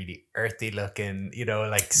all really earthy looking,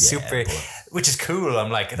 like super, which is cool.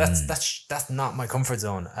 I'm like, that's not my comfort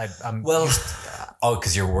zone.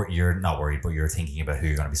 Because you're not worried, but you're thinking about who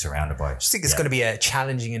you're going to be surrounded by. I just think it's going to be a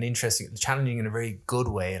challenging and interesting, challenging in a very good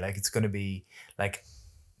way. Like it's going to be like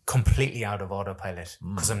completely out of autopilot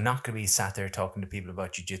because I'm not going to be sat there talking to people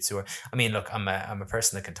about jiu-jitsu. Look, I'm a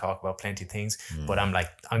person that can talk about plenty of things, but I'm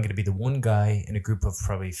going to be the one guy in a group of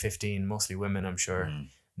probably 15, mostly women, I'm sure,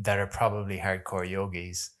 that are probably hardcore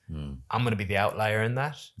yogis. I'm going to be the outlier in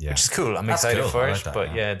that, which is cool. I'm excited for it,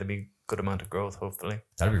 but there'll be a good amount of growth, hopefully.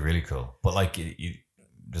 That'd be really cool. But like,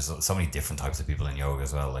 there's so many different types of people in yoga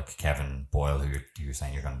as well. Like Kevin Boyle, who you're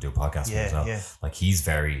saying you're going to do a podcast with as well. Yeah. Like he's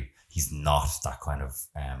not that kind of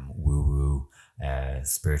woo-woo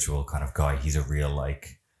spiritual kind of guy. He's a real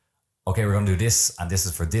like, okay, we're going to do this and this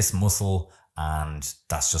is for this muscle and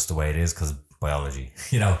that's just the way it is because biology,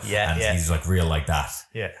 he's like real like that.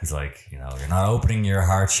 Yeah. He's like, you're not opening your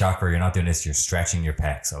heart chakra, you're not doing this, you're stretching your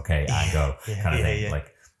pecs, okay, and go kind of thing. Yeah.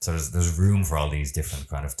 Like, so there's room for all these different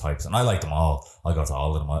kind of types. And I like them all. I go to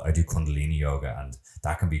all of them. I do Kundalini yoga and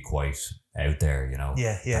that can be quite out there,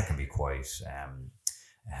 Yeah. That can be quite,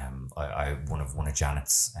 one of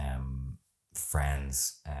Janet's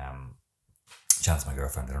friends, Janet's my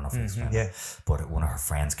girlfriend, I don't know if it's friend, but one of her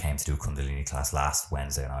friends came to do a Kundalini class last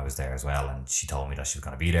Wednesday and I was there as well, and she told me that she was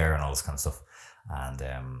going to be there and all this kind of stuff, and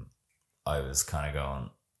I was kind of going,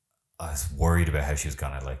 I was worried about how she was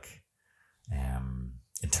going to like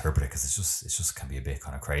interpret it because it's just can be a bit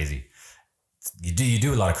kind of crazy. You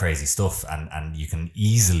do a lot of crazy stuff and you can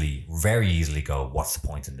very easily go, what's the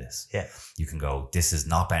point in this? Yeah. You can go, this is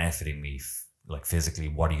not benefiting me like physically.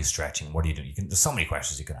 What are you stretching? What are you doing? There's so many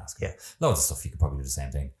questions you can ask. Yeah. Loads of stuff. You could probably do the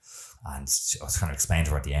same thing. And I was kind of explaining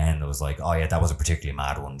to her at the end, I was like, oh yeah, that was a particularly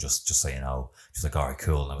mad one, just so you know. She's like, all right,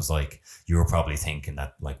 cool. And I was like, you were probably thinking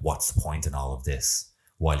that, like, what's the point in all of this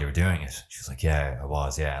while you were doing it? She was like, yeah, I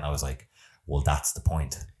was, yeah. And I was like, well, that's the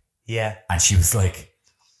point. Yeah. And she was like,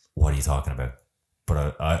 what are you talking about?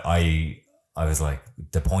 But I was like,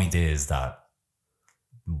 the point is that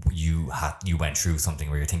you went through something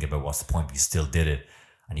where you're thinking about what's the point, but you still did it,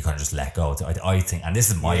 and you kind of just let go. I think, and this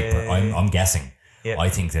is I'm guessing. Yeah. I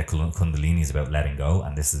think that Kundalini is about letting go,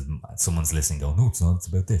 and this is someone's listening going, no, it's not, it's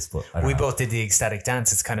about this. But we both did the ecstatic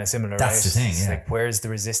dance. It's kind of similar. That's right? the thing. It's yeah. like, where's the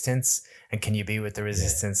resistance, and can you be with the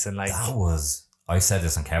resistance? And like I said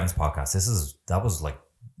this on Kevin's podcast. That was like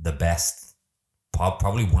the best,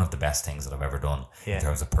 probably one of the best things that I've ever done in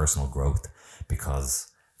terms of personal growth.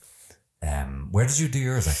 Because, where did you do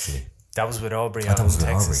yours actually? That was with Aubrey. That was with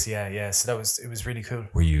Texas. Aubrey. Yeah. So it was really cool.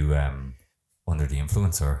 Were you under the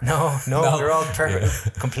influence or? No. We were all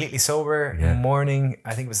completely sober. Morning.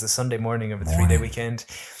 I think it was the Sunday morning of a 3-day weekend.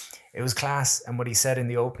 It was class. And what he said in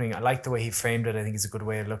the opening, I like the way he framed it. I think it's a good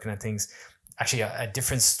way of looking at things. Actually, a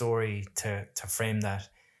different story to frame that.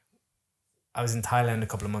 I was in Thailand a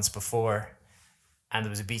couple of months before, and there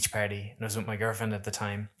was a beach party, and I was with my girlfriend at the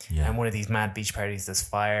time. Yeah. And one of these mad beach parties, there's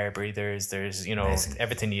fire breathers, there's, amazing.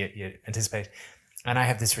 Everything you anticipate. And I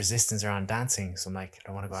have this resistance around dancing. So I'm like,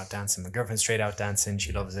 I want to go out dancing. My girlfriend's straight out dancing.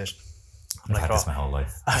 She loves it. I've had this my whole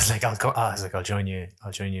life. I was like, I'll join you.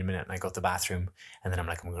 I'll join you in a minute. And I go to the bathroom, and then I'm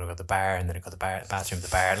like, I'm going to go to the bar, and then I go to the bathroom, the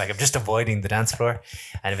bar. Like, I'm just avoiding the dance floor.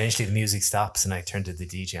 And eventually the music stops, and I turn to the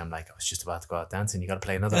DJ. I'm like, I was just about to go out dancing. You got to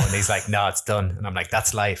play another one. And he's like, no, it's done. And I'm like,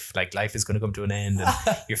 that's life. Like, life is going to come to an end,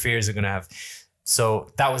 and your fears are going to have.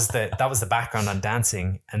 So that was the background on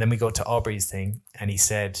dancing. And then we go to Aubrey's thing, and he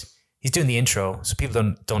said, he's doing the intro. So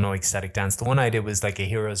people don't know ecstatic dance. The one I did was like a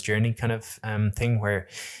hero's journey kind of thing, where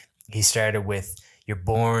he started with, you're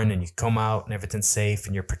born and you come out and everything's safe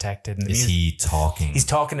and you're protected. And is he talking? He's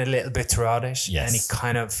talking a little bit throughout it. Yes. And he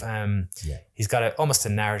kind of, he's got almost a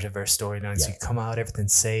narrative or storyline. So you come out,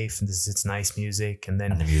 everything's safe, and it's nice music. And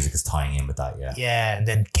then the music is tying in with that, Yeah, and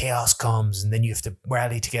then chaos comes, and then you have to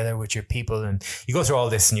rally together with your people. And you go through all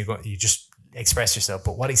this, and you just express yourself.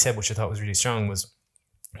 But what he said, which I thought was really strong, was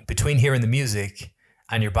between hearing the music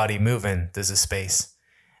and your body moving, there's a space.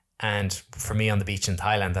 And for me on the beach in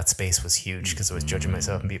Thailand, that space was huge because I was judging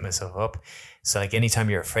myself and beating myself up. So like anytime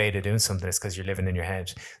you're afraid of doing something, it's because you're living in your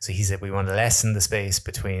head. So he said, we want to lessen the space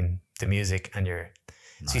between the music and your...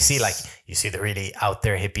 Nice. So you see the really out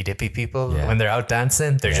there hippy dippy people when they're out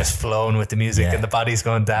dancing, they're just flowing with the music and the body's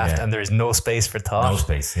going daft and there's no space for thought. No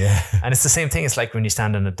space, And it's the same thing. It's like when you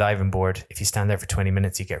stand on a diving board, if you stand there for 20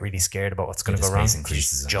 minutes, you get really scared about what's going to go wrong.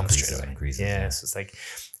 Increases, jump straight away. Increases, So it's like,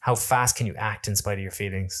 how fast can you act in spite of your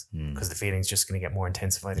feelings? Because the feeling's just going to get more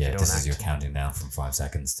intensified if you don't this act. is your counting down from 5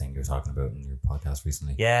 seconds thing you were talking about in your podcast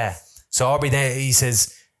recently. Yeah. So Aubrey there, he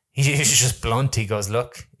says, he's just blunt. He goes,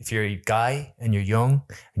 look, if you're a guy and you're young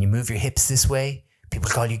and you move your hips this way, people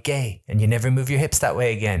call you gay and you never move your hips that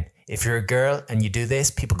way again. If you're a girl and you do this,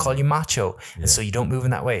 people call you macho. And so you don't move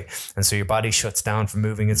in that way. And so your body shuts down from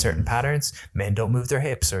moving in certain patterns. Men don't move their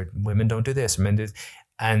hips, or women don't do this, or men do.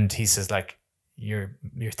 And he says, like, your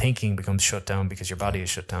thinking becomes shut down because your body is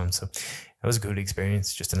shut down. So that was a good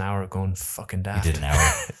experience. Just an hour of going fucking daft. You did an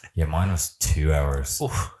hour. Yeah, mine was 2 hours.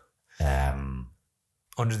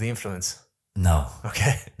 Under the influence? No.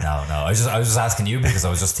 Okay. No. I was just asking you because I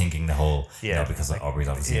was just thinking the whole, because Aubrey's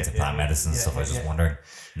obviously into plant medicine and stuff. I was just wondering.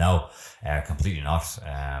 No, completely not.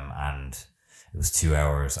 And it was 2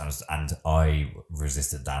 hours, and I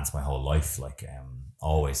resisted dance my whole life. Like, I'm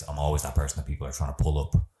always that person that people are trying to pull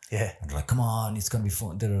up. Yeah. And they're like, come on, it's going to be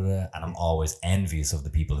fun. And I'm always envious of the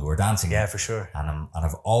people who are dancing. Yeah, for sure. And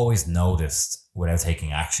I've always noticed, without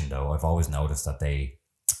taking action though, I've always noticed that they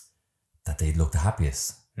look the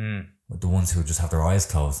happiest. The ones who just have their eyes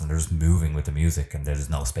closed and they're just moving with the music, and there's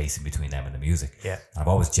no space in between them and the music. Yeah. And I'm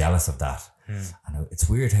always jealous of that. And it's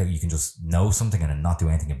weird how you can just know something and then not do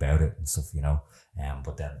anything about it and stuff,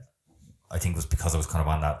 but then I think it was because I was kind of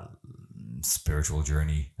on that spiritual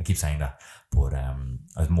journey. I keep saying that, but I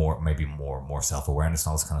was more self-awareness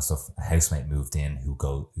and all this kind of stuff. A housemate moved in who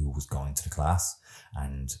was going to the class,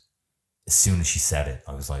 and as soon as she said it,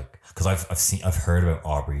 I was like, because I've heard about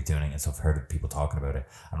Aubrey doing it, and so I've heard people talking about it,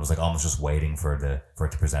 and I was like almost just waiting for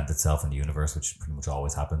it to present itself in the universe, which pretty much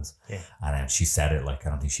always happens. Yeah. And then she said it, like, I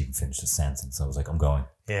don't think she even finished the sentence. So I was like, I'm going.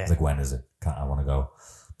 Yeah. I was like, when is it? I want to go.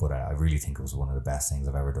 But I really think it was one of the best things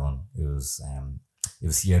I've ever done. It was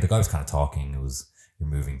the guy was kind of talking. You're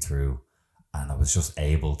moving through, and I was just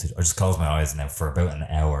able to. I just closed my eyes, and now for about an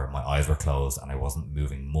hour, my eyes were closed, and I wasn't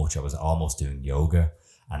moving much. I was almost doing yoga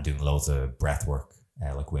and doing loads of breath work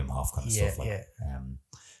like Wim Hof kind of Yeah, stuff, like yeah.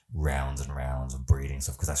 rounds and rounds of breathing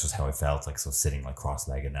stuff, because that's just how I felt. Like, so sitting like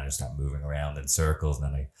cross-legged, and then I start moving around in circles,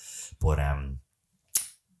 and then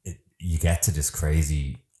you get to this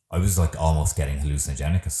crazy. I was like almost getting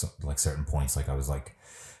hallucinogenic at like certain points. Like I was like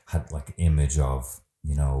had like image of,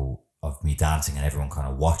 you know, of me dancing and everyone kind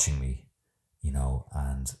of watching me, you know,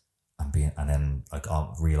 and then like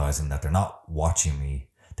realizing that they're not watching me,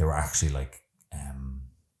 they were actually like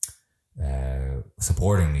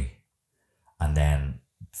supporting me. And then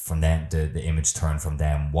from then the image turned from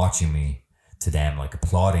them watching me to them like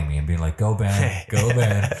applauding me and being like, go Ben, go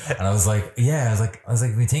Ben. And I was like, yeah, I was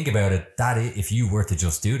like, when you think about it, if you were to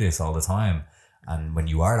just do this all the time, and when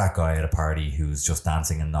you are that guy at a party who's just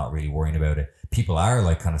dancing and not really worrying about it, people are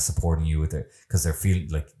like kind of supporting you with it, because they're feeling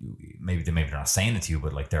like maybe they're not saying it to you,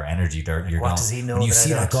 but like their energy, you're what going, does he know when you that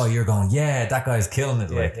see I that don't? guy, you're going, yeah, that guy's killing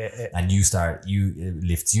it, like, and it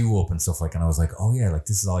lifts you up and stuff like. And I was like, oh yeah, like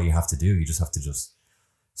this is all you have to do. You just have to just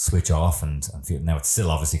switch off and feel. Now it's still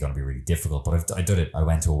obviously going to be really difficult, but I did it. I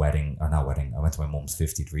went to a wedding, or not wedding. I went to my mum's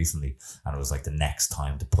 50th recently, and it was like the next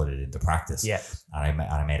time to put it into practice. Yeah. And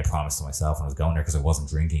I made a promise to myself, and I was going there because I wasn't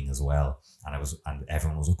drinking as well, and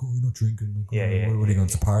everyone was like, "Oh, you're not drinking? Like, what are you going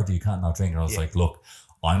to party? You can't not drink." And I was like, "Look,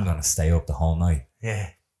 I'm going to stay up the whole night. Yeah.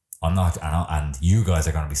 I'm not, and you guys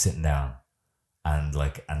are going to be sitting down." And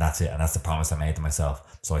that's it. And that's the promise I made to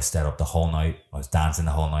myself. So I stayed up the whole night. I was dancing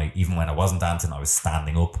the whole night. Even when I wasn't dancing, I was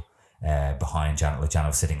standing up behind Janet. Like Janet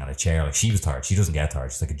was sitting on a chair. Like, she was tired. She doesn't get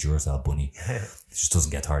tired. She's like a Duracell bunny. She just doesn't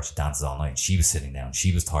get tired. She dances all night. And she was sitting down.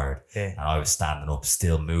 She was tired. Yeah. And I was standing up,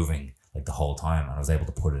 still moving like the whole time. And I was able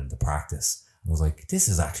to put it into practice. I was like, this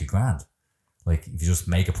is actually grand. Like, if you just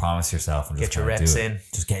make a promise to yourself and just Get your reps in.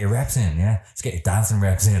 Just get your reps in, yeah. Just get your dancing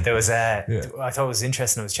reps in. There was I thought it was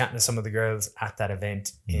interesting. I was chatting to some of the girls at that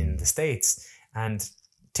event in the States, and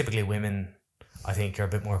typically women, I think, are a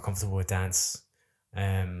bit more comfortable with dance.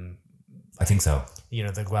 I think so. You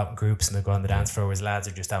know, they go out in groups and they go on the dance floor, whereas lads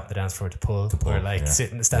are just out on the dance floor to pull or like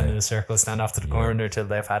stand in a circle, stand off to the corner till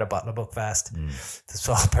they've had a bottle of Buckfast. That's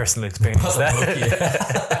all personal experience.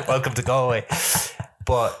 Welcome to Galway.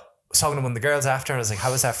 But I was talking to one of the girls after, and I was like,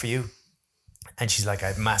 how was that for you? And she's like, I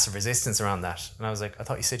had massive resistance around that. And I was like, I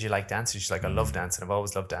thought you said you liked dancing. She's like, I love dancing. I've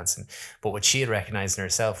always loved dancing. But what she had recognized in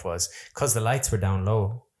herself was, because the lights were down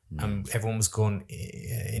low and everyone was going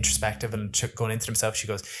introspective and going into themselves, she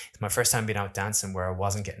goes, it's my first time being out dancing where I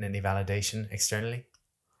wasn't getting any validation externally.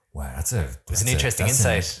 Wow, it was an interesting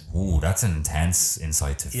insight. That's an intense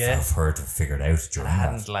insight for her to figure it out during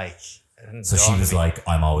that. So she was like,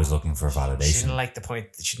 I'm always looking for validation. She didn't like the point.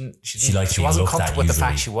 She wasn't comfortable with the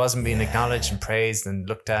fact she wasn't being acknowledged and praised and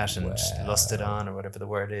looked at and lusted on, or whatever the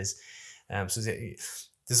word is. So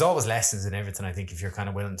there's always lessons in everything, I think, if you're kind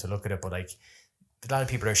of willing to look at it. But like, a lot of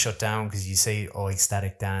people are shut down because you say, oh,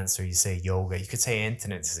 ecstatic dance, or you say yoga. You could say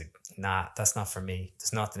anything. It's like, nah, that's not for me.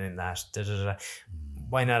 There's nothing in that.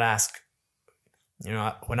 Why not ask? You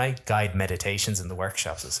know, when I guide meditations in the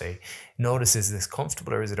workshops, I say, notice, is this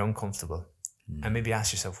comfortable or is it uncomfortable? And maybe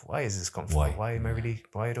ask yourself, why is this comfortable? Why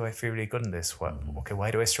do I feel really good in this? Okay,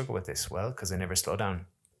 why do I struggle with this? Well, because I never slow down.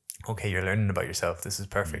 Okay, you're learning about yourself. This is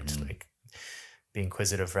perfect. Like, be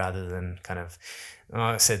inquisitive rather than kind of,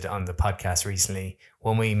 I said on the podcast recently,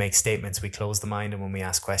 when we make statements, we close the mind, and when we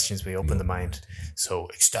ask questions, we open the mind. So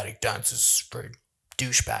ecstatic dances for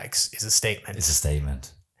douchebags is a statement. It's a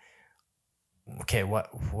statement. Okay,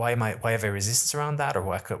 why have I resistance around that, or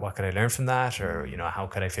what could I learn from that, or, you know, how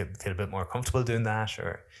could I feel a bit more comfortable doing that,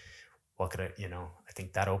 or what could I, you know, I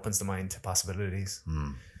think that opens the mind to possibilities.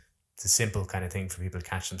 It's a simple kind of thing for people to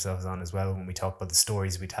catch themselves on as well. When we talk about the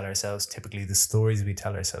stories we tell ourselves, typically the stories we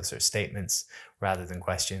tell ourselves are statements rather than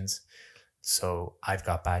questions. So, I've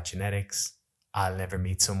got bad genetics. I'll never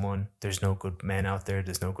meet someone. There's no good men out there.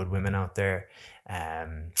 There's no good women out there.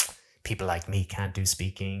 People like me can't do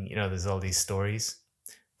speaking. You know, there's all these stories,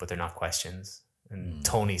 but they're not questions. And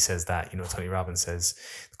Tony says that, you know, Tony Robbins says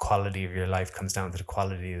the quality of your life comes down to the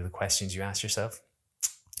quality of the questions you ask yourself.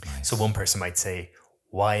 Nice. So one person might say,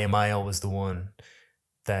 why am I always the one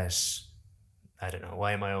that,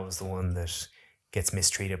 why am I always the one that gets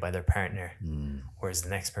mistreated by their partner? Whereas the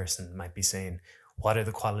next person might be saying, what are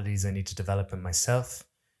the qualities I need to develop in myself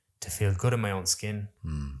to feel good in my own skin,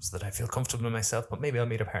 so that I feel comfortable in myself? But maybe I'll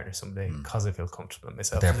meet a partner someday because I feel comfortable in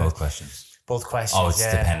myself. They're both questions. Both questions. Oh, it's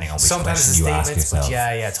depending on which sometimes question you ask yourself.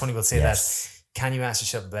 But Tony will say that. Can you ask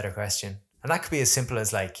yourself a better question? And that could be as simple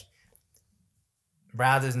as, like,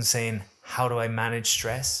 rather than saying, how do I manage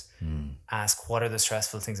stress? Ask, what are the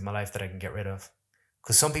stressful things in my life that I can get rid of?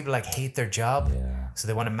 Because some people hate their job, so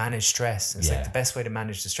they want to manage stress. And it's like the best way to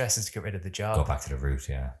manage the stress is to get rid of the job. Go back to the root,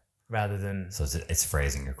 rather than. So it's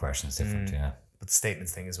phrasing your questions different, yeah. But the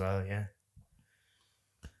statements thing as well, yeah.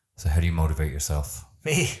 So how do you motivate yourself?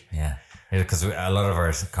 Me? Yeah. Because a lot of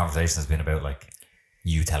our conversation has been about like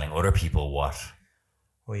you telling other people what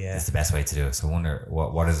is the best way to do it. So I wonder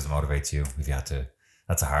what does it motivate you if you had to.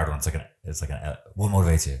 That's a hard one. What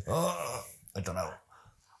motivates you? Oh, I don't know.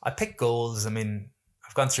 I pick goals. I mean,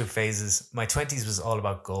 I've gone through phases. My 20s was all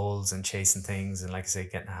about goals and chasing things, and like I say,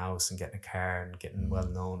 getting a house and getting a car and getting well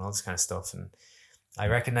known, all this kind of stuff. And I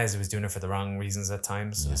recognized I was doing it for the wrong reasons at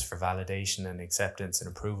times. It was for validation and acceptance and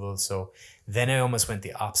approval. So then I almost went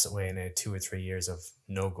the opposite way, and I had 2 or 3 years of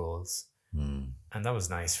no goals. And that was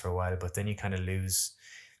nice for a while, but then you kind of lose.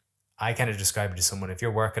 I kind of describe it to someone, if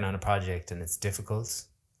you're working on a project and it's difficult,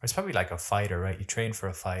 or it's probably like a fighter, right? You train for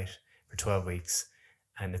a fight for 12 weeks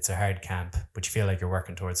and it's a hard camp, but you feel like you're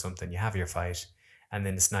working towards something. You have your fight, and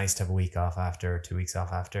then it's nice to have a week off after, or 2 weeks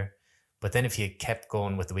off after. But then if you kept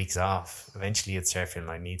going with the weeks off, eventually you'd start feeling,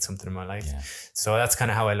 I need something in my life. Yeah. So that's kind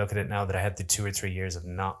of how I look at it now, that I had the 2 or 3 years of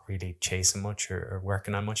not really chasing much or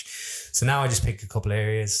working on much. So now I just pick a couple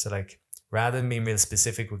areas. So like, rather than being real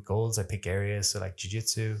specific with goals, I pick areas. So like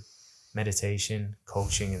jiu-jitsu, meditation,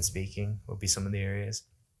 coaching and speaking would be some of the areas.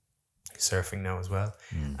 Surfing now as well.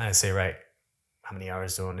 And I say, right, how many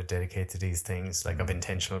hours do I want to dedicate to these things, like of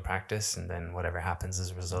intentional practice, and then whatever happens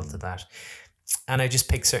as a result of that. And I just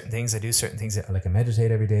pick certain things. I do certain things. Like I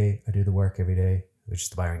meditate every day. I do the work every day, which is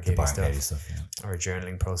the Byron Katie stuff, or a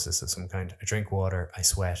journaling process of some kind. I drink water. I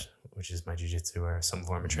sweat, which is my jiu-jitsu or some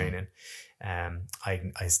form of training. I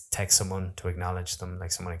text someone to acknowledge them,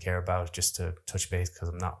 like someone I care about, just to touch base,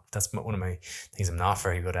 because that's one of my things I'm not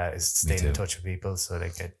very good at, is staying in touch with people. So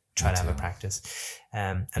like I try to have a practice.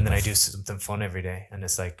 And then I do something fun every day. And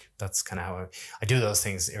it's like, that's kind of how I do those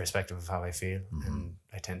things irrespective of how I feel. And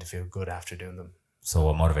I tend to feel good after doing them. So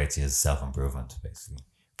what motivates you is self-improvement, basically.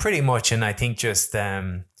 Pretty much. And I think just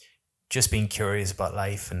being curious about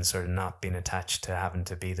life and sort of not being attached to having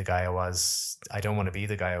to be the guy I was. I don't want to be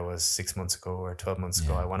the guy I was 6 months ago or 12 months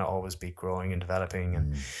ago. I want to always be growing and developing,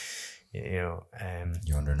 and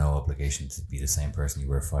you're under no obligation to be the same person you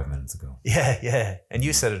were 5 minutes ago. Yeah. And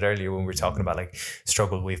you said it earlier when we were talking about like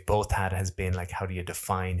struggle we've both had has been like, how do you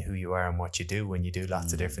define who you are and what you do when you do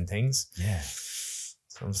lots of different things? Yeah.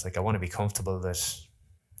 So I'm just like, I want to be comfortable that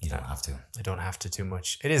you don't have to. I don't have to too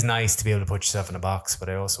much. It is nice to be able to put yourself in a box, but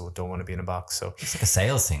I also don't want to be in a box. So it's like a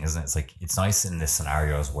sales thing, isn't it? It's like, it's nice in the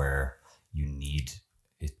scenarios where you need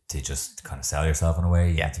it to just kind of sell yourself in a way.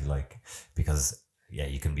 You need to be like, because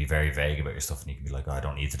you can be very vague about your stuff, and you can be like, oh, I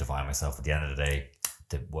don't need to define myself. At the end of the day,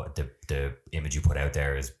 the image you put out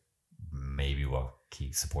there is maybe what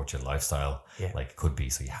supports your lifestyle. Like it could be.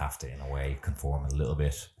 So you have to, in a way, conform a little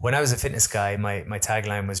bit. When I was a fitness guy, my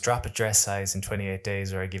tagline was drop a dress size in 28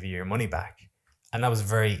 days or I give you your money back. And that was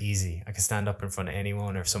very easy. I could stand up in front of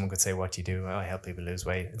anyone, or if someone could say, what do you do? Oh, I help people lose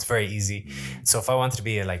weight. It's very easy. So if I wanted to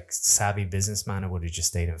be a like savvy businessman, I would have just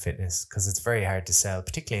stayed in fitness, because it's very hard to sell,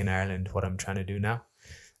 particularly in Ireland, what I'm trying to do now.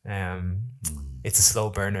 It's a slow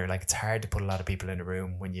burner. Like it's hard to put a lot of people in a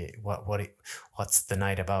room when what's the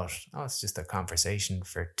night about? Oh, it's just a conversation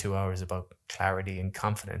for 2 hours about clarity and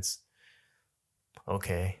confidence.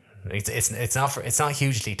 Okay. It's not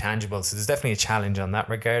hugely tangible. So there's definitely a challenge on that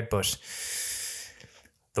regard, but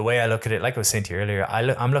the way I look at it, like I was saying to you earlier,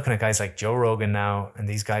 I'm looking at guys like Joe Rogan now, and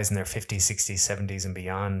these guys in their 50s, 60s, 70s and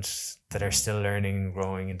beyond that are still learning,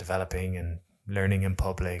 growing and developing and learning in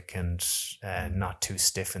public, and not too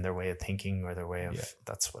stiff in their way of thinking or their way of,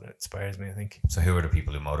 that's what inspires me, I think. So who are the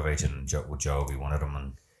people who motivate you, and would Joe be one of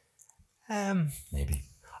them? And maybe.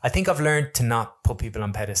 I think I've learned to not put people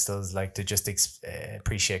on pedestals, like to just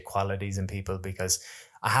appreciate qualities in people, because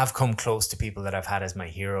I have come close to people that I've had as my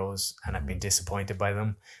heroes and I've been disappointed by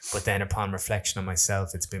them. But then upon reflection on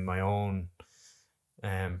myself, it's been my own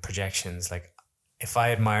projections. Like if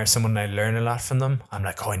I admire someone and I learn a lot from them, I'm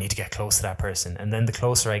like, oh, I need to get close to that person. And then the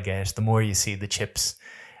closer I get, the more you see the chips,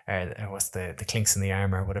 or what's the clinks in the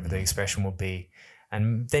armor, whatever the expression will be.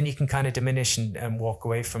 And then you can kind of diminish and walk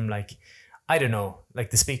away from, like, I don't know, like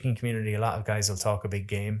the speaking community, a lot of guys will talk a big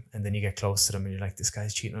game, and then you get close to them and you're like, this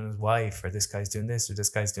guy's cheating on his wife, or this guy's doing this, or this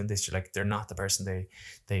guy's doing this. You're like, they're not the person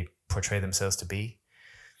they portray themselves to be.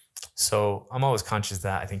 So I'm always conscious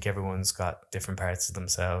that I think everyone's got different parts of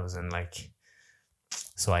themselves, and like,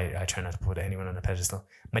 so I try not to put anyone on a pedestal.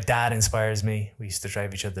 My dad inspires me. We used to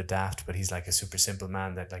drive each other daft, but he's like a super simple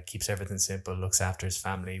man that like keeps everything simple, looks after his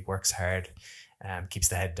family, works hard, keeps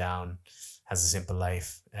the head down, has a simple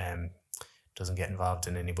life, doesn't get involved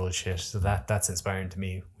in any bullshit. So that's inspiring to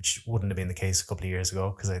me, which wouldn't have been the case a couple of years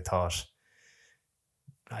ago, because I thought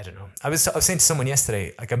I don't know. I was saying to someone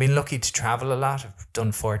yesterday, like I've been lucky to travel a lot. I've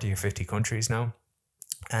done 40 or 50 countries now.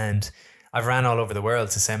 And I've ran all over the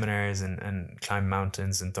world to seminars and climbed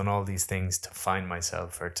mountains and done all these things to find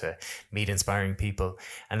myself or to meet inspiring people.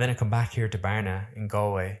 And then I come back here to Barna in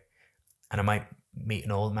Galway and I might meet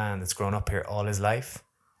an old man that's grown up here all his life.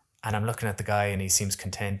 And I'm looking at the guy and he seems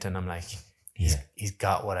content and I'm like, he's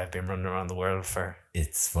got what I've been running around the world for.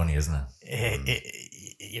 It's funny, isn't it?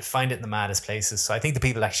 You find it in the maddest places. So I think the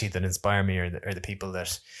people actually that inspire me are the people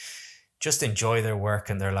that just enjoy their work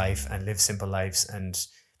and their life and live simple lives and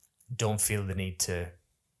don't feel the need to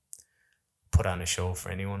put on a show for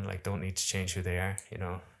anyone. Like, don't need to change who they are, you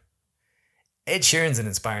know. Ed Sheeran's an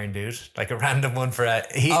inspiring dude, like a random one for a...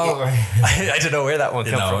 I don't know where that one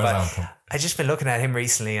came from, but I just been looking at him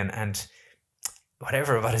recently and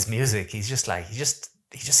whatever about his music, he's just like, he just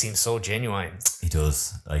seems so genuine. He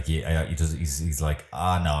does. Like, he does. He's like, no,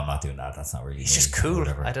 I'm not doing that. That's not really. He's just cool.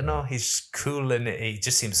 I don't know. He's just cool and he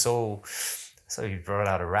just seems so. So he brought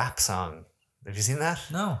out a rap song. Have you seen that?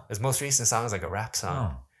 No. His most recent song is like a rap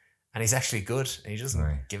song, and he's actually good. And he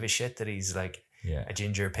doesn't give a shit that he's like a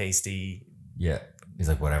ginger pasty. Yeah, he's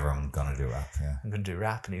like, whatever. I'm gonna do rap. Yeah, I'm gonna do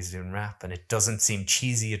rap, and he's doing rap, and it doesn't seem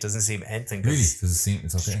cheesy. It doesn't seem anything. Really? Does it seem?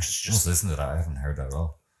 It's okay. Just listen to that. I haven't heard that at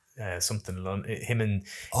all. Something him and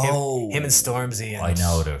Stormzy. And I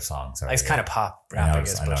know their songs. It's kind of pop rap, I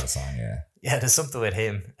guess. I know the song. Yeah. There's something with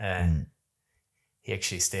him. He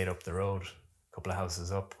actually stayed up the road, a couple of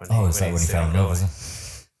houses up. Is that when he fell in love?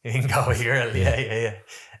 Was it? You can go girl. Yeah.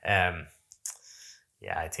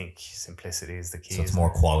 I think simplicity is the key. So it's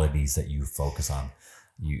more qualities that you focus on.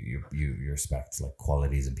 You respect like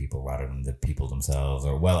qualities in people rather than the people themselves,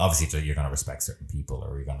 or well, obviously you're going to respect certain people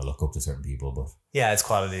or you're going to look up to certain people, but it's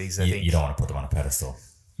qualities. I think you don't want to put them on a pedestal.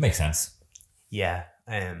 Makes sense. Yeah.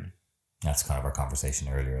 That's kind of our conversation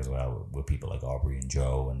earlier as well with people like Aubrey and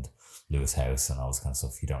Joe and Lewis House and all this kind of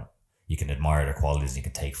stuff. You can admire their qualities and you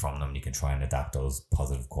can take from them and you can try and adapt those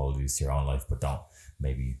positive qualities to your own life, but don't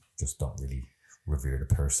really revere the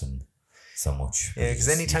person so much. Yeah, because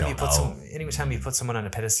anytime you put someone on a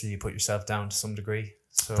pedestal, you put yourself down to some degree.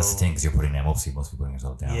 So that's the thing, because you're putting them up, so you must be putting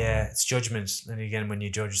yourself down. Yeah, right? It's judgment. And again, when you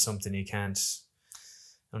judge something, you can't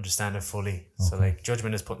understand it fully. Okay. So like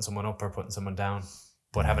judgment is putting someone up or putting someone down,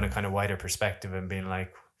 but having a kind of wider perspective and being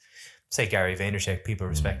like, say Gary Vaynerchuk, people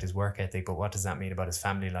respect his work ethic, but what does that mean about his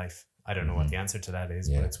family life? I don't know what the answer to that is,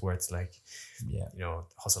 but it's where it's like, you know,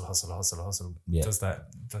 hustle. Yeah. Does that?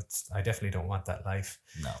 I definitely don't want that life.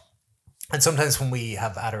 No. And sometimes when we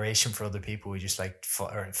have adoration for other people, we just like,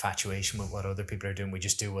 or infatuation with what other people are doing, we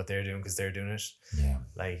just do what they're doing because they're doing it. Yeah.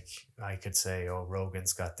 Like I could say, oh,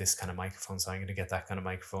 Rogan's got this kind of microphone, so I'm going to get that kind of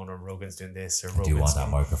microphone, or Rogan's doing this, or Rogan's... Do you want that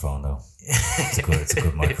microphone though? It's a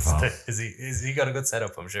good microphone. Is he got a good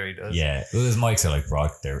setup? I'm sure he does. Yeah. Well, his mics are like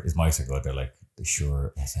his mics are good. They're like the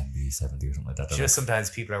Shure SMB 70 or something like that. Just like, sometimes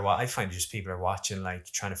I find just people are watching, like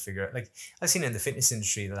trying to figure out, like I've seen in the fitness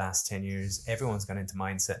industry the last 10 years, everyone's gone into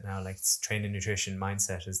mindset now, like it's training, nutrition,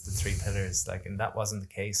 mindset is the 3 pillars, like, and that wasn't the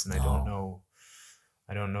case. And I don't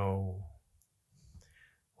know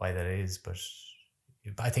why that is, but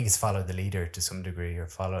I think it's follow the leader to some degree, or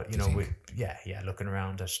follow, looking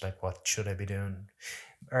around at like, what should I be doing?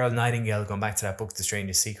 Earl Nightingale, going back to that book, The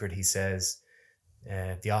Strangest Secret, he says,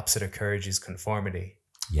 the opposite of courage is conformity.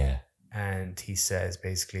 Yeah. And he says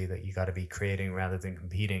basically that you got to be creating rather than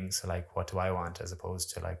competing. So like, what do I want as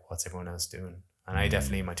opposed to like, what's everyone else doing? And I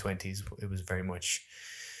definitely in my 20s, it was very much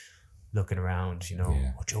looking around, you know,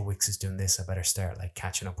 Joe Wicks is doing this, I better start like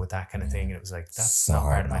catching up with that kind of thing. And it was like, that's so not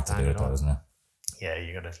hard part of my not to plan do at it though, all. isn't it? Yeah,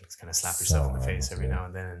 you got to kind of slap yourself in the face every now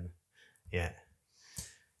and then. Yeah.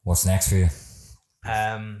 What's next for you?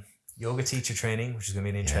 Yoga teacher training, which is going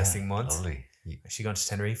to be an interesting month. Lovely. Actually going to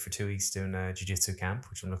Tenerife for 2 weeks doing a jiu-jitsu camp,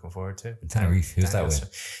 which I'm looking forward to. Tenerife, who's that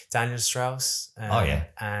with? Daniel Strauss.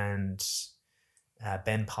 And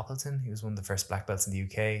Ben Poppleton. He was one of the first black belts in the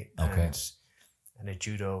UK. Okay. And a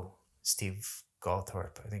judo, Steve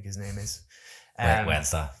Galthorpe, I think his name is.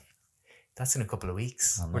 When's that? That's in a couple of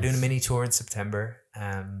weeks. Oh, nice. We're doing a mini tour in September.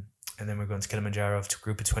 And then we're going to Kilimanjaro, to a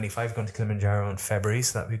group of 25 going to Kilimanjaro in February.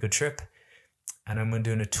 So that'll be a good trip. And I'm going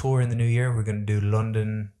to do a tour in the new year. We're going to do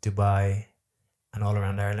London, Dubai, and all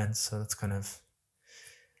around Ireland. So that's kind of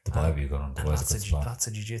Dubai. You're going to lots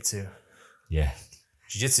of jiu-jitsu. Yeah,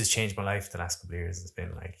 jiu-jitsu has changed my life the last couple of years. It's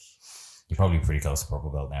been like, you're probably pretty close to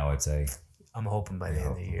purple belt now, I'd say. I'm hoping by the end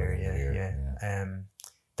of the year. Yeah.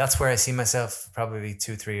 That's where I see myself probably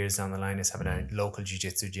 2-3 years down the line, is having a local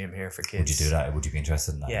jiu-jitsu gym here for kids. Would you do that? Would you be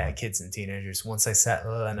interested in that? Yeah, kids and teenagers. Once I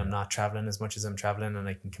settle and I'm not traveling as much as I'm traveling and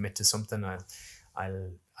I can commit to something,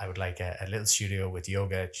 I would like a little studio with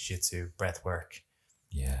yoga, jiu-jitsu, breath work,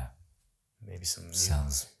 Yeah. Maybe some.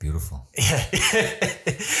 Sounds beautiful. Yeah.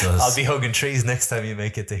 I'll be hugging trees next time you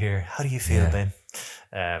make it to here. How do you feel, Ben?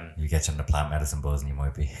 You get you on the plant medicine buzz and you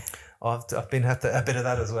might be. I've been at a bit of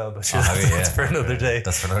that as well, but sure, have you? that's for another day.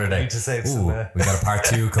 That's for another day. Need to save Ooh, some. we got a part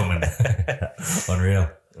 2 coming. Unreal.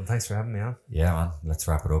 Well, thanks for having me on. Yeah, man. Let's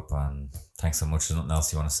wrap it up. And thanks so much. There's nothing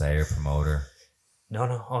else you want to say or promote or?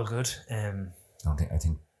 No, all good. I don't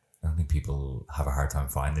think people have a hard time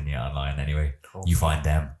finding you online anyway. You find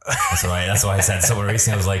them. That's why I said someone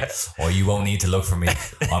recently. I was like, "Oh, you won't need to look for me.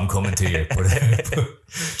 I'm coming to you." But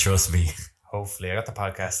trust me. Hopefully, I got the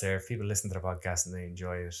podcast there. If people listen to the podcast and they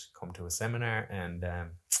enjoy it, come to a seminar. And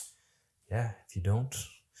if you don't,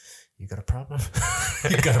 you got a problem.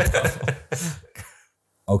 You got a problem.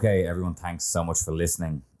 Okay, everyone, thanks so much for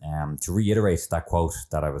listening. To reiterate that quote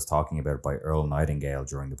that I was talking about by Earl Nightingale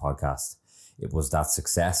during the podcast, it was that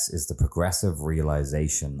success is the progressive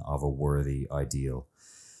realization of a worthy ideal.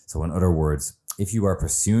 So in other words, if you are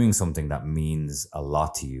pursuing something that means a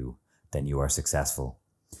lot to you, then you are successful.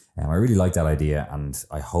 I really like that idea, and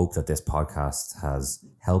I hope that this podcast has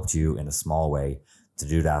helped you in a small way to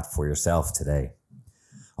do that for yourself today.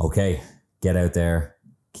 Okay, get out there,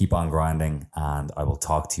 keep on grinding, and I will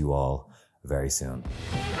talk to you all very soon.